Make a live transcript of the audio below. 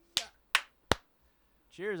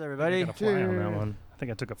Cheers, I everybody. got a fly on that one. I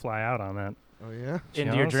think I took a fly out on that. Oh, yeah?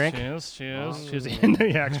 Into your drink. Cheers. Into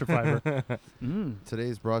the extra fiber.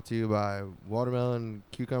 Today's brought to you by watermelon,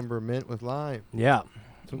 cucumber, mint with lime. Yeah.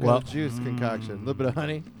 Some Well- kind of juice concoction. A little bit of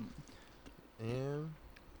honey. And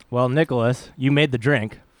Well, Nicholas, you made the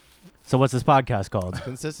drink. So what's this podcast called?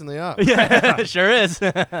 consistently up. Yeah, sure is.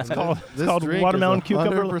 It's called drink watermelon is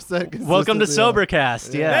cucumber. 100% Welcome to consistently up.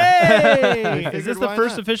 Sobercast. Yeah. Yeah. Hey! Is this the Why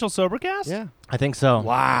first not? official Sobercast? Yeah. I think so. It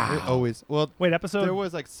always. Well, Wait, episode? there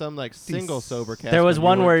was like some like single sober cast. There was when you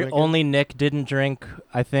one weren't where drinking. only Nick didn't drink.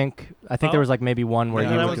 I think Oh. there was like maybe one where Yeah,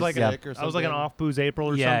 you and I were was like, yeah. sick or I was like an something. off booze April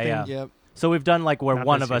or Yeah, something. yeah. Yep. So we've done like where Not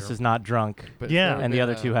one this of us year. is not drunk But it's Yeah. never and the been,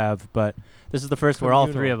 other two have, but this is the first where all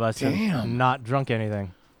three communal. of us have Damn. not drunk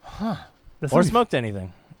anything This or will be- smoked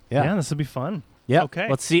anything. Yeah, Yeah. this will be fun. Yeah. Okay.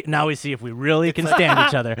 Let's see. Now we see if we really can stand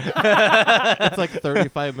each other. It's like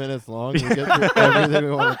 35 minutes long. We get through everything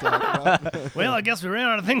we want to talk about. Well, I guess we ran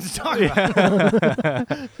out of things to talk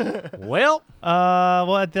about. Well,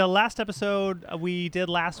 At the last episode we did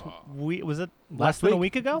last week, was it less Last than a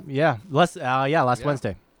week? week ago? yeah. Last Yeah.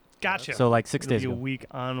 Wednesday. Gotcha. So like 6 It'll days be a ago. week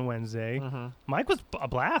on Wednesday. Mm-hmm. Mike was a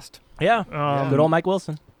blast. Yeah. Yeah. Good old Mike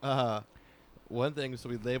Wilson. One thing, so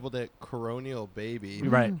we labeled it coronial baby.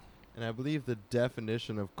 Right. And I believe the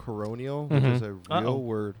definition of coronial, Mhm. which is a real Uh-oh.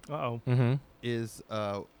 word, Uh-oh. Mm-hmm. is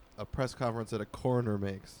a press conference that a coroner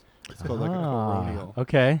makes. It's called like a Ah, coronial.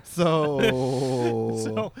 okay.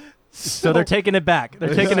 So, So they're taking it back.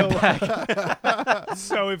 They're taking it back.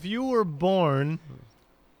 So if you were born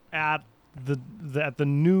at the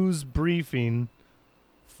news briefing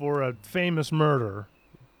for a famous murder,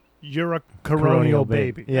 you're a coronial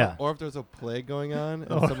baby. Yeah. or if there's a plague going on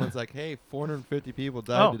and Oh. someone's like, "Hey, 450 people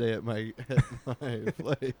died Oh. today at my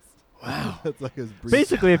place." Wow, that's like his brief.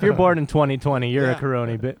 Basically, if you're born in 2020, you're a Yeah. It's funny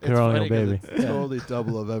coronial 'cause baby. It's totally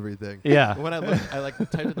double of everything. Yeah. When I looked, I like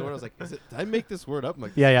typed in the word. I was like, "Did I make this word up?" I'm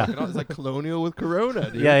like, Yeah, yeah. fucking It's like colonial with corona,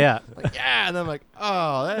 dude. Yeah, yeah. Like, yeah, and I'm like,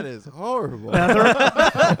 oh, that is horrible.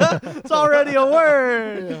 It's already a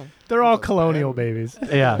word. Yeah. They're all That's colonial bad. babies.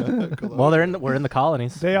 Yeah. Colonial. Well, we're in the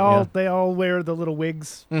colonies. They all wear the little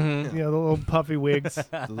wigs, Yeah. Mhm. you know, the little puffy wigs.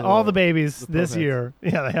 The little- All the babies the this puff year,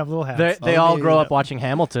 yeah, they have little hats. They Oh, all yeah, grow yeah. up watching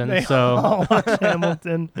Hamilton, They so all watch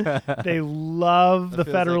Hamilton. They love That the feels like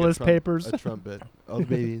a Federalist Trump- Papers. A trumpet. All the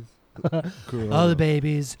babies. All the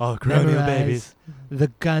babies. oh, colonial colonial babies. The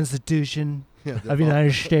Constitution Yeah, of the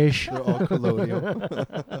United States. They're all colonial.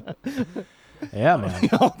 Yeah, man.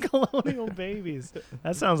 All colonial babies.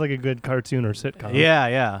 That sounds like a good cartoon or sitcom. Yeah,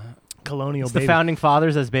 yeah. Colonial It's the babies. founding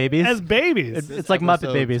fathers as babies. As babies. It's like Muppet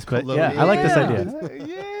episode's Babies, but yeah, I like this idea.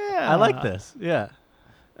 Yeah. I like this. Yeah.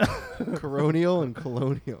 Coronial and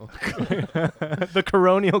colonial. The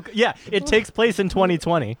coronial. Yeah, it takes place in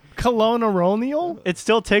 2020. Colonial? It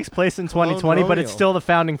still takes place in 2020, but it's Colonial. still the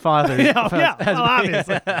founding fathers. Yeah, yeah, as well, babies.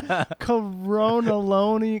 obviously.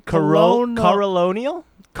 Coronaloni. Corolonial?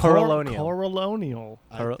 Corolonial. Corolonial.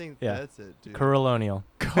 I think yeah. that's it, dude. Corolonial.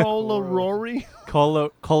 Colorori.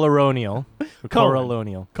 Coloronial. Colon.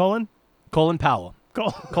 Corolonial. Colon? Colin Powell.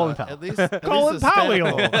 Colin At Powell. least, Colin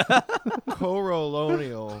Powell.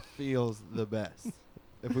 Corolonial feels the best.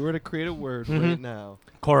 If we were to create a word Mhm. right now,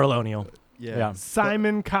 Corolonial. yeah, Yeah.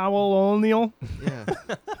 Simon Cowell O'Neill. yeah,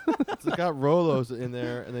 it's got Rolos in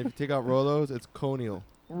there, and then if you take out Rolos, it's conial.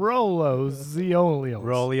 Rolos Ziolios. Yeah,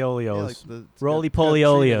 Roly-olios. it's got- it's got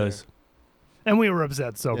Roly-poly-olios. And we were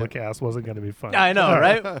upset Sobercast wasn't going to be fun. I know, All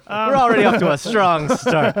right? We're already up to a strong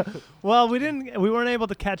start. Well, we weren't able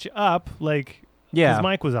to catch up, like, Yeah. because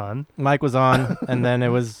Mike was on. Mike was on, and then it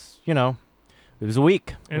was, it was a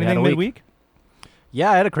week. We had Anything a week. midweek?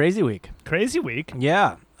 Yeah, I had a crazy week. Crazy week.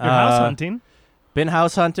 Yeah. Your house hunting. Been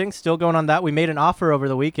house hunting, still going on that. We made an offer over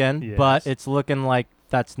the weekend, Yes. but it's looking like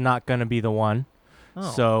that's not going to be the one. Oh.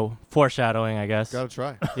 So, foreshadowing, I guess. Gotta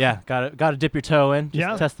try. Yeah, got to dip your toe in, just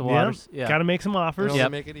Yeah, test the yeah. waters. Yeah. Got to make some offers. It'll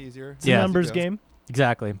Yep. make it easier. It's a Yeah. numbers game.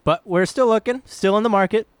 Exactly. But we're still looking, still in the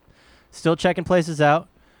market, still checking places out.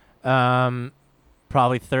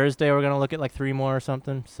 Probably Thursday we're going to look at like 3 more or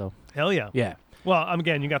something. So, Hell yeah. yeah. Well,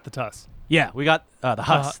 again, you got the tuss. Yeah, we got the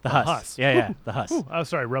Huss. the Huss. Yeah, the Huss. Ooh, oh,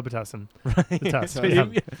 sorry, Robitussin. Right. The tuss. So Yeah.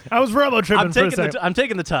 I was robo-tripping I'm for a taking second. I'm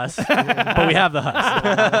taking the Tuss, but we have the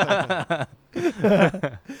Huss.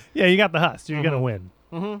 Yeah, you got the Huss. You're going to win.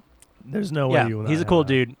 Mm-hmm. There's no way Yeah, you will not he's a have cool that.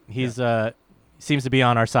 dude. He's seems to be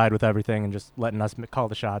on our side with everything and just letting us call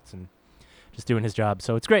the shots and just doing his job.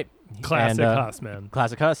 So it's great. Classic And, Huss, man.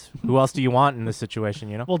 Classic Huss. Who else do you want in this situation?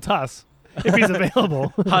 Well, Tuss, if he's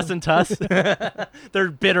available. Huss and Tuss. They're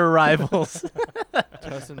bitter rivals.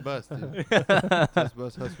 Tuss and bust, dude. Tuss,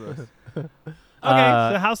 bust, Huss, bust. Okay,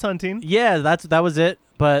 so house hunting. Yeah, that was it.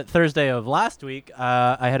 But Thursday of last week,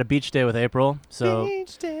 I had a beach day with April. So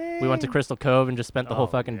Beach day. we went to Crystal Cove and just spent the whole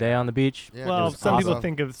fucking day yeah. on the beach. Yeah, Well, it was some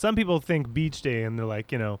awesome. people think beach day and they're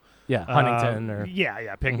like, Yeah, Huntington or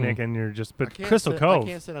yeah, picnic and you're just. I But can't Crystal sit- Cove, I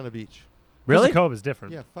can't sit on a beach. really? Crystal Cove is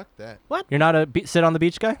different. Yeah, fuck that. You're not a sit on the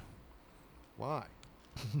beach guy? Why?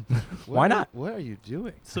 Why not? What are you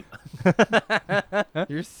doing? So-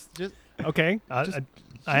 You're just. Okay, Just-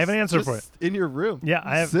 I have an answer for it. just in your room. Yeah,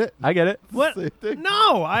 I have. Sit. I get it. What? Same thing.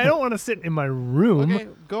 No, I don't want to sit in my room. Okay,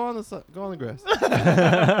 go on the grass.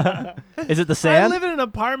 Is it the I sand? live in an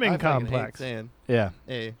apartment I fucking hate complex. sand. Yeah.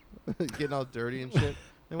 Hey, getting all dirty and shit.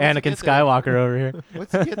 And once you Anakin get there- Skywalker over here.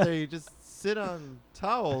 Once you get there, you just sit on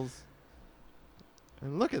towels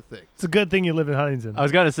and look at things. It's a good thing you live in Huntington. I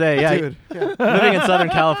was gonna say, yeah, Dude, yeah, living in Southern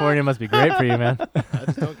California must be great for you, man. I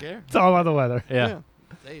just don't care. It's all about the weather. Yeah.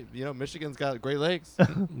 Hey, Michigan's got Great Lakes.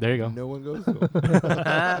 There you go. No one goes to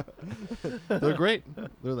them. They're great.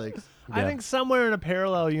 They're lakes. I Yeah. think somewhere in a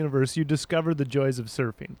parallel universe, you discovered the joys of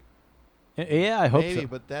surfing. Yeah, I hope Maybe, so.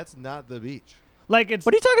 but that's not the beach. Like it's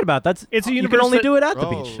What are you talking about? That's It's a you universe can only that- do it at the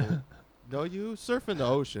Oh, beach. No, you surf in the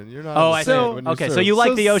ocean. You're not. Oh, in the I see. sand when you Okay, so surf. you like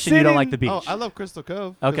So the ocean, you don't like the sitting- beach. Oh, I love Crystal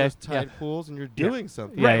Cove. 'cause Okay, There's yeah. tide pools and you're doing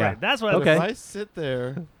something. Yeah, right, yeah. right. That's what. Okay. If I sit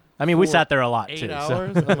there I mean, we for sat there a lot 8 too. So.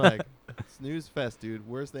 hours, I'm like, snooze fest, dude.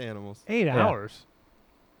 Where's the animals? 8 Yeah. hours.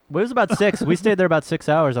 It was about 6. We stayed there about 6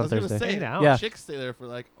 hours I on was gonna Thursday. say, 8 hours. Yeah. chicks stay there for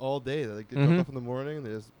like all day. They get Mhm. dropped off in the morning and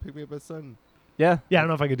they just pick me up at sun. Yeah, Yeah, I don't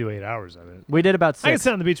know if I could do 8 hours of it. we did about I could 6.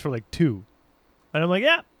 sit on the beach for like 2, and I'm like,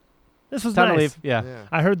 yeah, this was Time nice. to leave. Yeah.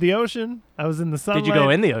 I heard the ocean. I was in the sunlight. Did you go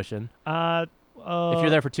in the ocean? If If you're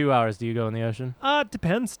there for 2 hours, do you go in the ocean?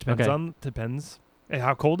 Depends. Depends Okay. on depends. Hey,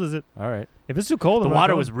 how cold is it? All right. If it's too cold, The I'm not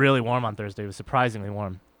water going. was really warm on Thursday. It was surprisingly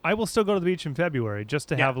warm, I will still go to the beach in February just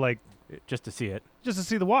to Yeah. have like just to see it. just to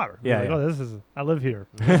see the water. Yeah, Like, yeah. oh, this is. I live here.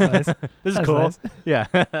 That's nice. This is That's cool. nice. Yeah.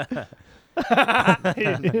 Yeah,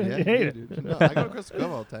 You you hate it. do. No, I go to Crystal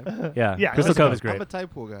Cove all the time. Yeah. Yeah, Crystal let's Cove go. is great. I'm a tide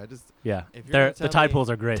pool guy. Just Yeah. if you're They're, gonna the tell tide me pools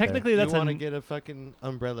are great. there. Technically, you that's want to a. get a fucking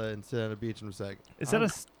umbrella and sit on a beach and like, Is that a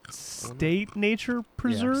state nature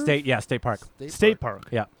preserve? State park. State park.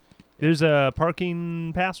 Yeah. There's a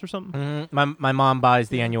parking pass or something. My mom buys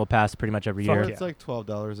the annual pass pretty much every Fuck year. yeah. It's like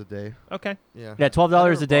 $12 a day. Okay. Yeah. Yeah,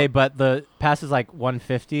 $12 a day, bought- but the pass is like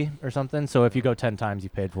 $150 or something. So if you go 10 times, you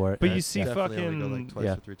paid for it. But Yeah, you see definitely only go fucking- like twice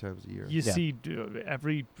Yeah. or 3 times a year. You Yeah. see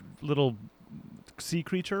every little sea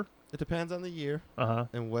creature. It depends on the year Uh-huh.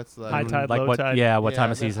 and what's like. High tide, like low what? tide. Yeah, what time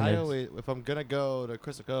of but season I it is. always, if I'm gonna go to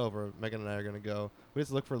Crystal Cove or Megan and I are gonna go, we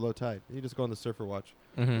just look for low tide. You just go on the surfer watch.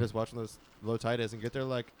 Mhm. Just watching those low tide is and get there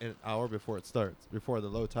like an hour before it starts, before the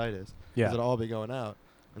low tide is. Yeah. Because it'll all be going out,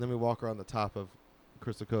 and then we walk around the top of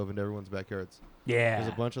Crystal Cove into everyone's backyards. Yeah.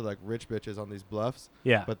 There's a bunch of like rich bitches on these bluffs,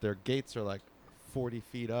 Yeah. but their gates are like 40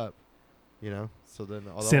 feet up. You know, so then all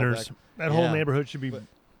the whole Sinners. back- That whole Yeah. neive should be But-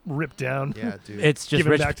 ripped down. Yeah, dude. It's just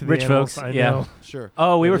Given rich, back to the rich animals, folks. I Yeah. know. sure.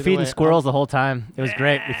 Oh, we But were either feeding way, squirrels the whole time. It was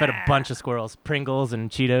great. We fed a bunch of squirrels, Pringles and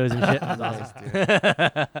Cheetos and shit. It was Nice, awesome.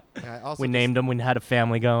 Yeah, I also We just- named them. We had a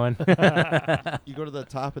family going. You go to the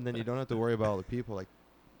top and then you don't have to worry about all the people like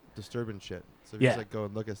disturbing shit. So if you Yeah. just like go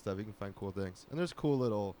and look at stuff, you can find cool things. And there's cool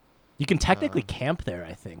little You can technically camp there,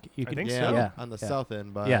 I think. You I can, think yeah, so. Yeah. on the Yeah. south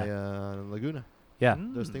end by Yeah. Laguna. Yeah.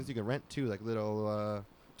 There's things you can rent too, like little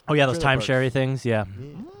Oh, yeah, those Trailer parks. timeshare things. Yeah.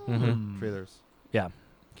 yeah, Mhm. trailers. Yeah.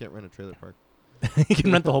 Can't rent a trailer park. You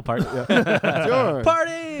can rent the whole park. Sure.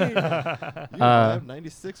 Party! You have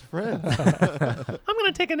 96 friends. I'm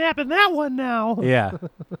gonna take a nap in that one now. Yeah.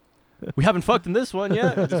 We haven't fucked in this one You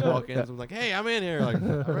yet. just walk in and someone's like, "Hey, I'm in here." Like,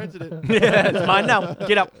 I rented it. Yeah, it's mine now.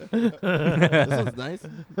 Get out. This one's nice.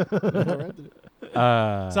 I rented it.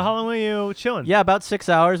 So how long were you chilling? Yeah, about 6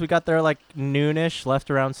 hours. We got there like noonish, left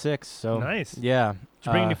around 6. So Nice. Yeah. Did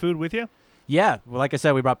you bring any food with you? Yeah. Well, like I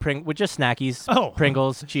said, we brought with just snackies, Oh,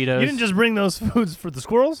 Pringles, Cheetos. you didn't just bring those foods for the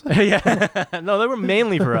squirrels? Yeah. No, they were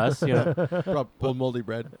mainly for us. You know. Brought old moldy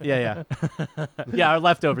bread. Yeah, yeah. Yeah, our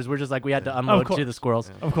leftovers. We're just like we had to unload to course. the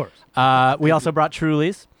squirrels. Of course. We also brought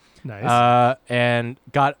Trulies. Nice. And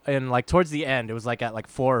got in like towards the end. It was like at like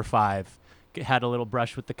 4 or 5. Had a little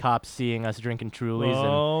brush with the cops seeing us drinking Trulies,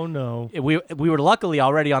 Oh no. and we were luckily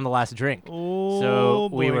already on the last drink, Oh, so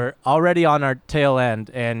we boy. were already on our tail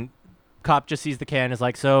end. And cop just sees the can, is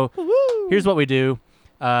like, "So here's what we do: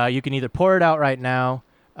 you can either pour it out right now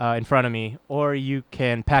in front of me, or you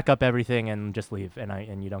can pack up everything and just leave,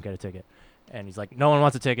 and you don't get a ticket." And he's like, "No one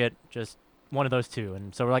wants a ticket, just one of those two."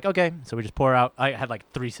 And so we're like, "Okay." So we just pour out. I had like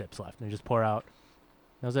 3 sips left, and we just pour out.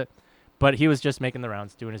 That was it. But he was just making the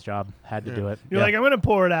rounds, doing his job. Had to do it. You're Yeah. like, I'm gonna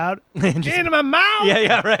pour it out And just- into my mouth.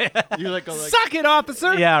 yeah, right. You like go like Suck it,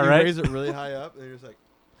 officer. Yeah, you right. raise it really high up and you're just like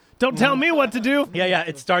Don't tell me what to do. Yeah.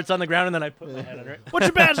 It starts on the ground, and then I put my hand under it. What's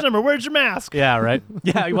your badge number? Where's your mask? Yeah, right.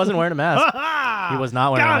 Yeah, he wasn't wearing a mask. Ha-ha! He was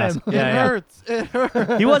not wearing Got a mask. him. Yeah, yeah. hurts. It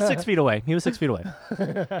hurts. He was 6 feet away.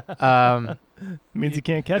 Means you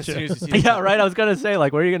can't catch As soon it. as you see Yeah, right. I was gonna say,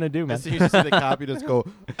 like, what are you gonna do, man? As soon as you see the cop, you just go.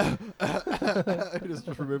 Just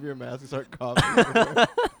remove your mask and start coughing.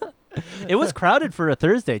 It was crowded for a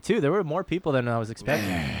Thursday too. There were more people than I was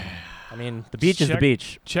expecting. I mean, the beach is the Check-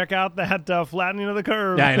 beach. Check out that flattening of the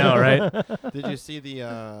curve. Yeah, I know, right? Did you see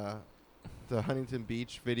the Huntington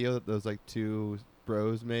Beach video that those like two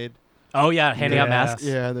bros made? Oh yeah, handing out Yeah. masks.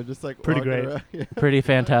 Yeah, and they're just like Pretty walking great. around. Yeah. Pretty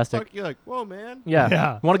fantastic. Fuck, you're like, whoa, man. Yeah.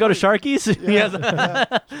 Yeah. Want to go to Sharky's? Yeah. Yes. yeah.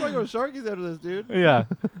 Just want to go to Sharky's after this, dude. Yeah.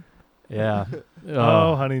 Yeah.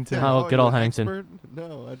 Oh, Huntington. Oh, good you're old an Huntington. expert?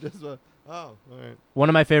 No, I just. Oh, all right. One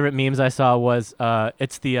of my favorite memes I saw was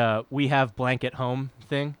it's the "we have blanket home"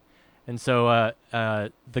 thing, and so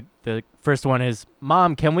the first one is,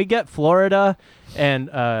 "Mom, can we get Florida?" And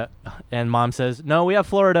Mom says, "No, we have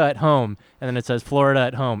Florida at home." And then it says Florida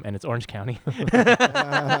at home, and it's Orange County.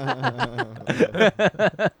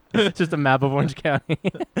 It's just a map of Orange County.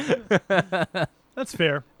 That's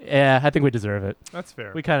fair. Yeah, I think we deserve it. That's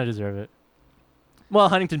fair. We kind of deserve it. Well,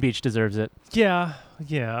 Huntington Beach deserves it. Yeah.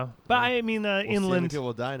 But I mean, We'll see how many inland. people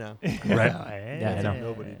will die now. Right. Yeah, I know.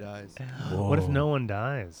 Nobody dies. What if no one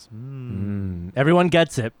dies? Everyone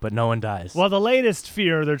gets it, but no one dies. Well, the latest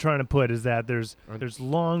fear they're trying to put is that there's Or-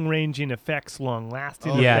 long-ranging effects,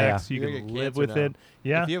 long-lasting Oh, yeah, effects. yeah. You You're can gonna get live cancer with now. it.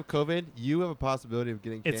 Yeah. If you have COVID, you have a possibility of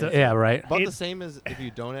getting It's cancer. Yeah, right. About It- the same as if you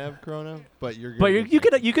don't have corona, but you're. But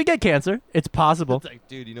gonna you could get cancer. It's possible. It's like,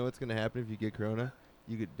 dude, you know what's gonna happen if you get corona?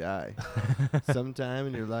 You could die sometime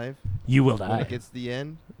in your life. You will When die. it gets to the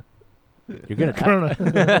end, You're gonna die.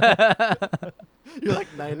 Corona. you're like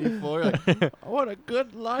 94. You're like, what a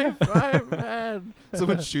good life I've had.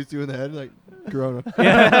 Someone shoots you in the head, like corona.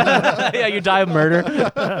 Yeah, you die of murder.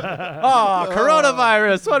 Oh,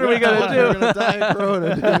 coronavirus. What are we gonna You're do? gonna die of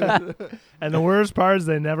corona, dude. And the worst part is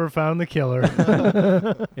they never found the killer.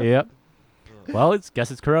 Yep. Well,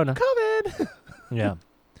 guess it's corona. COVID. Yeah. Yeah.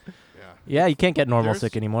 Yeah, you can't get normal There's-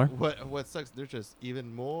 sick anymore. What sucks? There's just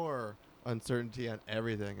even more uncertainty on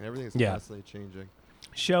everything, and everything's Yeah. constantly changing.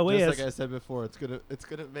 Show Just is. like I said before, it's gonna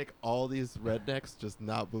make all these rednecks just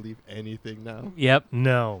not believe anything now. Yep.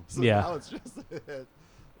 No. So Yeah. now it's just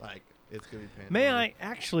like it's gonna be pandemic. May I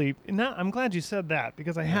actually? No, I'm glad you said that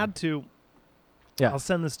because I had to. Yeah. I'll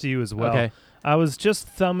send this to you as well. Okay. I was just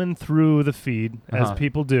thumbing through the feed as Uh-huh.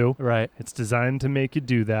 people do. Right. It's designed to make you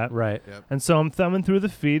do that. Right. Yep. And so I'm thumbing through the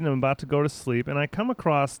feed and I'm about to go to sleep and I come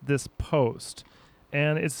across this post.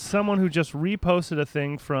 And it's someone who just reposted a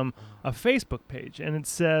thing from a Facebook page and it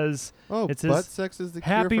says Oh, it butt says sex is the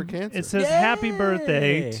happy cure for cancer. it says happy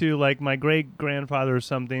birthday Yay! to like my great grandfather or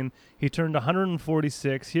something. He turned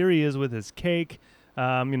 146. Here he is with his cake.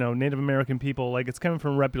 Native American people, like it's coming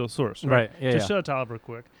from a reputable source. Right. Right. Yeah. Just Yeah. show it to Oliver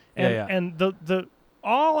quick. Yeah, And yeah. and the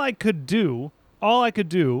all I could do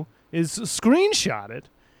is screenshot it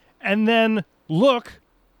and then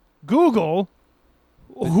Google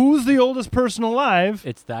who's the oldest person alive.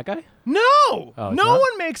 It's that guy. No, Oh, no it's not?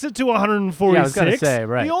 one makes it to 146. Yeah, I was gonna say,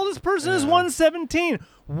 right. The oldest person is Yeah. 117.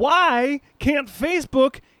 Why can't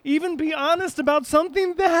Facebook even be honest about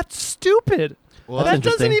something that stupid? Well, That's that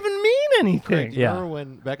doesn't interesting. even mean anything. Craig, Yeah. remember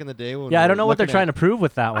when back in the day when Yeah, we I were don't know what they're looking trying at- to prove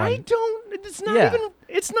with that one. I don't. It's not Yeah. even.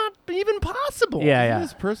 It's not even possible. Yeah, Isn't yeah.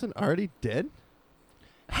 this person already dead?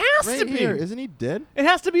 Has Right to be. here, isn't he dead? It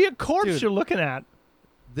has to be a corpse Dude. you're looking at.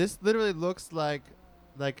 This literally looks like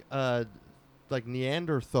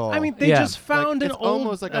Neanderthal. I mean, they Yeah. just found it's an old.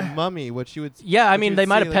 almost like a mummy. What you would. Yeah, I what mean, you'd they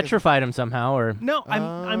might see, have like, petrified him somehow, or No,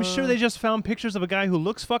 I'm sure they just found pictures of a guy who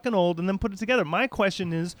looks fucking old and then put it together. My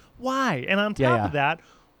question is why? And on top Yeah, yeah. of that,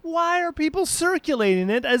 why are people circulating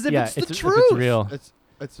it as if yeah, it's the if truth? it's real.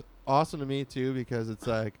 It's awesome to me too because it's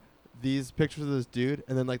like these pictures of this dude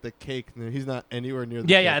and then like the cake. And he's not anywhere near. The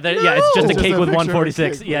Yeah, cake. yeah, it's just No! a It's cake just a with picture of a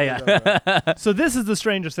 146. cake Yeah, with yeah. So this is the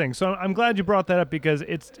strangest thing. So I'm glad you brought that up because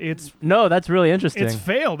it's No, that's really interesting.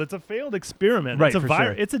 failed. It's a failed experiment. Right, It's a for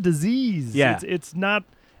virus. sure. It's a disease. Yeah. It's not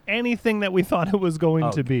anything that we thought it was going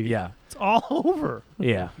Oh, to be. Yeah, It's all over.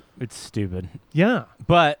 yeah, it's stupid. Yeah.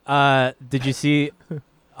 But did you see?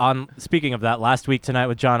 Speaking of that, last week tonight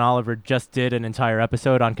with John Oliver just did an entire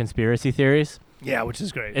episode on conspiracy theories. Yeah, which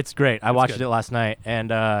is great. It's great. I watched good. it last night,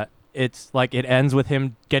 and it's like it ends with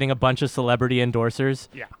him getting a bunch of celebrity endorsers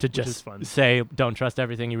yeah. to which is just fun. say, "Don't trust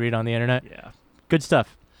everything you read on the internet." Yeah. Good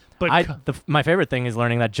stuff. But My favorite thing is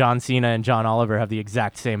learning that John Cena and John Oliver have the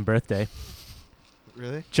exact same birthday.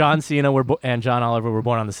 Really? John Cena and John Oliver were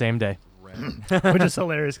born on the same day. Rad. which is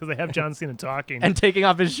hilarious because they have John Cena talking. And taking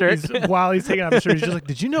off his shirt. While he's taking off his shirt, he's just like,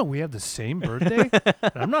 "Did you know we have the same birthday?"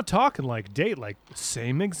 And I'm not talking like date, like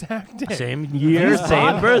same exact day. Same year, These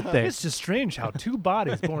same bodies- birthday. It's just strange how two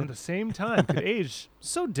bodies born at the same time could age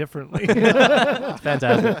so differently.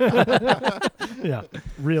 Fantastic. Yeah,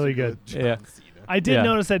 really good. John Yeah. Cena. I did Yeah.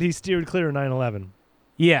 notice that he steered clear of 9/11.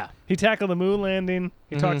 Yeah. He tackled the moon landing.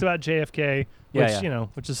 He talked Mhm. about JFK, Yeah, which yeah.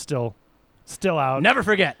 which is still out. Never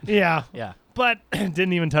forget. Yeah, Yeah. but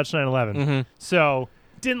didn't even touch 9/11. Mm-hmm. So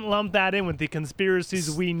didn't lump that in with the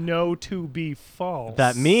conspiracies we know to be false.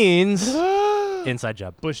 That means inside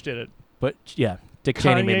job. Bush did it. But yeah, Dick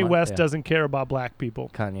Cheney made Kanye one. West Yeah. doesn't care about black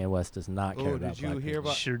people. Kanye West does not care Oh, about did you black hear people.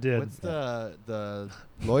 about Sure did. what's the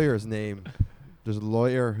lawyer's name? There's a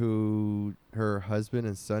lawyer who her husband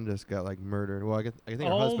and son just got like murdered. Well, I think her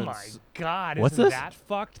Oh husband. my God! What's Isn't this? that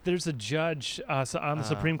fucked? There's a judge on the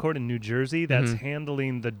Supreme Court in New Jersey that's Mhm.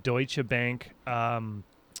 handling the Deutsche Bank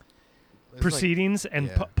proceedings, and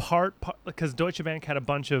yeah. part because Deutsche Bank had a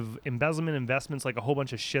bunch of embezzlement investments, like a whole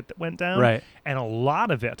bunch of shit that went down, Right. and a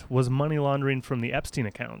lot of it was money laundering from the Epstein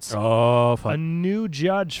accounts. Oh, A fuck. new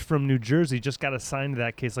judge from New Jersey just got assigned to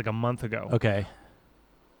that case like a month ago. Okay.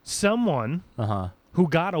 Someone Uh-huh. who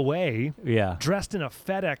got away Yeah. dressed in a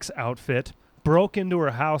FedEx outfit, broke into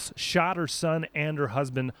her house, shot her son and her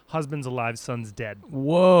husband. Husband's alive, son's dead.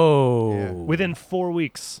 Whoa. Yeah. Within 4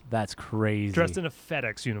 weeks, That's crazy. dressed in a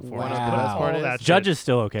FedEx uniform. One of Just the put best all part is that Judge shit. is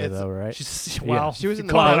still okay It's- though, right? She's Yeah. well, She was in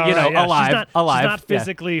the call it Well, all you know, right, yeah. alive, She's not, alive, She's not yeah.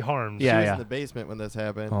 physically harmed. Yeah, She was yeah. in the basement when this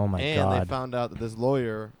happened. Oh, my and God. they found out that this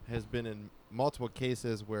lawyer has been in multiple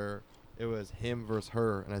cases where it was him versus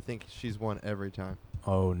her, and I think she's won every time.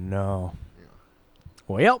 Oh no.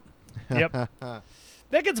 Well, Yep.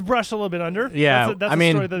 That gets brushed a little bit under. Yeah, that's I a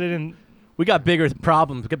mean, story that they didn't. we got bigger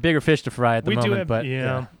problems, we got bigger fish to fry at the We do moment, have- but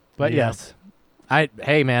yeah. But Yeah. yes.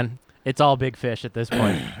 Hey man, it's all big fish at this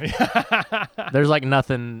point. There's like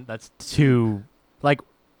nothing that's too like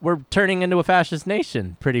we're turning into a fascist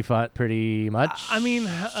nation pretty much. I mean,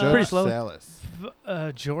 Judge pretty slowly.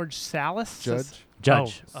 Salas. George Salas? Judge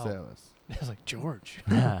Oh. Salas. I was like, George.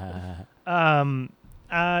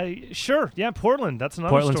 Portland's Sure. Yeah, Portland. That's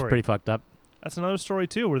another story. pretty fucked up. That's another story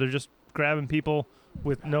too, where they're just grabbing people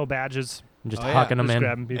with no badges. I'm just Oh, yeah. hucking them Just in.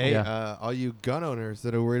 grabbing people. Hey, Yeah. all you gun owners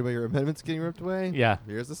that are worried about your amendments getting ripped away, Yeah.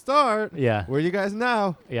 here's the start. Yeah. Where are you guys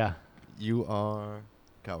now? Yeah. You are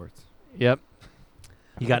cowards. Yep.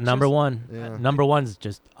 You got Just- number one. Yeah. Number one's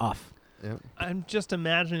just off. Yep. I'm just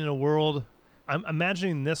imagining a world. I'm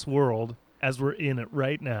imagining this world as we're in it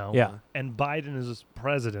right now. Yeah. And Biden is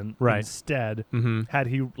president Right. instead. Mm-hmm. Had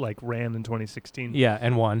he like ran in 2016. Yeah,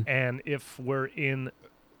 and one. And if we're in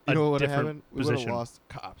a You know what would have different happened? We would have position, lost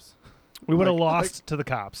cops. we would have like- lost to the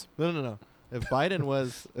cops. No. If Biden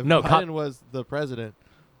was No, Biden was the president,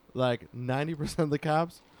 like 90% of the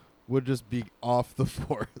cops would just be off the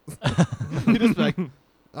force. You'd just be like,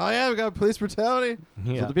 oh yeah, we got police brutality.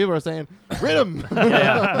 Yeah. So the people are saying, rid them.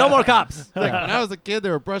 yeah. No more cops. Like when I was a kid, they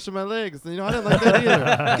were brushing my legs. You know, I didn't like that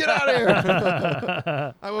either. Get out of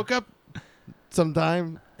here. I woke up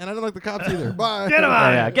sometime and I didn't like the cops either. Bye. Get 'em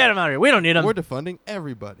out. Yeah, get them out of here. We don't need them. We're defunding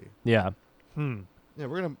everybody. Yeah. Yeah,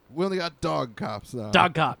 we only got dog cops now.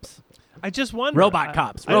 Dog cops. I just wonder. Robot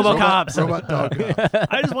cops. I just- Robocops. Robot dog cops.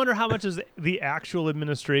 I just wonder how much is the actual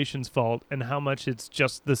administration's fault and how much it's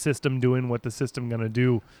just the system doing what the system going to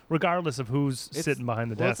do, regardless of who's sitting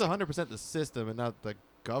behind the Well, desk. it's 100% the system and not the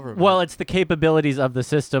government. Well, it's the capabilities of the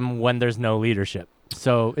system when there's no leadership.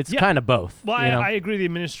 So it's Yeah. kind of both. Well, you know? I agree. The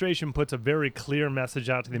administration puts a very clear message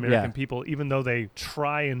out to the American Yeah. people, even though they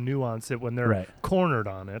try and nuance it when they're Right. cornered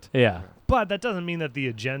on it. Yeah. But that doesn't mean that the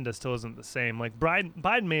agenda still isn't the same. Like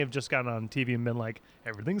Biden may have just gotten on TV and been like,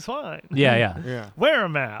 "Everything's fine. Yeah, yeah. yeah. Wear a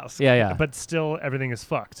mask." Yeah, yeah. But still, everything is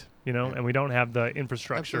fucked. You know, Yeah. and we don't have the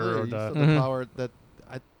infrastructure Absolutely. or You the. still Mhm. the power that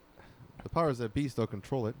the powers that be still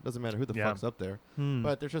control it. Doesn't matter who the Yeah. fuck's up there. Hmm.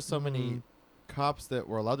 But there's just so many Mm. cops that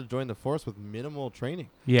were allowed to join the force with minimal training.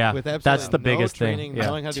 Yeah. With absolutely That's the no biggest training, thing. not Yeah.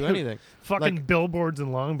 knowing how to do Dude. anything. Fucking like- billboards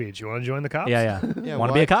in Long Beach. You want to join the cops? Yeah, yeah. Yeah,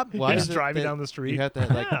 Want to be a cop? Why Just is it driving that down the street. You have to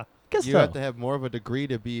like Yeah. Guess you so. have to have more of a degree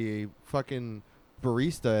to be a fucking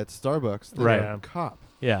barista at Starbucks than Right. a cop.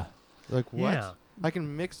 Yeah. Like what? Yeah. I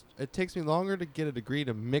can mix. It takes me longer to get a degree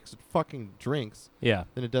to mix fucking drinks Yeah.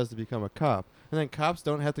 than it does to become a cop. And then cops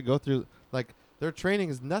don't have to go through like their training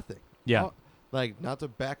is nothing. Yeah. All- like not to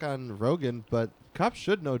back on Rogan, but cops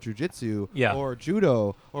should know jujitsu Yeah. or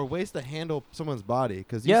judo or ways to handle someone's body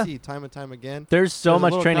because you Yeah. see time and time again. There's so there's a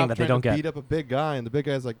much little training cop that they trying don't to get. beat up a big guy, and the big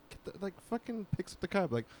guy's like, like fucking picks up the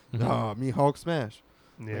cop, like, Mhm. oh, me Hulk smash.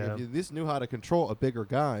 Like, Yeah. if you at least knew how to control a bigger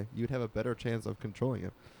guy, you'd have a better chance of controlling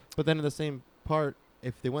him. But then in the same part,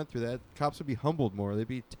 if they went through that, cops would be humbled more. They'd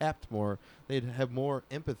be tapped more. They'd have more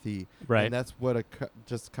empathy. Right. And that's what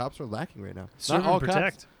just cops are lacking right now. Serve Not all and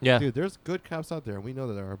protect. cops. Yeah. Dude, there's good cops out there, and we know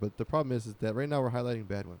that there are. But the problem is that right now we're highlighting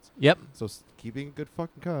bad ones. Yep. So keep being a good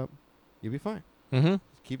fucking cop, you'll be fine. Mm-hmm.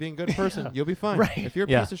 Keep being a good person, you'll be fine. Right. If you're a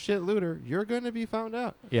Yeah. piece of shit looter, you're going to be found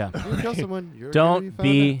out. Yeah. If you kill someone, you're going to Don't be found out.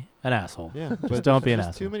 be an asshole. Yeah, but don't be an there's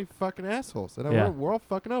asshole. too many fucking assholes, and Yeah. we're all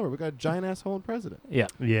fucking over. We got a giant asshole in president. Yeah.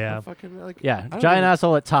 Yeah. I'm fucking like Yeah. I don't Giant even-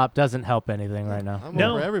 asshole at top doesn't help anything right now. I'm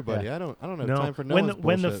No. over everybody. Yeah. I don't have No. time for no when one's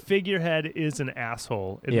when the bullshit. figurehead is an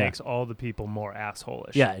asshole, it Yeah. makes all the people more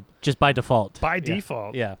asshole-ish. Yeah. Just by default. By Yeah.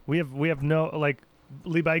 default. Yeah. We have no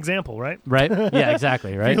lead by example, right? Right? Yeah,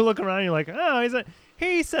 exactly, If right? you look around, you're like, oh,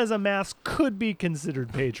 he says a mask could be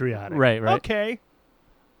considered patriotic. Right. Okay.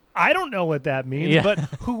 I don't know what that means, Yeah. but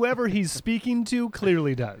whoever he's speaking to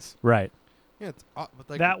clearly does. Right. yeah, it's but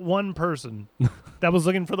like, That one person that was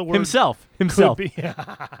looking for the word Himself. could Himself. be.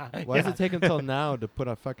 why does it take until now to put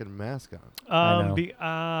a fucking mask on? I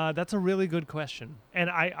know. That's a really good question, and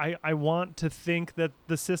I want to think that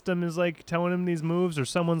the system is like telling him these moves, or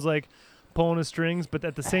someone's like pulling his strings, but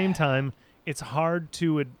at the same time, it's hard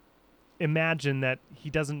to imagine that he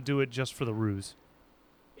doesn't do it just for the ruse.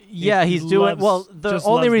 Yeah, he he's doing loves- well. The just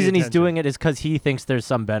only loves the reason he's attention. doing it is because he thinks there's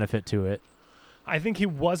some benefit to it. I think he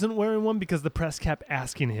wasn't wearing one because the press kept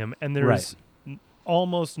asking him, and there's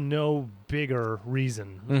almost no bigger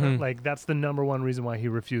reason. Mhm. Like, that's the number one reason why he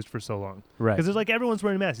refused for so long. Right. Because it's like everyone's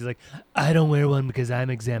wearing masks. He's like, I don't wear one because I'm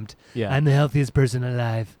exempt. Yeah. I'm the healthiest person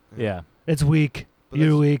alive. Yeah. It's weak. But You're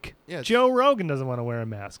that's- weak. Yeah, it's- Joe Rogan doesn't want to wear a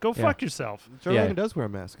mask. Go Yeah. fuck yourself. Joe Yeah. Rogan does wear a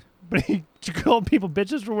mask. But he called people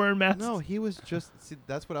bitches for wearing masks. No, he was just. See,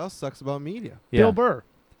 that's what else sucks about media. Yeah. Bill Burr.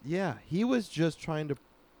 Yeah, he was just trying to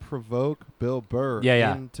provoke Bill Burr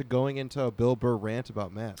Yeah. into going into a Bill Burr rant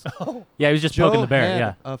about masks. Yeah, he was just Joe poking the bear. had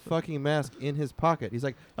Yeah. a fucking mask in his pocket. He's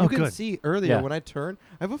like, you Oh, can good. see earlier Yeah. when I turn,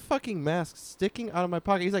 I have a fucking mask sticking out of my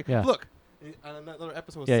pocket. He's like, Yeah. look. On another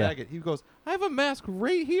episode with Yeah, yeah. Saget, he goes, I have a mask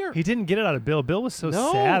right here. He didn't get it out of Bill. Bill was so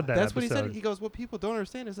no, sad that that's episode. what he said. He goes, what people don't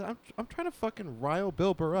understand is that I'm trying to fucking rile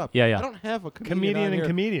Bill Burr up. Yeah, yeah. I don't have a comedian, Comedian on and here.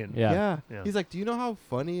 comedian. Yeah. Yeah. He's like, do you know how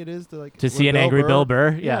funny it is to like To when see an angry Bill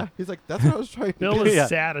Burr. Yeah. He's like, that's what I was trying to Bill do. was Yeah.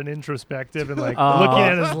 sad and introspective and like Oh, looking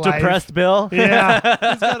at his life. Depressed Bill. Yeah.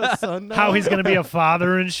 He's got a son now. How he's going to be a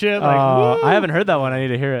father and shit. Like, woo. I haven't heard that one. I need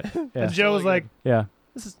to hear it. Yeah. And Joe was like, Yeah.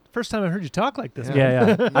 this is the first time I heard you talk like this. Yeah. man."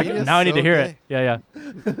 Yeah. Yeah. Media's Now I need to so hear gay. it. Yeah.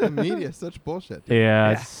 The media is such bullshit. Yeah. Yeah.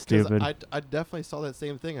 Yeah. It's 'Cause stupid. I definitely saw that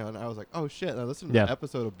same thing, and I was like, oh shit. And I listened to Yeah. the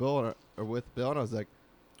episode of Bill or with Bill, and I was like,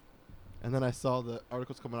 and then I saw the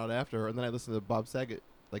articles coming out after, and then I listened to Bob Saget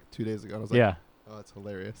like 2 days ago, and I was like, Yeah. oh, that's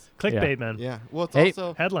hilarious. Clickbait, man. Yeah. Well, it's Hey.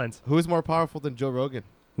 also Headlines. who's more powerful than Joe Rogan?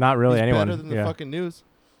 Not really He's anyone. better than the Yeah. fucking news.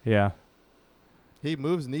 Yeah. He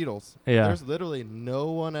moves needles. Yeah. There's literally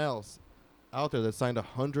no one else out there that signed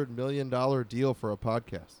 $100 million deal for a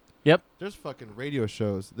podcast. Yep. There's fucking radio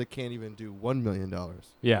shows that can't even do $1 million.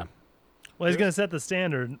 Yeah. Well, he's going to set the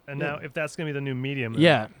standard, and Yeah. now if that's going to be the new medium,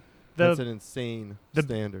 Yeah. That's the an insane the-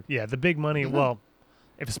 standard. yeah, the big money. Well,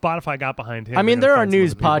 if Spotify got behind him, I mean, they're there gonna are find some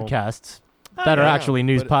news other people. podcasts that are yeah, actually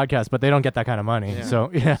news but- podcasts, but they don't get that kind of money. Yeah. So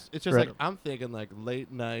yeah. It's just Right. like I'm thinking like late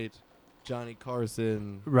night, Johnny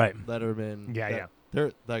Carson, Right. Letterman. Yeah, that- yeah.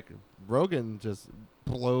 They're like Rogan just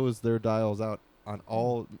blows their dials out on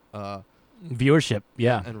all Viewership.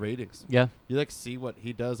 Yeah. and ratings. Yeah. You like see what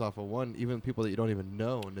he does off of one, even people that you don't even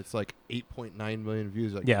know, and it's like 8.9 million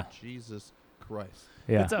views. Like, Yeah. Jesus Christ.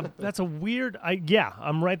 Yeah. That's a weird.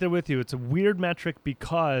 I'm right there with you. It's a weird metric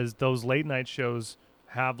because those late night shows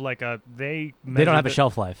have like They don't have a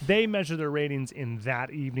shelf life. They measure their ratings in that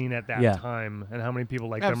evening at that Yeah. time, and how many people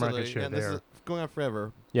like Absolutely. their market share and this there. is going on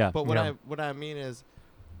forever. Yeah. But Yeah. what I mean is,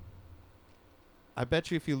 I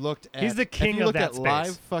bet you if you looked at He's the king if you of look that at space,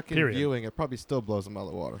 live fucking period. viewing, it probably still blows them out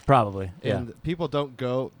of the water. Probably. Yeah. And people don't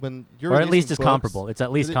go when you're Or at releasing least it's books- comparable. It's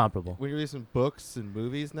at least it- comparable. When you're releasing books and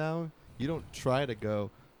movies now, you don't try to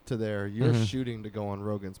go to there. You're Mhm. shooting to go on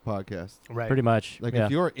Rogan's podcast. Right. Pretty much. Like yeah.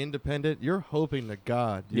 if you're independent, you're hoping to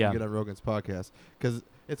God you Yeah. can get on Rogan's podcast because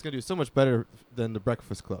it's gonna do so much better than The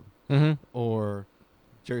Breakfast Club Mm-hmm. or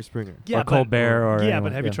Jerry Springer. Yeah, or Colbert or yeah, anyone.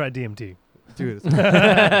 but have you tried DMT? Dude, dude,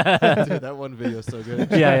 that one video is so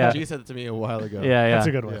good. Yeah, yeah. G sent it to me a while ago. Yeah, yeah. That's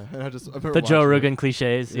a good one. Yeah, and I remember The Joe watching it. Rogan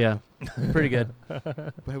cliches. Yeah. Pretty good.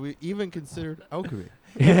 But have we even considered alchemy?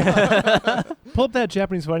 Pull up that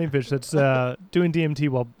Japanese fighting fish that's doing DMT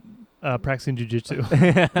while practicing jujitsu.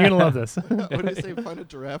 You're gonna love this. What did he say? Find a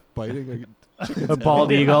giraffe biting a chicken's A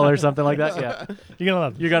bald head. eagle or something like that. Yeah. You're gonna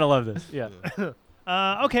love this. You're gonna love this. Yeah.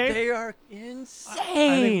 Okay. They are I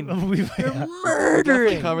insane. think we've They're Definitely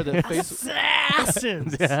murdering. covered that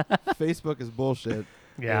assassins. Facebook is bullshit.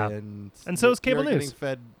 Yeah. And so is cable you're news. Getting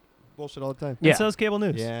fed bullshit all the time. Yeah. And so is cable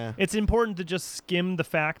news. Yeah. It's important to just skim the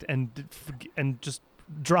fact and just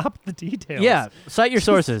drop the details. Yeah, cite your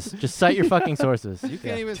sources. Just cite your fucking sources. You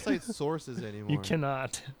can't even cite sources anymore. You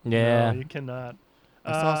cannot. Yeah. No, you cannot.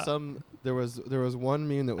 I saw some. There was one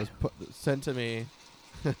meme that was sent to me,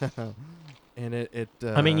 and it.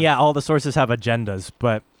 I mean, yeah, all the sources have agendas,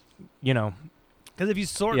 but you know, Because if you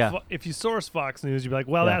sort Yeah. if you source Fox News, you'd be like,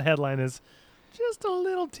 well, Yeah. that headline is just a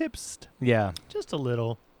little tipsed, yeah. just a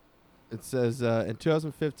little. It says in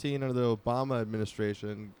 2015, under the Obama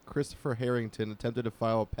administration, Christopher Harrington attempted to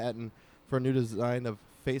file a patent for a new design of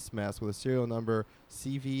face mask with a serial number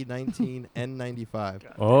CV19N95. Do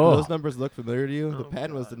Oh, those numbers look familiar to you? The Oh,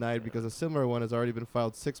 patent was God, denied yeah. because a similar one has already been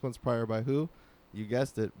filed 6 months prior by who? You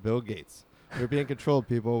guessed it, Bill Gates. You're being controlled,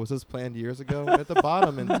 people. Was this planned years ago? At the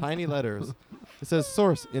bottom, in tiny letters, it says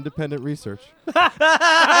source, independent research.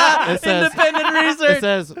 says- independent It research.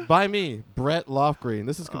 says, by me, Brett Lofgreen.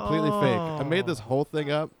 This is completely fake. I made this Oh. whole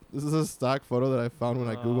thing up. This is a stock photo that I found when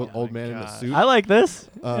I Googled Oh old my man in a God. suit. I like this.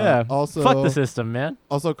 Yeah. Also, Fuck the system, man.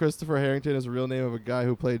 also, Christopher Harrington is a real name of a guy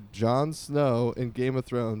who played Jon Snow in Game of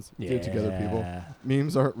Thrones. Get it together, people.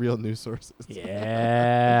 Memes aren't real news sources.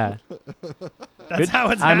 Yeah. That's Good- how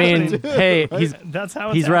it's I happening. mean, hey, he's That's how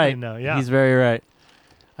it's he's happening right. now. Yeah. He's very right.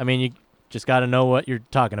 I mean, you just got to know what you're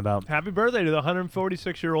talking about. Happy birthday to the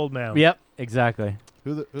 146-year-old man. Yep, exactly.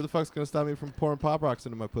 Who the fuck's gonna stop me from pouring pop rocks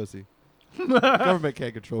into my pussy? Government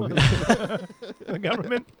can't control me. The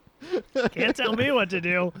government can't tell me what to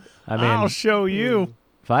do. I mean, I'll show you.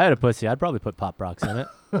 if I had a pussy, I'd probably put pop rocks in it.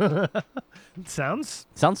 Sounds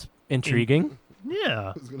Sounds intriguing.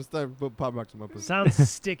 yeah. Who's gonna stop putting pop rocks in my pussy? Sounds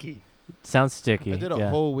sticky. Sounds sticky. I did a yeah.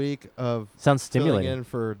 whole week of Sounds filling stimulating. in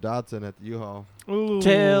for Dodson at the U-Haul Ooh.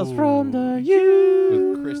 Tales from the with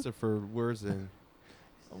U. Christopher Wurzing,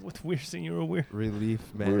 With Weird you were weird. relief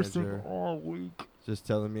Worst of manager, all week. just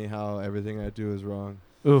telling me how everything I do is wrong.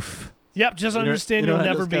 Oof. Yep, just understand You know you'll what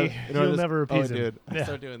I never just be. got- you know what I You'll just- never Oh, appease him. dude, I Yeah.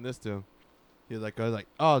 started doing this to him. I was like,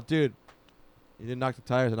 "Oh, dude, you didn't knock the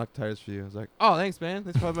tires. I knocked the tires for you." I was like, "Oh, thanks, man.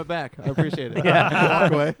 Thanks for having my back. I appreciate it." Yeah.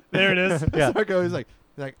 Walk away. There it is. Yeah. Sarko, he's like,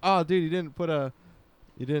 "Oh, dude, you didn't put a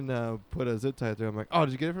zip tie through." I'm like, "Oh,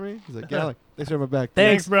 did you get it for me?" He's like, "Yeah." Like, thanks for having my back.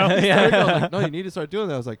 Thanks, bro. I was yeah. like, "No, you need to start doing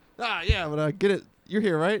that." I was like, yeah, but I get it. You're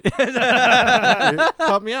here, right?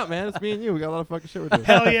 Help me out, man. It's me and you. We got a lot of fucking shit we're doing.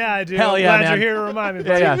 Hell yeah, I do. Hell I'm yeah, glad man. you're here to remind me. Yeah,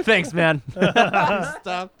 buddy. yeah. Thanks, man.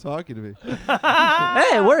 Stop talking to me.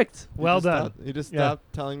 Hey, it worked. Well done. He just Yeah.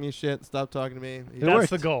 stopped telling me shit. Stopped talking to me. It That's worked.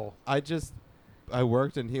 the goal. I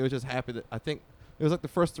worked, and he was just happy that I think it was like the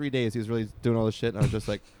first 3 days he was really doing all this shit, and I was just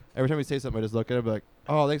like, every time he say something, I just look at him, be like,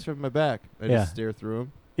 "Oh, thanks for having my back." I Yeah. just stare through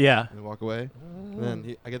him Yeah. and walk away. And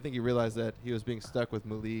then I think he realized that he was being stuck with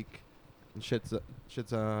Malik and shit's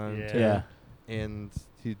on, Yeah. Tim, Yeah. and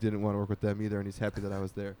he didn't want to work with them either, and he's happy that I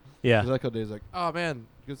was there. Yeah. He's like, "He's like, oh man,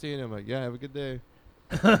 good seeing you." I'm like, "Yeah, have a good day."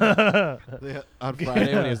 On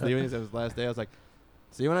Friday when he was leaving, he said it was his last day. I was like,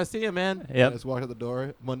 "See you when I see you, man." And Yep. I just walked out the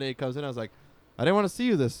door. Monday he comes in. I was like, "I didn't want to see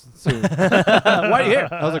you this soon." Why are you here?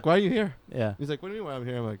 I was like, "Why are you here?" Yeah. He's like, "What do you mean why I'm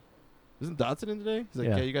here?" I'm like, "Isn't Dotson in today?" He's like,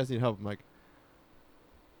 Yeah. "Yeah, you guys need help." I'm like,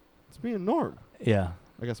 "It's me and Norm." Yeah.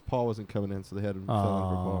 I guess Paul wasn't coming in, so they had him fill in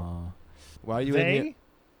for Paul. Aw. Why are you in here? They?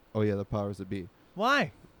 Oh yeah, the powers that be.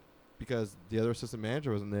 Why? Because the other assistant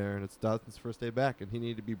manager wasn't there, and it's Dotson's first day back, and he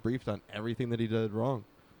needed to be briefed on everything that he did wrong.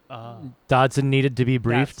 Dodson needed to be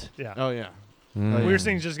briefed. Yeah. Oh yeah. Mm. Oh, yeah. Weird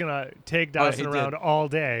Thing's just gonna take Oh, Dawson he around did. all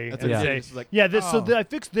day That's and what he Yeah. did. say, He's just like, "Yeah, this. oh. So I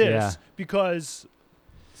fixed this Yeah. because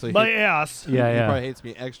So he, my ass." Yeah, he yeah. probably hates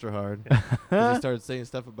me extra hard. 'Cause he started saying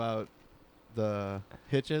stuff about the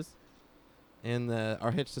hitches, and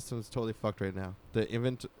our hitch system is totally fucked right now. The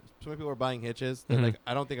so many people are buying hitches that Mhm. like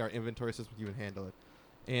I don't think our inventory system can even handle it,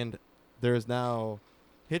 and there's now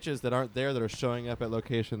hitches that aren't there that are showing up at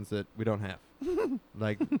locations that we don't have.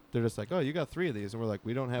 Like they're just like, "Oh, you got 3 of these," and we're like,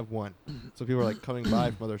 "We don't have one." So people are like coming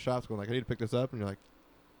by from other shops going like, "I need to pick this up," and you're like,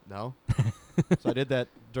 "No." So I did that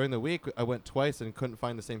during the week. I went twice and couldn't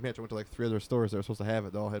find the same hitch. I went to like 3 other stores that were supposed to have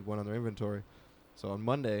it. They all had one on their inventory. So on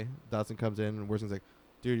Monday, Dotson comes in and Worson's like,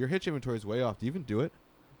 "Dude, your hitch inventory is way off. Do you even do it?"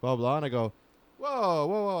 Blah, blah. And I go,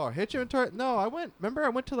 whoa. Hitch inventory? No, I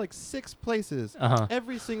went to like 6 places. Uh-huh.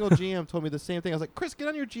 Every single GM told me the same thing. I was like, "Chris, get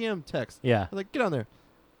on your GM text." Yeah. I was like, "Get on there.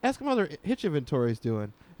 Ask him how their hitch inventory is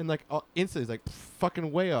doing." And like instantly he's like,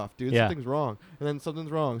 "Fucking way off, dude. Yeah. Something's wrong." And then something's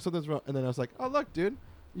wrong. And then I was like, "Oh, look, dude.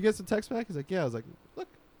 You get some text back?" He's like, "Yeah." I was like, "Look,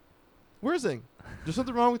 Wurzing, there's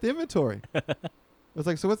something wrong with the inventory." I was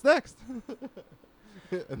like, "So what's next?"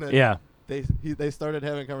 And then Yeah. they started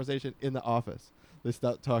having a conversation in the office. They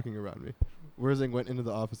stopped talking around me. Wurzing went into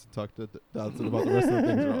the office and talked to Dodson about the rest of the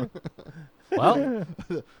things wrong. Well,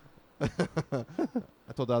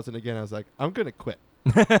 I told Dodson again, I was like, I'm going to quit.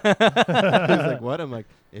 He's like, what? I'm like,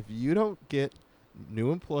 if you don't get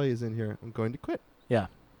new employees in here, I'm going to quit. Yeah.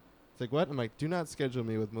 It's like, what? I'm like, do not schedule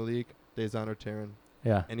me with Malik, Dazon, or Taryn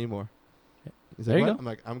yeah. anymore. He's There like, you what? go. I'm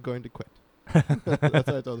like, I'm going to quit. That's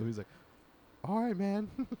what I told him. He's like, all right, man.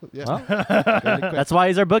 Yeah. Well, Going to quit. that's why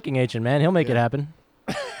he's our booking agent, man. He'll make it Yeah. happen.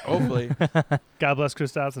 Hopefully. God bless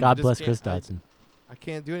Chris Dodson. God just bless can't- Chris Dodson. I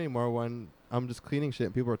can't do it anymore when I'm just cleaning shit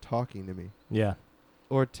and people are talking to me. Yeah.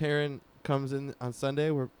 Or Taryn comes in on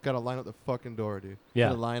Sunday, we're got to line out the fucking door, dude. Yeah.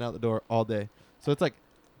 Gotta line out the door all day. So it's like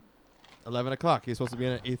 11 o'clock. He's supposed to be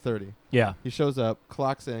in at 8:30. Yeah. He shows up,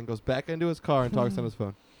 clocks in, goes back into his car and talks on his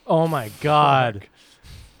phone. Oh my God.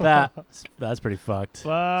 That's pretty fucked. So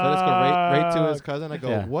I just go right to his Fuck. cousin. I go,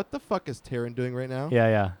 Yeah. what the fuck is Taryn doing right now? Yeah,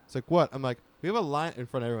 yeah. It's like, what? I'm like, we have a line in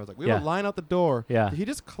front of everyone. It's like, we have Yeah. a line out the door. Yeah. Did he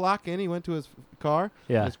just clock in? He went to his car,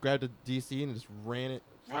 Yeah. just grabbed a DC and just ran it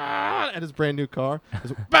at his brand new car.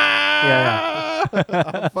 Just, Yeah,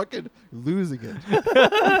 I'm fucking losing it.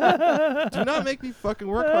 Do not make me fucking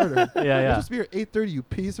work harder. Yeah, I'm yeah. supposed to be here at 8:30, you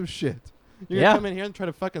piece of shit. You're Yeah. gonna come in here and try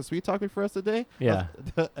to fucking sweet talk me for us today? Yeah.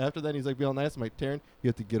 After that, he's like, be all nice. I'm like, Taryn, you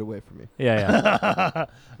have to get away from me. Yeah, yeah.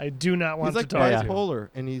 I do not want He's like to talk to you. bipolar,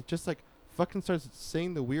 and he just like fucking starts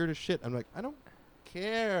saying the weirdest shit. I'm like, I don't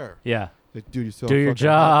care. Yeah. Like, dude, you see how Do your fucking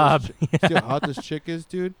hot this job. see how hot this chick is,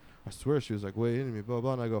 dude? I swear she was like way into me, blah,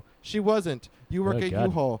 blah. And I go, she wasn't. You work Oh, at God.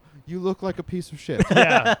 U-Haul. You look like a piece of shit.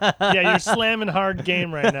 Yeah. Yeah, you're slamming hard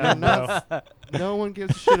game right now, You're bro. not- no one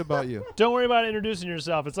gives a shit about you. Don't worry about introducing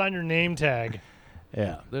yourself. It's on your name tag.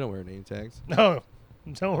 Yeah. They don't wear name tags. No.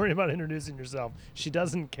 Don't worry about introducing yourself. She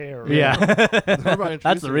doesn't care. Yeah. Don't worry about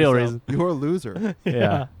That's the introducing real yourself. reason. You're a loser.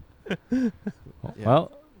 Yeah. Yeah.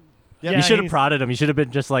 Well, Yeah, you should have he's- prodded him. You should have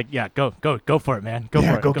been just like, yeah, go for it, man. Go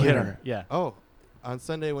Yeah, for it. go hit get her. Yeah. Oh, on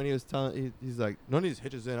Sunday when he was telling, he's like, none of these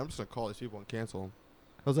hitches in. I'm just gonna call these people and cancel them.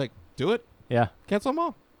 I was like, do it. Yeah. Cancel them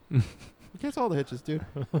all. Cancel all the hitches, dude.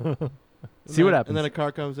 See what happens. And then a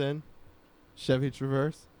car comes in, Chevy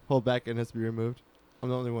Traverse, whole back end has to be removed. I'm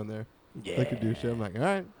the only one there. They could do shit. I'm like, all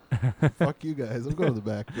right, fuck you guys. I'm going to the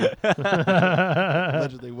back. dude."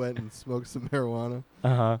 Allegedly went and smoked some marijuana.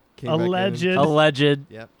 Uh-huh. Came back in Alleged. and- Alleged.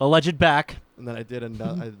 Yep. Alleged back. And then I did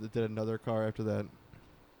another car after that.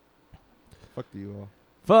 Fuck you all.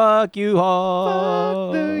 Fuck you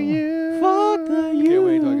all. Fuck the you. Fuck the you. Can't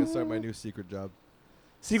wait till I can start my new secret job.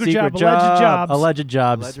 Secret job. Alleged jobs. Alleged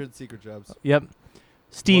jobs. Alleged secret jobs. Yep.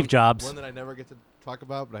 Steve One- Jobs. One that I never get to talk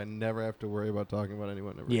about, but I never have to worry about talking about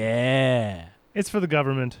anyone ever. Yeah. It's for the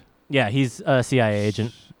government. Yeah, he's a CIA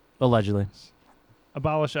agent. Allegedly.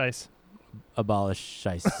 Abolish ICE. Abolish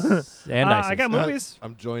ICE. And ISIS. I got movies.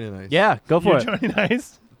 I'm joining ICE. Yeah, go for You're it. joining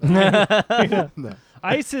ICE. No.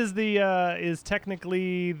 ICE is is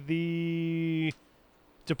technically the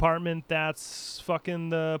department that's fucking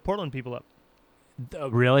the Portland people up.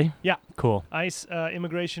 Really? Yeah. Cool. ICE,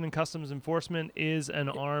 Immigration and Customs Enforcement, is an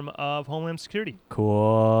arm of Homeland Security.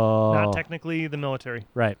 Cool. Not technically the military.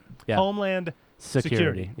 Right. Yeah. Homeland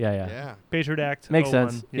Security. Yeah, yeah. Yeah. Patriot Act. Makes 01.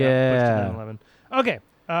 sense. Yeah. Yeah. pushed to 9/11. Okay.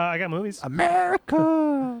 I got movies.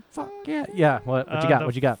 America. Fuck yeah. Yeah. What you got? The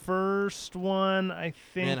What you got? First one, I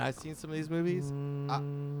think. Man, I've seen some of these movies.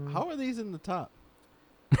 How are these in the top?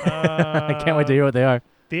 I can't wait to hear what they are.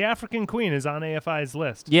 The African Queen is on AFI's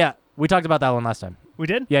list. Yeah, we talked about that one last time. We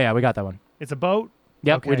did? Yeah, yeah, we got that one. It's a boat.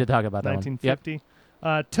 Yep, we Okay. did talk about that one. Yep.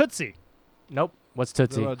 1950. Tootsie. Nope. What's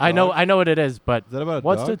Tootsie? about a I know dog? what it is, but Is that about a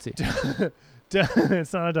what's dog? Tootsie?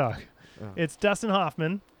 It's not a dog. Oh. It's Dustin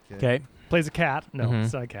Hoffman. Okay. Plays a cat. No, Mhm.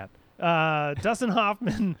 it's not a cat. Dustin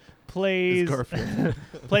Hoffman It's plays Garfield.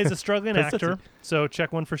 plays a struggling Plays actor. So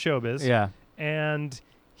check one for showbiz. Yeah. And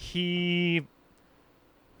he,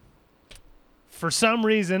 for some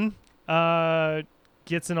reason,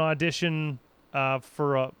 gets an audition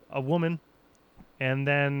for a woman, and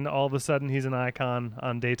then all of a sudden he's an icon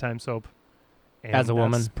on daytime soap. And As a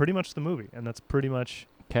woman. that's pretty much the movie, and that's pretty much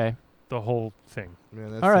Okay. the whole thing.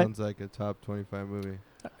 Man, that All right. sounds like a top 25 movie.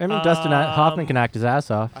 I mean, Dustin Hoffman can act his ass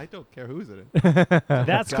off. I don't care who's in it.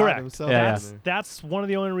 That's God correct. himself Yeah, is in there. That's one of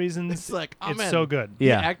the only reasons It's like, oh, it's man. so good. He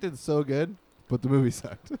Yeah. acted so good, but the movie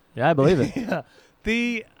sucked. Yeah, I believe it. Yeah.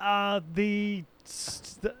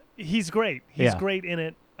 He's great. He's Yeah. great in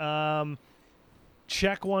it.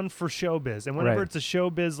 Check one for showbiz, and whenever Right. it's a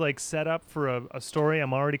showbiz like setup for a story,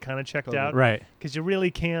 I'm already kind of checked out Right. because you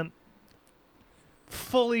really can't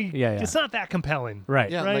fully. Yeah, yeah. It's not that compelling. Right.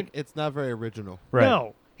 Yeah, Right. like it's not very original. Right.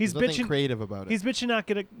 No, He's There's nothing bitching. creative about it. He's bitching not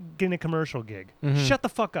getting a commercial gig. Mhm. Shut the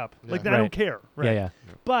fuck up. Yeah. Like I Right. don't care. Right. Yeah,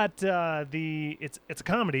 But it's a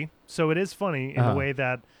comedy, so it is funny in Uh-huh. the way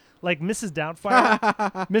that, like Mrs. Doubtfire,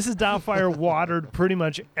 Mrs. Doubtfire watered pretty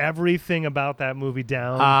much everything about that movie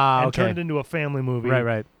down and okay. turned it into a family movie. yeah.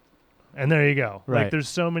 Right. And there you go. Right. Like there's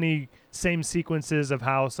so many same sequences of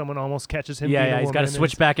how someone almost catches him. Yeah, being a yeah. He's got to woman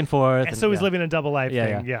switch and- back and forth. and so he's living a double life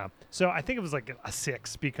Yeah, thing. Yeah. So I think it was like a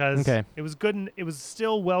 6 because Okay. it was good and it was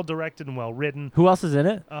still well directed and well written. Who else is in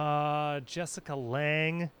it? Jessica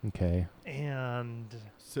Lange Okay. and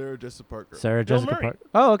Sarah Jessica Parker. Sarah Bill Jessica Murray. Parker.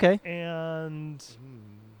 Oh, okay. and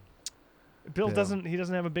Hmm. Bill Yeah. doesn't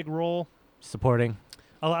have a big role. Supporting.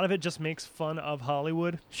 A lot of it just makes fun of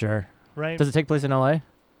Hollywood, Sure. right? Does it take place in L.A.?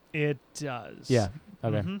 It does. Yeah.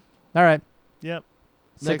 Okay. Mhm. All right. Yep.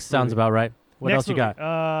 6 Next sounds movie. about right. What Next else you movie,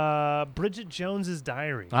 got? Bridget Jones's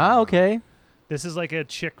Diary. Ah, okay. This is like a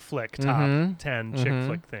chick flick top Mhm. 10 chick Mhm.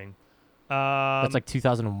 flick thing. That's like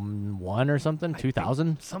 2001 or something. I think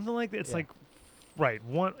 2000. something like that. It's Yeah. like right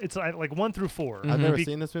one. It's like 1 through 4 I've never Be-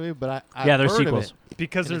 seen this movie, but I've Yeah, there's heard sequels. Of it,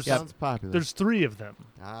 because and there's it sounds popular. there's 3 of them.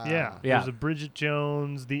 Ah. Yeah. Yeah. There's a Bridget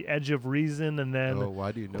Jones, The Edge of Reason, and then Oh,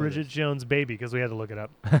 why do you know Bridget this? Jones Baby because we had to look it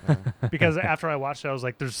up. Uh, Because after I watched it, I was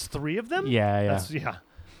like, "There's 3 of them." Yeah, yeah. Yeah.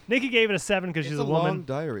 Nikki gave it a 7 because it's she's a a woman. long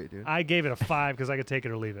diary, dude. I gave it a 5 because I could take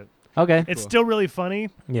it or leave it. Okay. It's Cool. still really funny.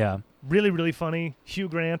 Yeah. Really, really funny. Hugh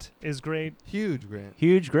Grant is great. Huge Grant.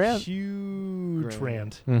 Huge grant. Huge Grant.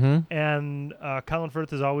 Grant. Mm-hmm. And Colin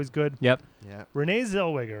Firth is always good. Yep. Yeah. Renee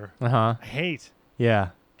Zellweger, Uh huh. I hate. Yeah.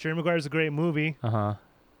 Jerry Maguire's a great movie. Uh huh.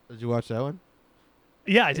 Did you watch that one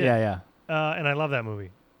Yeah, I did. Yeah, yeah. And I love that movie.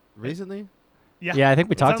 recently? Yeah. Yeah, I think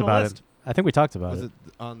we It's on talked the about list. it. I think we talked about Was it.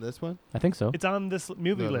 it on this one? I think so. It's on this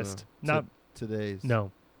movie No, no, list. no. Not Today's.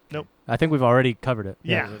 no. I think we've already covered it.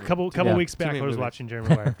 Yeah, no, a no. couple Yeah. weeks Too back many I was movies. watching Jerry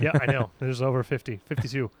Maguire. Yeah, I know. There's over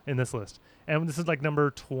 52 in this list. And this is like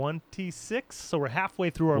number 26, so we're halfway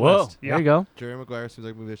through our Whoa. list. There you go. Jerry Maguire seems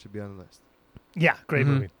like a movie that should be on the list. Yeah, great Mhm.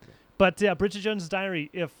 movie. But yeah, Bridget Jones' Diary,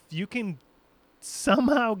 if you can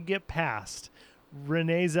somehow get past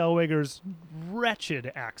Renee Zellweger's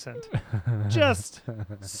wretched accent, just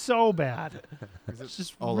so bad. Is it It's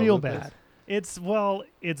just all real over the place? bad. It's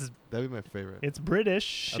That'd be my favorite.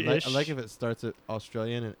 British. I like if it starts at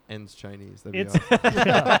Australian and ends Chinese. That'd be It's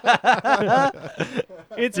awesome.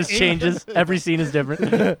 it's Just Eng- changes. Every scene is different.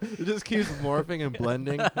 It just keeps morphing and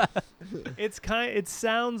blending. It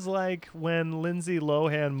sounds like when Lindsay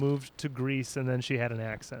Lohan moved to Greece and then she had an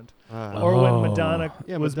accent, or Oh. when Madonna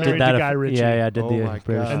Yeah, was Madonna- married Did that to a- Guy Ritchie. Yeah, yeah. Did Oh the my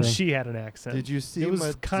British God. And thing. she had an accent. Did you see It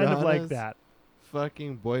was kind of like Madonna's that.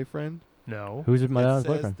 fucking boyfriend? No. Who's It Madonna's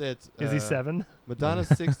says boyfriend? that, Is he 7? Madonna's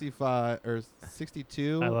 65 or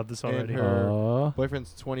 62. I love this and already. her Oh,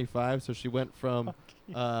 boyfriend's 25, so she went from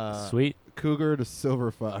sweet. cougar to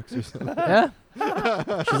silver fox or something. Yeah.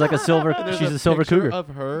 She's like a silver. There's She's a silver picture cougar. of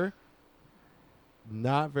her.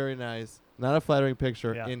 Not very nice. Not a flattering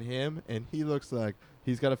picture Yeah. in him, and he looks like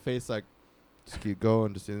he's got a face like, just keep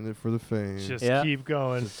going, just in it for the fame. Just Yeah. keep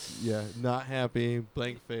going. Yeah, not happy,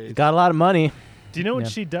 blank face. Got a lot of money. Do you know what Yeah.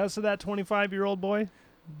 she does to that 25-year-old boy?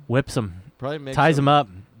 Whips him. Probably makes Ties him up.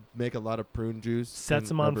 Make a lot of prune juice. Sets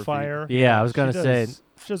and him on rubber feet. fire. Yeah, I was She gonna say does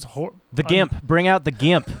just the gimp. Bring out the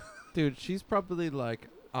gimp. Dude, she's probably like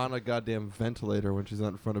on a goddamn ventilator when she's not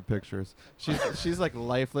in front of pictures. She's like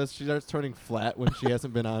lifeless. She starts turning flat when she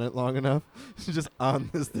hasn't been on it long enough. She's just on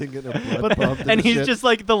this thing getting her blood But- pumped. And he's shit. just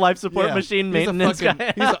like the life support Yeah. machine He's a maintenance fucking-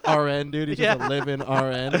 guy. He's an RN, dude. He's just a live-in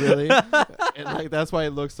RN, really. And like that's why he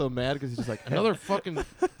looks so mad because he's just like another fucking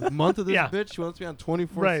month of this Yeah. bitch. She wants me on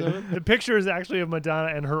 24/7. Right. The picture is actually of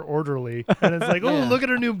Madonna and her orderly, and it's like, oh, Yeah. look at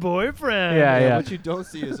her new boyfriend. Yeah, yeah. What you don't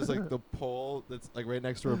see is just like the pole that's like right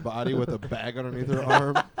next to her body with a bag underneath her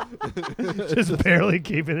arm. Just barely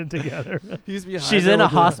keeping it together. He's behind She's her in a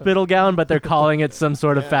with hospital gown, but they're calling it some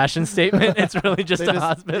sort of Yeah. fashion statement. It's really just They a just,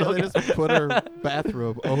 hospital yeah, gown. they just put her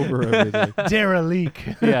bathrobe over everything. Derelict.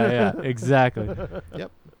 Yeah, yeah, exactly.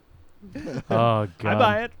 Yep. Oh god. I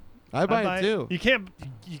buy it. I buy it too. You can't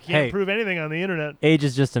Hey. prove anything on the internet. Age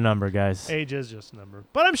is just a number, guys. Age is just a number.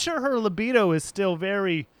 But I'm sure her libido is still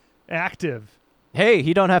very active. Hey,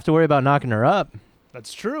 he don't have to worry about knocking her up.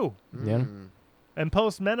 That's true. Yeah. Mm. And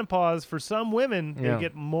post-menopause, for some women, Yeah. they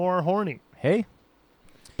get more horny. Hey,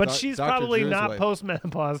 But Doc- she's Dr. probably Drew's not wife.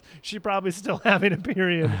 post-menopause. She's probably still having a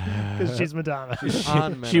period because she's Madonna. She's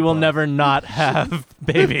on she will menopause. never not have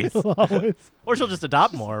babies, Always. or she'll just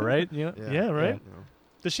adopt more, right? You know? Yeah, right? No.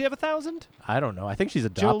 Does she have 1,000? I don't know. I think she's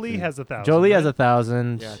adopted. Jolie has 1,000. Jolie has right?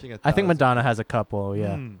 1,000. Yeah, I think I think 1,000. Madonna has a couple.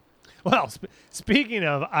 Yeah. Hmm. Well, speaking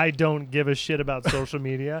of, I don't give a shit about social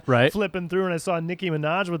media. Right. Flipping through and I saw Nicki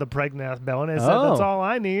Minaj with a pregnant ass belly, and I said, Oh. "That's all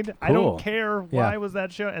I need. I Cool. don't care why Yeah. was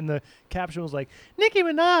that show." And the caption was like, "Nicki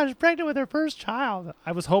Minaj pregnant with her first child."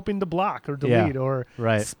 I was hoping to block or Yeah. delete or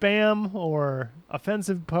Right. spam or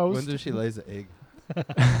offensive post, When does she lay the egg?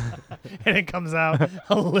 and it comes out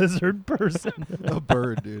a lizard person. A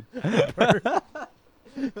bird, dude.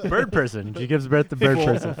 Bird person. She gives birth to bird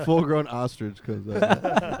person. Full-grown ostrich comes out.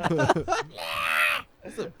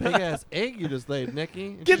 That's a big-ass egg you just laid, Nikki.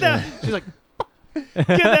 And Get that, She's like, get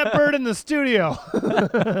that bird in the studio.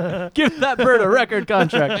 Give that bird a record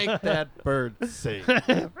contract. make that bird sing.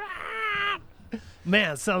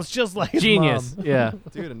 Man, sounds just like his Genius. mom. Yeah.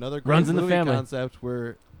 Dude, another great Runs in the movie family. concept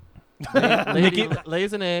where lady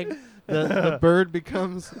lays an egg, the bird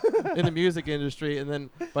becomes in the music industry, and then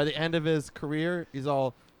by the end of his career, he's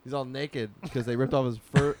all naked because they ripped off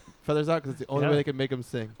his feathers out because it's the only way Yeah. they can make him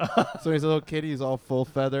sing. So when he's a little kid, he's all full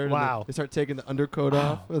feathered. and then Wow. they start taking the undercoat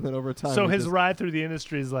off, and then over time. So it his just- ride through the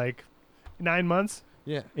industry is like 9 months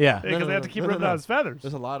yeah. Yeah. because no, they have to no, keep no, ripping no. out his feathers.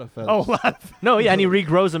 There's a lot of feathers. Oh, a lot of No, yeah, and he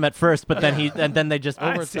regrows them at first, but then then they just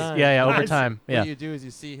I over see. time. Yeah, I over see. time. What Yeah. you do is you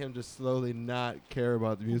see him just slowly not care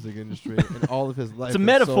about the music industry, and all of his life. It's a and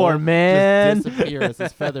metaphor, soul man. Just disappear as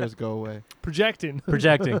his feathers go away. projecting.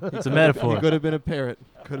 Projecting. It's a He metaphor. could have been a parrot.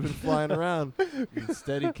 Could have been flying around.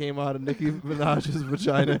 Instead, he came out of Nicki Minaj's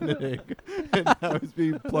vagina and an egg, and now he's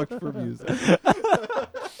being plucked for music.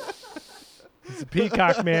 It's a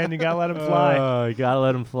peacock, man. You gotta let him fly. Oh, you gotta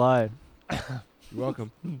let him fly. You're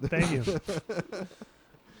welcome. Thank you.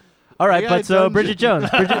 All right, Yeah, but so Dungeon. Bridget Jones.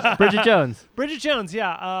 Bridget Jones. Bridget Jones,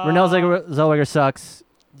 yeah. Renee Zellweger sucks.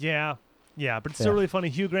 Yeah, but it's Yeah. still really funny.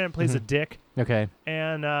 Hugh Grant plays a Mhm. dick, Okay.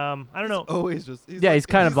 and I don't know. Always just. Yeah, he's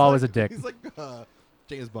kind of always a dick. He's like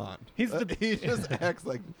James Bond. He's the- he just acts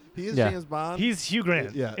like he is Yeah. James Bond. He's Hugh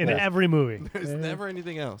Grant Yeah. in Yeah. every movie. There's never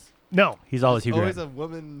anything else. No. He's always Hugh Always Grant. a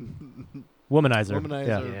woman Womanizer.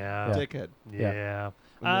 womanizer Yeah. dickhead. Yeah.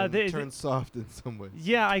 And then they- turns soft in some ways.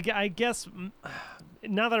 Yeah, I guess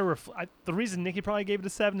now that the reason Nikki probably gave it a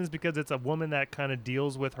 7 is because it's a woman that kind of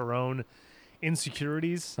deals with her own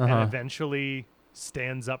insecurities Uh-huh. and eventually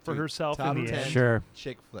stands up for Dude, herself top in the 10. end. Sure.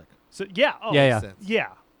 Chick flick. So yeah, Yeah, yeah. Sense. yeah.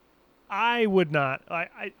 I would not.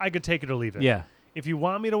 I could take it or leave it. Yeah. If you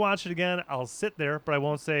want me to watch it again, I'll sit there, but I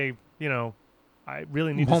won't say, I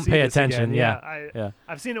really need Won't to see pay this attention, again. yeah. Yeah.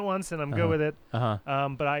 I've seen it once and I'm good Uh-huh. with it. Uh-huh.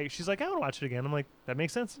 But she's like, I want to watch it again. I'm like, that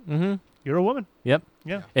makes sense. Mm-hmm. You're a woman. Yep.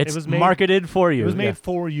 Yeah. It's it was made, marketed for you. It was made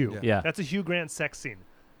for you. Yeah. Yeah. That's a Hugh Grant sex scene.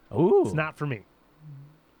 Ooh. It's not for me.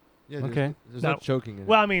 Yeah, Okay. There's no No. choking in it.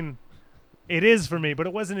 Well, I mean, it is for me, but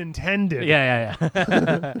it wasn't intended. Yeah.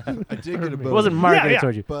 I did get a It boner. wasn't marketed Yeah.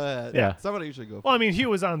 towards you. But Yeah. somebody usually go. Well, I mean, Hugh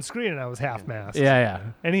was on screen and I was half masked. Yeah.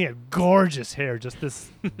 And he had gorgeous hair. Just this.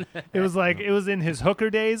 It was like it was in his hooker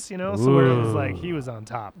days, so where it was like he was on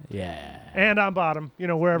top Yeah. and on bottom,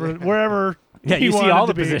 wherever. Yeah, he you see wanted all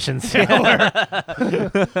to the be. positions.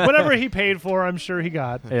 Whatever he paid for, I'm sure he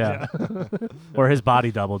got. Yeah. Or his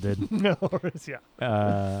body double did.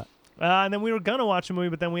 Yeah. And then we were gonna watch a movie,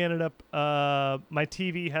 but then we ended up. My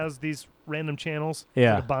TV has these random channels,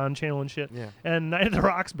 Yeah. like a Bond channel and shit. Yeah. And Night at the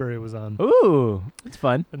Roxbury was on, Ooh, it's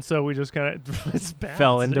fun. and so we just kind of it's bad.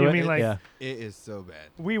 Fell into I it. mean, like yeah. It is so bad.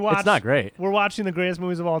 we watched. It's not great. We're watching the greatest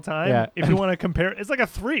movies of all time. Yeah. If you want to compare, it's like a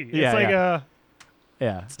 3. Yeah, It's like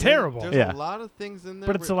Yeah. it's terrible, There's Yeah. a lot of things in there.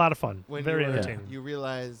 but it's a lot of fun. when Very you, entertaining. You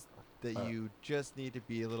realize that you just need to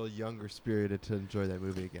be a little younger spirited to enjoy that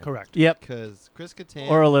movie again. Correct. Yep. Because Chris Kattan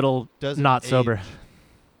Or a little doesn't not age sober.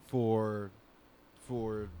 for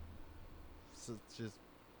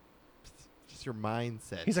just your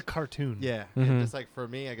mindset. He's a cartoon. yeah, Mhm. and just like for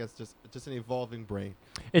me, I guess just an evolving brain.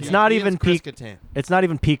 It's He- not he is even Chris peak. Kattan. It's not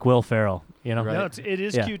even peak Will Ferrell. You know. Right. No, it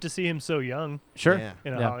is Yeah. cute to see him so young Sure. Yeah.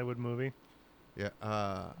 in a Yeah. Hollywood movie. Yeah.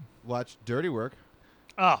 Watch Dirty Work,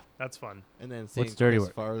 Oh, that's fun. and then seeing What's Dirty Chris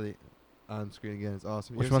Work? Farley on screen again is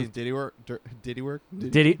awesome. Which You ever one? seen Diddy Work? Diddy Work?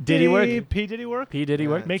 Did he work? P did he work? P did he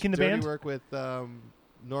work? Making the Dirty band? Work with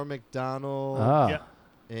Norm Macdonald Ah.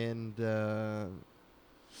 Yeah. and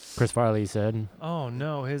Chris Farley said. Oh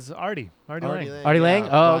no, his Artie Artie Lang. Lang. Artie Lang? Yeah,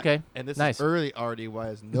 Oh, but- okay. And this Nice. is early Artie, why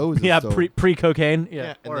his nose is Yeah, so pre cocaine.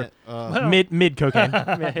 Yeah. and Or then, Well, mid cocaine.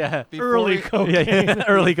 yeah. before Early he- cocaine. Yeah.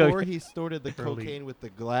 Early before cocaine. he snorted the Early. cocaine with the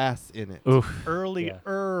glass in it. Oof. Early Yeah.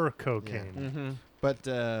 cocaine. Mm-hmm. But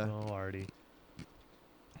Oh, Artie.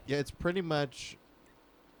 yeah, it's pretty much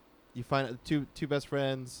you find out two best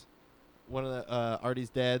friends. One of the Artie's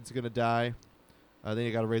dad's gonna die. Then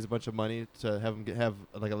you got to raise a bunch of money to have him have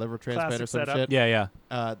like a liver transplant Classic or some setup. shit.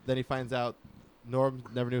 Yeah. Then he finds out Norm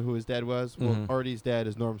never knew who his dad was. Well, Mhm. Artie's dad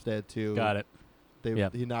is Norm's dad too. Got it.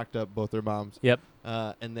 Yep. He knocked up both their moms. Yep.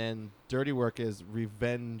 And then Dirty Work is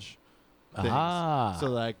revenge things. Ah. So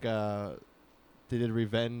like they did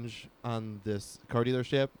revenge on this car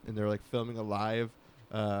dealership, and they're like filming a live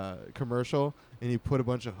commercial, and he put a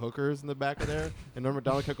bunch of hookers in the back of there, and Norm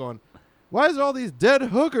Macdonald kept going, "Why is there all these dead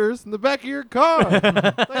hookers in the back of your car?"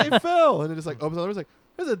 Like, "Hey, Phil," and it just like opens the door, it's like,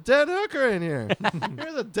 "There's a dead hooker in here.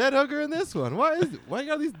 There's a dead hooker in this one. Why you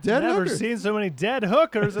got these dead Never hookers?" seen so many dead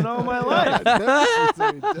hookers in all my life. Never seen so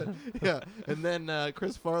many dead- Yeah, and then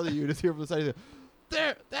Chris Farley, you just hear from the side, he's like,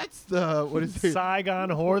 "There, that's the what is it? Saigon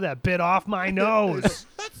whore that bit off my nose.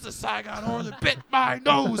 That's the Saigon whore that bit my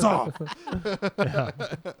nose off."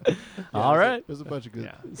 All right. There's a bunch of good.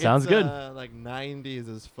 Yeah. Sounds good. Like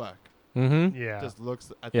 90s as fuck. Mm-hmm. Yeah. Just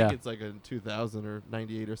looks. I think Yeah. it's like in 2000 or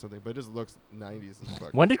 98 or something, but it just looks 90s as fuck.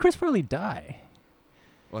 When did Chris Farley die?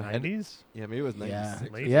 Well, had- 90s? Yeah, maybe it was Yeah.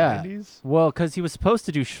 96. Late Yeah. 90s? Well, because he was supposed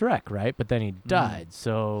to do Shrek, right? But then he Mm. died.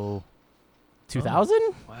 So, 2000?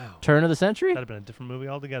 Wow. Turn of the century? That'd have been a different movie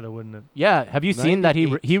altogether, wouldn't it? Yeah. Have you seen that he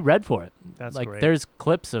 98. he read for it? That's like, great. there's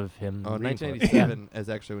clips of him. Oh, reading for it. 1987 is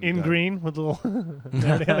actually when he In died. green with little.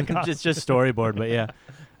 just storyboard, but yeah.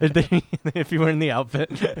 If you were in the outfit,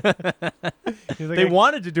 He's like, they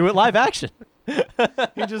wanted to do it live action.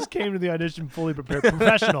 he just came to the audition fully prepared,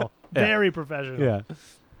 professional, Yeah. very professional. Yeah.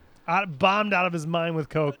 Bombed out of his mind with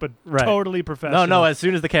coke, but Right. totally professional. No. As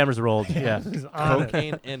soon as the cameras rolled, yeah. He's on it.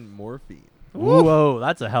 Cocaine and morphine. Whoa,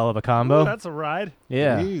 that's a hell of a combo. Ooh, that's a ride.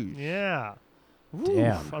 Yeah. Huge. Yeah.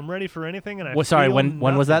 Damn. Oof, I'm ready for anything, and I Well, sorry, feel when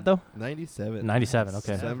was that nothing. though? 97. 97.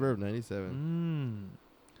 Okay. December of 97.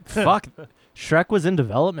 Fuck. Shrek was in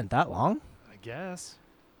development that long? I guess.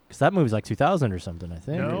 Because that movie's like 2000 or something, I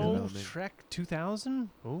think. No, development. Shrek 2000.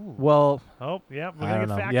 Ooh. Well, Oh, yeah, we're I gonna don't get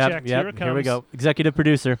know. fact Yep, checked. yep, Here it comes. here we go. Executive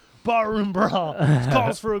producer. Barroom Brawl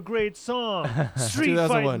calls for a great song. Street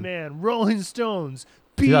 2001. Fighting Man, Rolling Stones,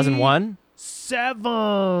 2001?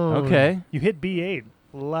 B7. Okay. You hit B8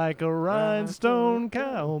 like a rhinestone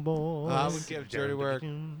cowboy. I would give Dirty Work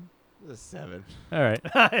a 7. All right.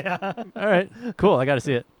 Yeah. All right. Cool. I got to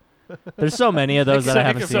see it. There's so many of those that I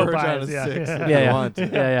haven't Except seen. for So John biased, is yeah, 6 yeah. if Yeah, you yeah. want to.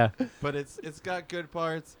 Yeah, yeah. But it's got good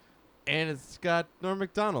parts, and it's got Norm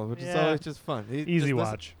Macdonald, which is Yeah. always just fun. He Easy just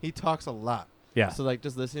watch. He talks a lot. Yeah. So like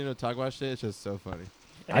just listening to him talk about shit, it's just so funny.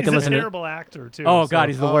 And I he's can a listen to- terrible actor too. Oh, so- God,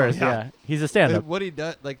 he's the Oh, worst. yeah. Yeah. He's a stand up. And what he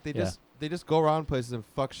does, like they Yeah. just go around places and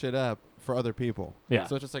fuck shit up for other people. Yeah.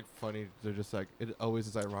 So it's just like funny. They're just like it always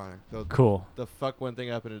is ironic. They'll Cool. fuck one thing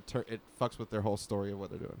up and it fucks with their whole story of what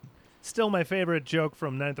they're doing. Still my favorite joke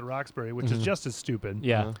from Ninth of Roxbury, which is Mhm. just as stupid.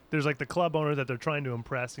 Yeah. Uh-huh. There's like the club owner that they're trying to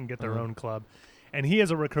impress and get their Uh-huh. own club. And he has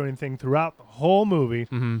a recurring thing throughout the whole movie.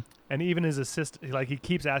 Mm-hmm. And even his assistant, like he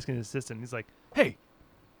keeps asking his assistant, he's like, "Hey, did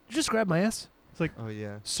you just grab my ass?" It's like, Oh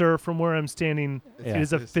yeah. "Sir, from where I'm standing, Yeah. it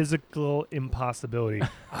is a It's- physical impossibility."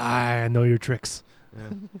 I know your tricks. yeah.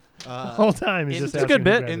 The Uh, whole time he's it's just a good asking to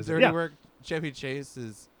bit. grab in his- Dirty yeah. Work, Chevy Chase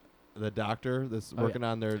is the doctor that's Oh, yeah. working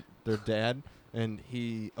on their dad, and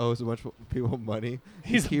he owes a bunch of people money.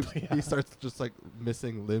 He's- he yeah. starts just like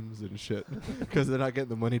missing limbs and shit because they're not getting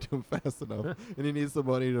the money to him fast enough, and he needs the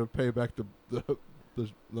money to pay back the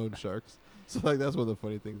loan sharks. So like that's one of the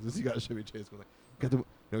funny things is you got Chevy Chase going like, "Got the you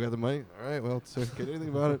don't got the money? All right, well, so can anything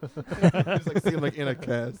about it?" He's like seeing like in a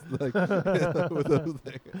cast like with those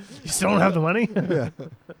things. You still don't have the money? Yeah,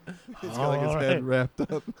 he's got like his All head wrapped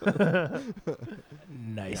up.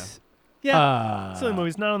 Nice. Yeah. Silly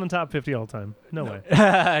movies, not on the top 50 all time. No way.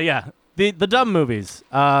 Yeah. The dumb movies.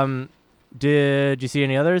 Did you see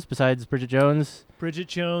any others besides Bridget Jones? Bridget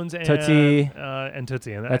Jones and Tootsie. And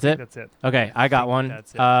Tootsie. And That's I think it? That's it. Okay, I got think one.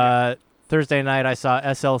 that's it, yeah. Thursday night I saw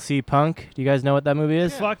SLC Punk. Do you guys know what that movie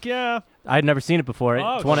is? Fuck yeah. I'd never seen it before.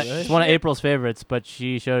 Oh, It's one of, shit. it's one of April's favorites, but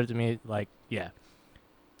she showed it to me like, yeah.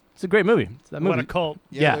 It's a great movie. That What movie. a cult.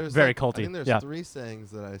 Yeah, there's very like, culty. I think there's Yeah. 3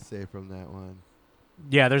 sayings that I say from that one.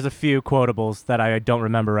 Yeah, there's a few quotables that I don't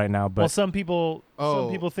remember right now, but Well, some people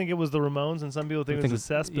Oh. think it was the Ramones, and some people think it was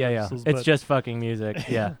the Cesspit. yeah, yeah. It's just fucking music.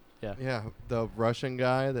 Yeah. Yeah, the Russian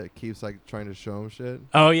guy that keeps like trying to show him shit.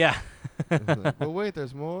 Oh yeah. It's like, but wait,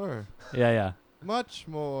 there's more, Yeah. much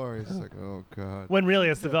more. He's like, oh god. when really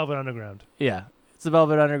it's the Velvet Underground. Yeah. It's the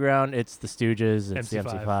Velvet Underground. It's the Stooges. It's the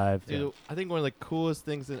MC5. MC5. Dude, I think one of the coolest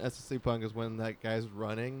things in SSC Punk is when that guy's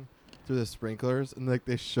running through the sprinklers and like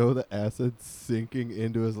they show the acid sinking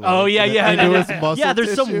into his legs. Oh yeah, and yeah, into yeah. his muscle Yeah,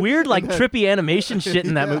 there's some tissue, weird like and then- trippy animation shit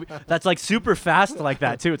in that Yeah. movie. That's like super fast like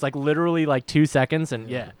that too. It's like literally like 2 seconds and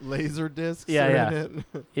yeah. laser discs. Yeah, are yeah. in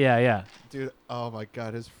it. Yeah. Dude, oh my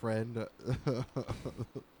god, his friend. The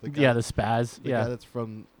guy, Yeah, the spaz. the guy Yeah. that's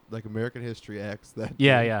from like American History X. That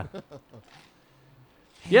Yeah, dude. yeah.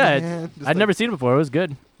 Yeah, man. Just I'd like- never seen it before. It was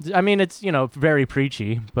good. I mean, it's very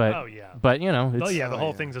preachy, but Oh yeah. it's Oh yeah. The Oh, whole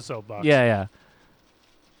yeah. thing's a soapbox. yeah.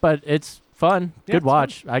 But it's fun. Yeah, Good it's fun.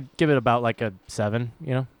 watch. I'd give it about like a 7.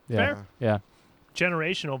 Yeah. Fair. Yeah.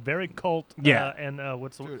 Generational, very cult. Yeah. And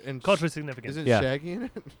what's the Dude, and culturally significant? isn't Yeah. Shaggy in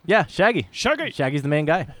it? Yeah. Shaggy. Shaggy. Shaggy's the main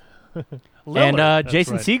guy. Lillard, And that's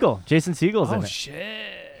Jason right. Segel. Jason Segel's in Oh it.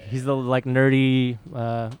 shit. He's the like nerdy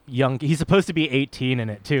young. He's supposed to be 18 in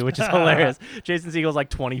it too, which is hilarious. Jason Segel's like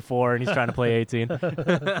 24 and he's trying to play 18.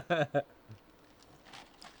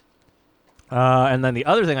 And then the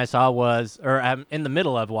other thing I saw was, or I'm in the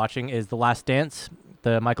middle of watching, is The Last Dance,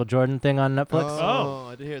 the Michael Jordan thing on Netflix. Oh.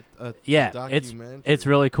 I did hear Yeah, documentary. It's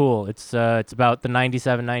really cool. It's about the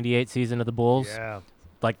 97-98 season of the Bulls, Yeah.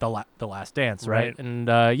 like the Last Dance, right? Right. And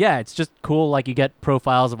it's just cool. Like you get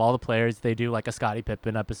profiles of all the players. They do like a Scottie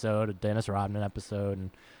Pippen episode, a Dennis Rodman episode, and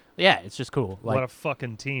it's just cool. Like What a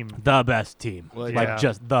fucking team. the best team, Well, like yeah.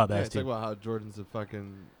 just the Yeah, best it's like team. about how Jordan's a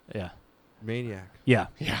fucking Yeah, maniac. yeah,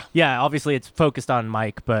 Yeah. yeah. Obviously, it's focused on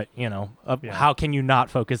Mike, but Yeah. how can you not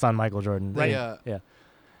focus on Michael Jordan? They, Yeah. Yeah.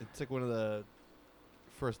 It's like one of the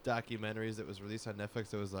first documentaries that was released on Netflix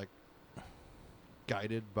that was like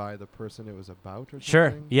guided by the person it was about or something. Sure.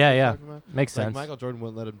 you know Yeah, what I'm yeah. talking about? Makes Like sense. Michael Jordan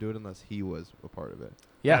wouldn't let him do it unless he was a part of it,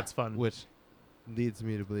 Yeah, That's fun. which leads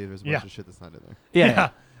me to believe there's a Yeah. bunch of shit that's not in there. yeah.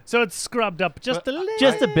 So it's scrubbed up just But a little.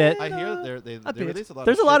 Just a bit. I hear they bit. release a lot.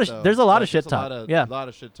 There's of a lot shit, of though. there's a lot of Like, shit there's a talk. lot of- Yeah. a lot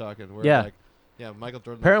of shit talking. Where Yeah. like, Michael